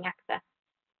improving access.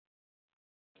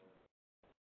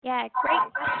 Yeah,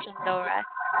 great question, Laura.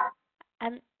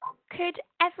 Could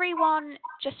everyone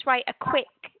just write a quick,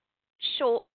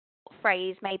 short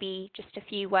phrase, maybe just a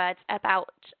few words about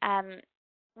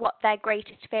what their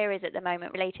greatest fear is at the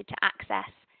moment related to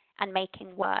access and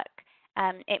making work?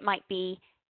 It might be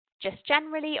just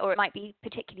generally, or it might be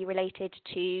particularly related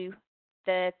to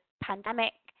the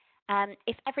pandemic.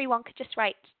 If everyone could just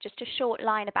write just a short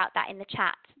line about that in the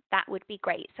chat, that would be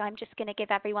great. So I'm just going to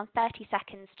give everyone 30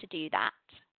 seconds to do that.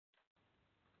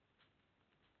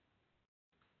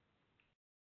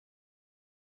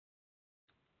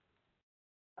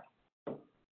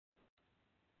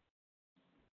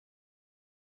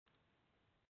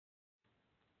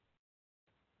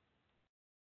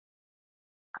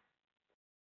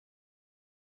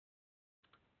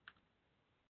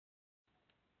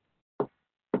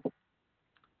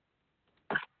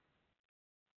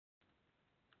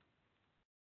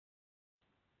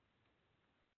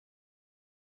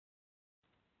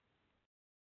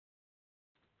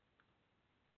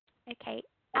 Okay.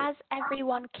 As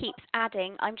everyone keeps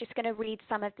adding, I'm just going to read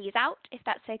some of these out, if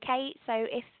that's okay. So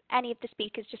if any of the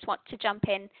speakers just want to jump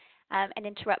in and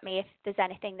interrupt me if there's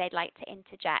anything they'd like to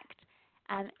interject.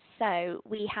 So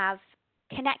we have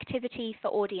connectivity for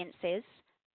audiences.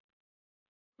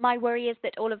 My worry is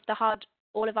that all of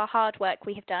our hard work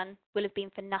we have done will have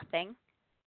been for nothing.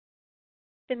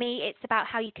 For me, it's about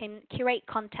how you can curate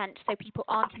content so people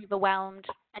aren't overwhelmed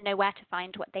and know where to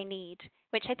find what they need,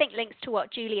 which I think links to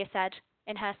what Julia said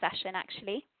in her session,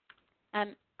 actually.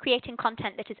 Creating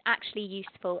content that is actually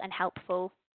useful and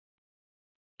helpful.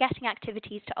 Getting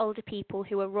activities to older people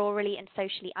who are rurally and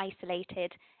socially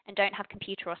isolated and don't have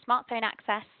computer or smartphone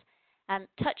access.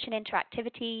 Touch and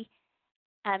interactivity.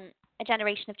 A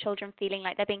generation of children feeling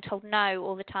like they're being told no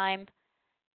all the time.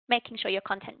 Making sure your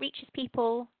content reaches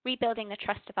people, rebuilding the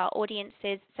trust of our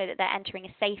audiences so that they're entering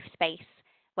a safe space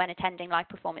when attending live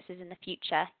performances in the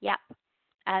future. Yep.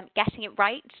 Getting it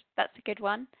right, that's a good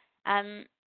one. The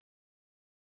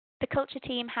culture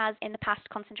team has in the past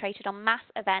concentrated on mass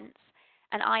events,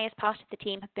 and I, as part of the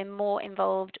team, have been more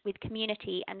involved with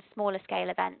community and smaller scale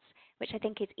events, which I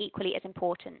think is equally as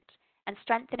important. And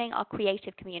strengthening our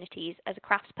creative communities. As a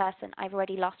craftsperson, I've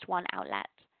already lost one outlet.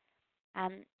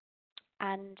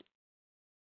 And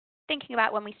thinking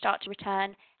about when we start to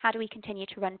return, how do we continue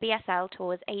to run BSL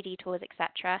tours, AD tours,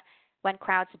 etc., when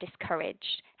crowds are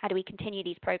discouraged? How do we continue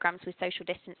these programs with social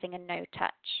distancing and no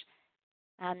touch?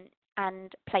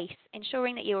 And place,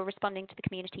 ensuring that you are responding to the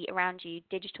community around you.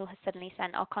 Digital has suddenly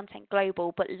sent our content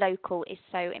global, but local is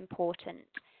so important.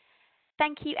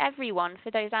 Thank you, everyone,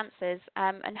 for those answers,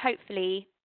 and hopefully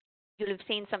you'll have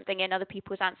seen something in other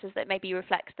people's answers that maybe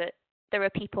reflects that there are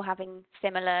people having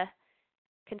similar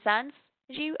concerns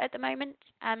as you at the moment.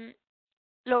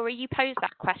 Laura, you posed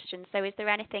that question, so is there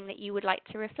anything that you would like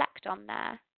to reflect on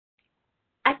there?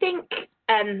 I think,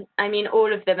 I mean,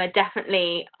 all of them are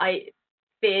definitely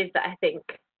fears that I think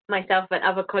myself and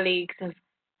other colleagues have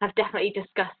definitely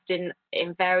discussed in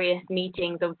various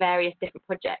meetings on various different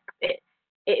projects.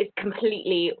 It is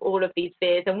completely all of these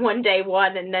fears, and one day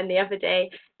one, and then the other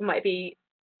day it might be,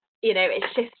 it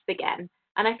shifts again.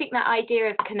 And I think that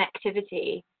idea of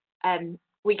connectivity,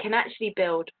 we can actually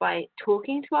build by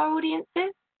talking to our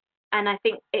audiences. And I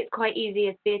think it's quite easy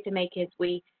as theatre makers,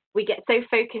 we get so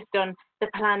focused on the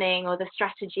planning or the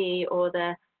strategy or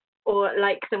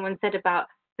like someone said about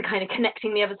the kind of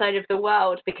connecting the other side of the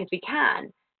world because we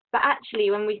can. But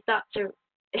actually, when we start to,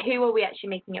 who are we actually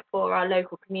making it for? Our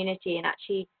local community, and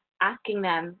actually asking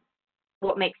them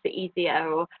what makes it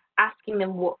easier or asking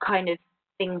them what kind of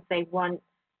things they want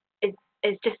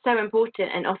is just so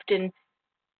important, and often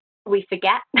we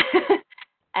forget.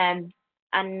 And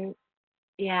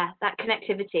yeah, that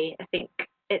connectivity, I think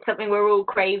it's something we're all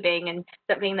craving, and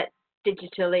something that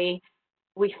digitally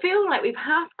we feel like we've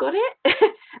half got it, but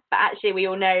actually we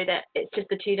all know that it's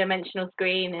just a two-dimensional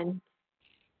screen. And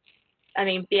I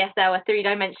mean, BSL, a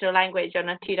three-dimensional language on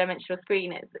a two-dimensional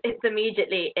screen, it's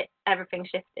immediately everything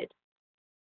shifted.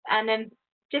 And then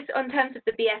just on terms of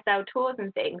the BSL tours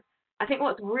and things, I think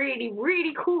what's really,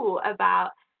 really cool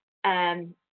about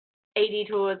AD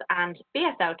tours and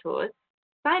BSL tours,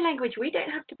 sign language, we don't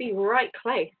have to be right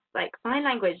close. Like sign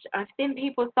language, I've seen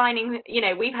people signing,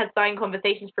 we've had signed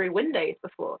conversations through Windows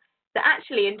before. So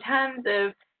actually, in terms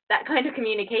of that kind of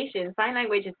communication, sign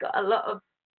language has got a lot of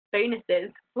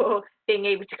bonuses for being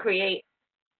able to create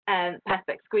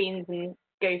perspex screens and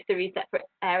go through separate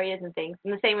areas and things.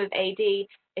 And the same with AD,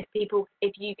 if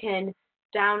you can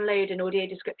download an audio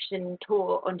description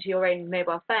tour onto your own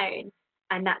mobile phone,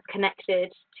 and that's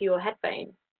connected to your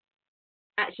headphones,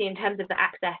 actually in terms of the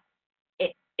access,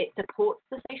 it supports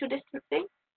the social distancing.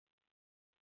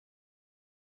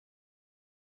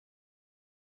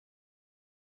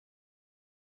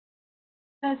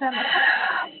 There's sorry,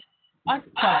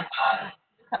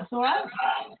 that's all right.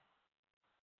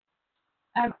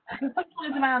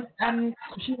 Sometimes around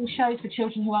shows for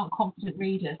children who aren't confident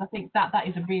readers, I think that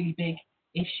is a really big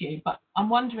issue. But I'm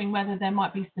wondering whether there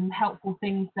might be some helpful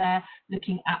things there,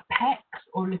 looking at PECs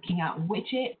or looking at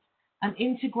widgets and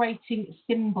integrating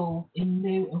symbols in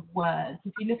lieu of words.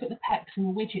 If you look at the PECs and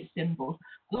the widget symbols,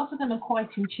 a lot of them are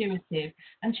quite intuitive,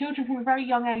 and children from a very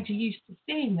young age are used to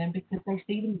seeing them because they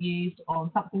see them used on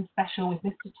Something Special with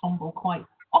Mr. Tomble quite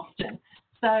often.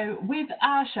 So with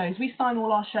our shows, we sign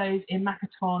all our shows in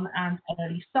Makaton and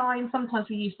Early Sign. Sometimes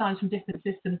we use signs from different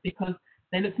systems because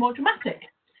they look more dramatic,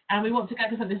 and we want to go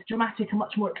to something that's dramatic and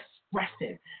much more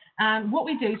expressive. And what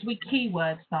we do is we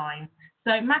keyword sign.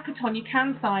 So Makaton, you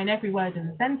can sign every word in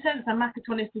the sentence, and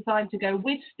Makaton is designed to go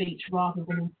with speech rather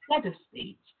than instead of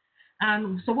speech.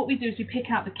 And so what we do is we pick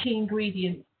out the key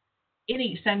ingredients in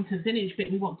each sentence, in each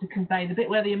bit, we want to convey the bit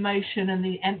where the emotion and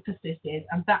the emphasis is,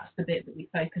 and that's the bit that we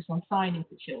focus on signing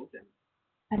for children.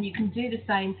 And you can do the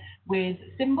same with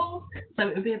symbols. So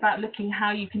it would be about looking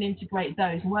how you can integrate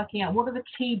those and working out what are the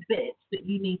key bits that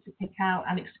you need to pick out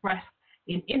and express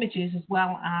in images as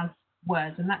well as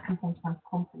words, and that can sometimes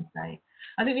compensate.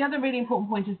 I think the other really important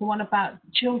point is the one about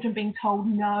children being told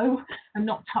no and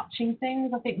not touching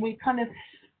things. I think we're kind of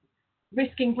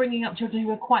risking bringing up children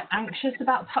who are quite anxious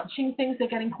about touching things. They're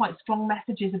getting quite strong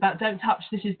messages about don't touch,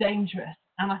 this is dangerous.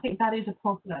 And I think that is a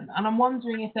problem. And I'm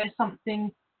wondering if there's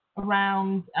something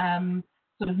around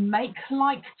sort of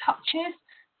make-like touches.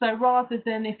 So rather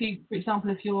than if you, for example,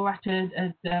 if you're at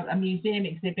a museum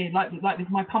exhibit, like with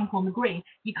my pump on the green,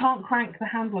 you can't crank the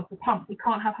handle of the pump. We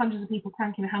can't have hundreds of people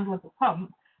cranking the handle of the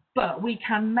pump, but we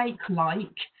can make like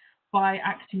by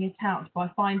acting it out, by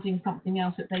finding something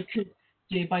else that they could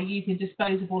do, by using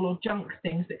disposable or junk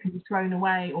things that can be thrown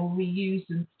away or reused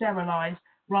and sterilised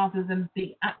rather than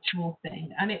the actual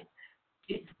thing. And it's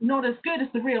not as good as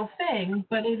the real thing,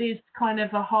 but it is kind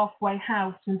of a halfway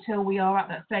house until we are at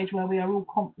that stage where we are all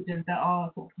confident that our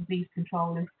sort of disease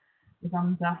control is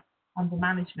under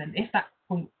management, if that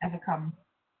point ever comes.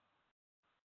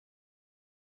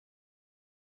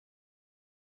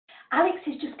 Alex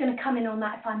is just going to come in on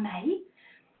that, if I may.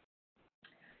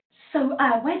 So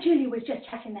where Julia was just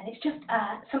chatting then, it's just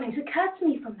something's occurred to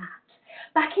me from that.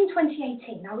 Back in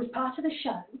 2018, I was part of a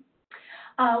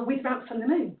show with Ramps on the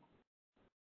Moon.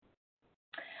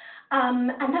 And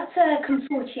that's a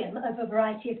consortium of a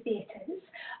variety of theatres,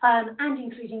 and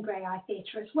including Grey Eye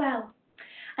Theatre as well.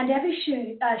 And every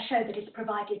show that is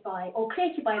provided by or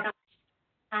created by Ramps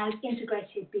has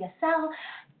integrated BSL,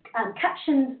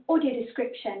 captions, audio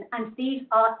description, and these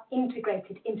are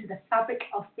integrated into the fabric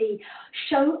of the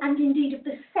show and indeed of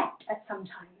the set at some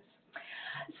times.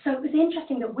 So it was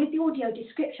interesting that with the audio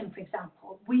description, for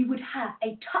example, we would have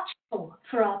a touch tour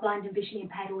for our blind and visually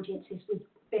impaired audiences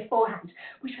beforehand,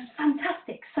 which was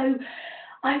fantastic. So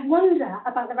I wonder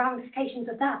about the ramifications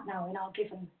of that now in our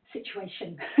given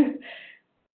situation.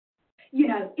 You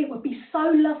know, it would be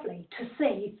so lovely to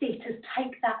see theatres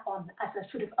take that on as a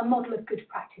sort of a model of good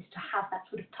practice, to have that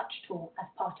sort of touch tour as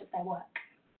part of their work.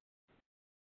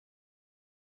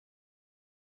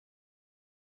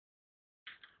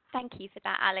 Thank you for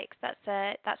that, Alex.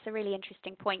 That's a really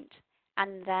interesting point.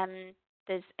 And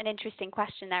there's an interesting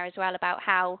question there as well about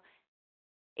how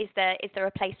is there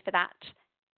a place for that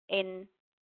in,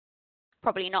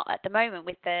 probably not at the moment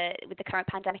with the current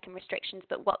pandemic and restrictions,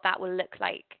 but what that will look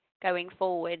like going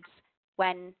forwards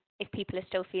when, if people are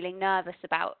still feeling nervous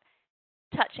about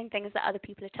touching things that other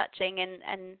people are touching,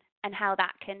 and how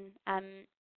that can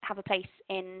have a place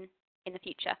in the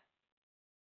future.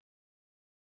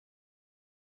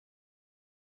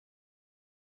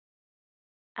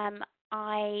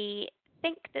 I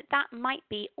think that might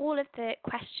be all of the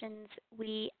questions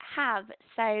we have.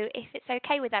 So if it's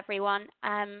okay with everyone,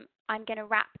 I'm going to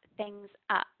wrap things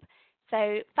up.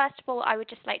 So first of all, I would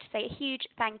just like to say a huge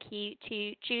thank you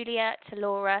to Julia, to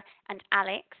Laura and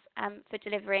Alex for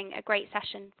delivering a great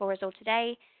session for us all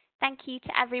today. Thank you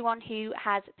to everyone who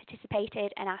has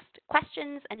participated and asked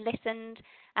questions and listened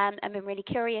and been really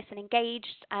curious and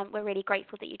engaged. We're really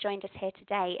grateful that you joined us here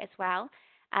today as well.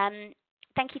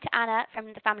 Thank you to Anna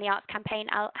from the Family Arts Campaign.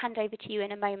 I'll hand over to you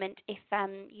in a moment if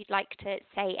you'd like to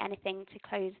say anything to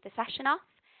close the session off.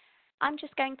 I'm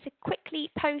just going to quickly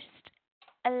post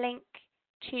a link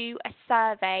to a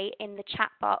survey in the chat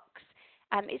box.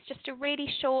 It's just a really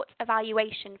short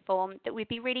evaluation form that we'd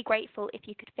be really grateful if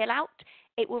you could fill out.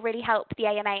 It will really help the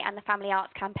AMA and the Family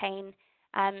Arts Campaign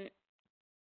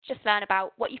just learn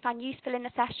about what you found useful in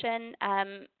the session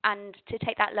and to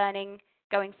take that learning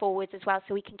going forwards as well,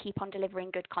 so we can keep on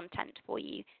delivering good content for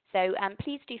you. So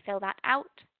please do fill that out.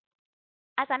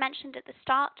 As I mentioned at the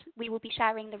start, we will be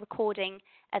sharing the recording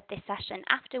of this session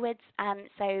afterwards.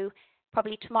 So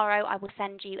probably tomorrow I will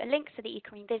send you a link so that you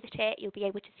can revisit it. You'll be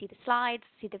able to see the slides,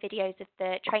 see the videos of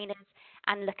the trainers,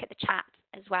 and look at the chat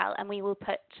as well. And we will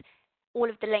put all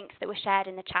of the links that were shared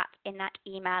in the chat in that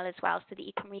email as well, so that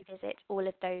you can revisit all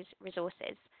of those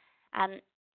resources.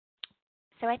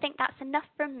 So I think that's enough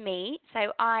from me.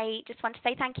 So I just want to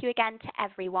say thank you again to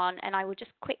everyone, and I will just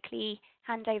quickly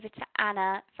hand over to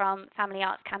Anna from Family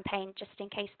Arts Campaign, just in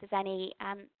case there's any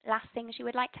last things you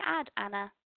would like to add,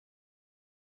 Anna.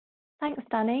 Thanks,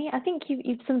 Danny. I think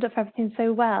you've summed up everything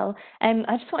so well.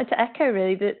 I just wanted to echo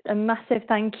really that a massive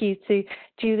thank you to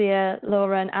Julia,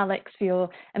 Laura and Alex for your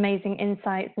amazing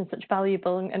insights and such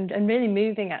valuable and really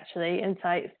moving actually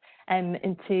insights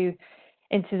into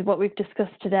into what we've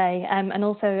discussed today. And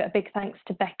also a big thanks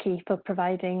to Becky for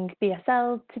providing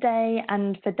BSL today,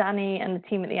 and for Danny and the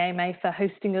team at the AMA for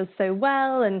hosting us so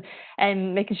well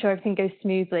and making sure everything goes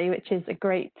smoothly, which is a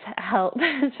great help,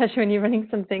 especially when you're running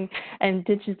something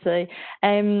digitally.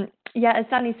 Yeah, as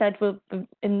Danny said,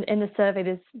 in the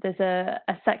survey there's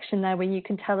a section there where you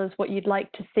can tell us what you'd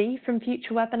like to see from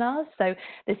future webinars. So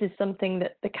this is something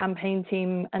that the campaign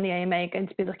team and the AMA are going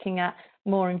to be looking at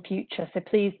more in future. So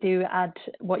please do add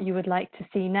what you would like to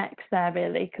see next there,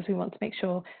 really, because we want to make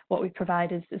sure what we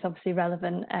provide is obviously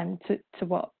relevant to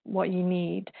what you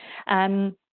need.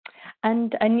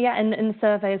 And yeah, in the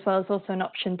survey as well is also an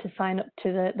option to sign up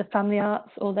to the Family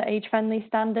Arts or the age-friendly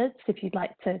standards if you'd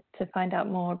like to find out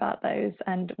more about those.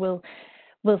 And we'll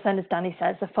send, as Danny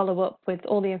says, a follow-up with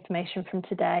all the information from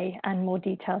today and more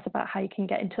details about how you can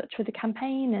get in touch with the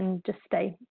campaign and just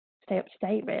stay up to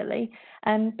date, really.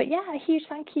 But yeah, a huge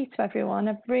thank you to everyone.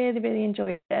 I've really, really enjoyed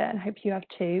it, and I hope you have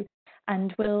too.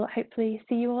 And we'll hopefully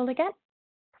see you all again.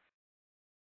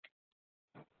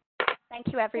 Thank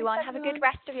you, everyone. Have a good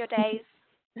rest of your days.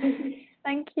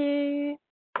 Thank you.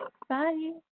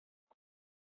 Bye.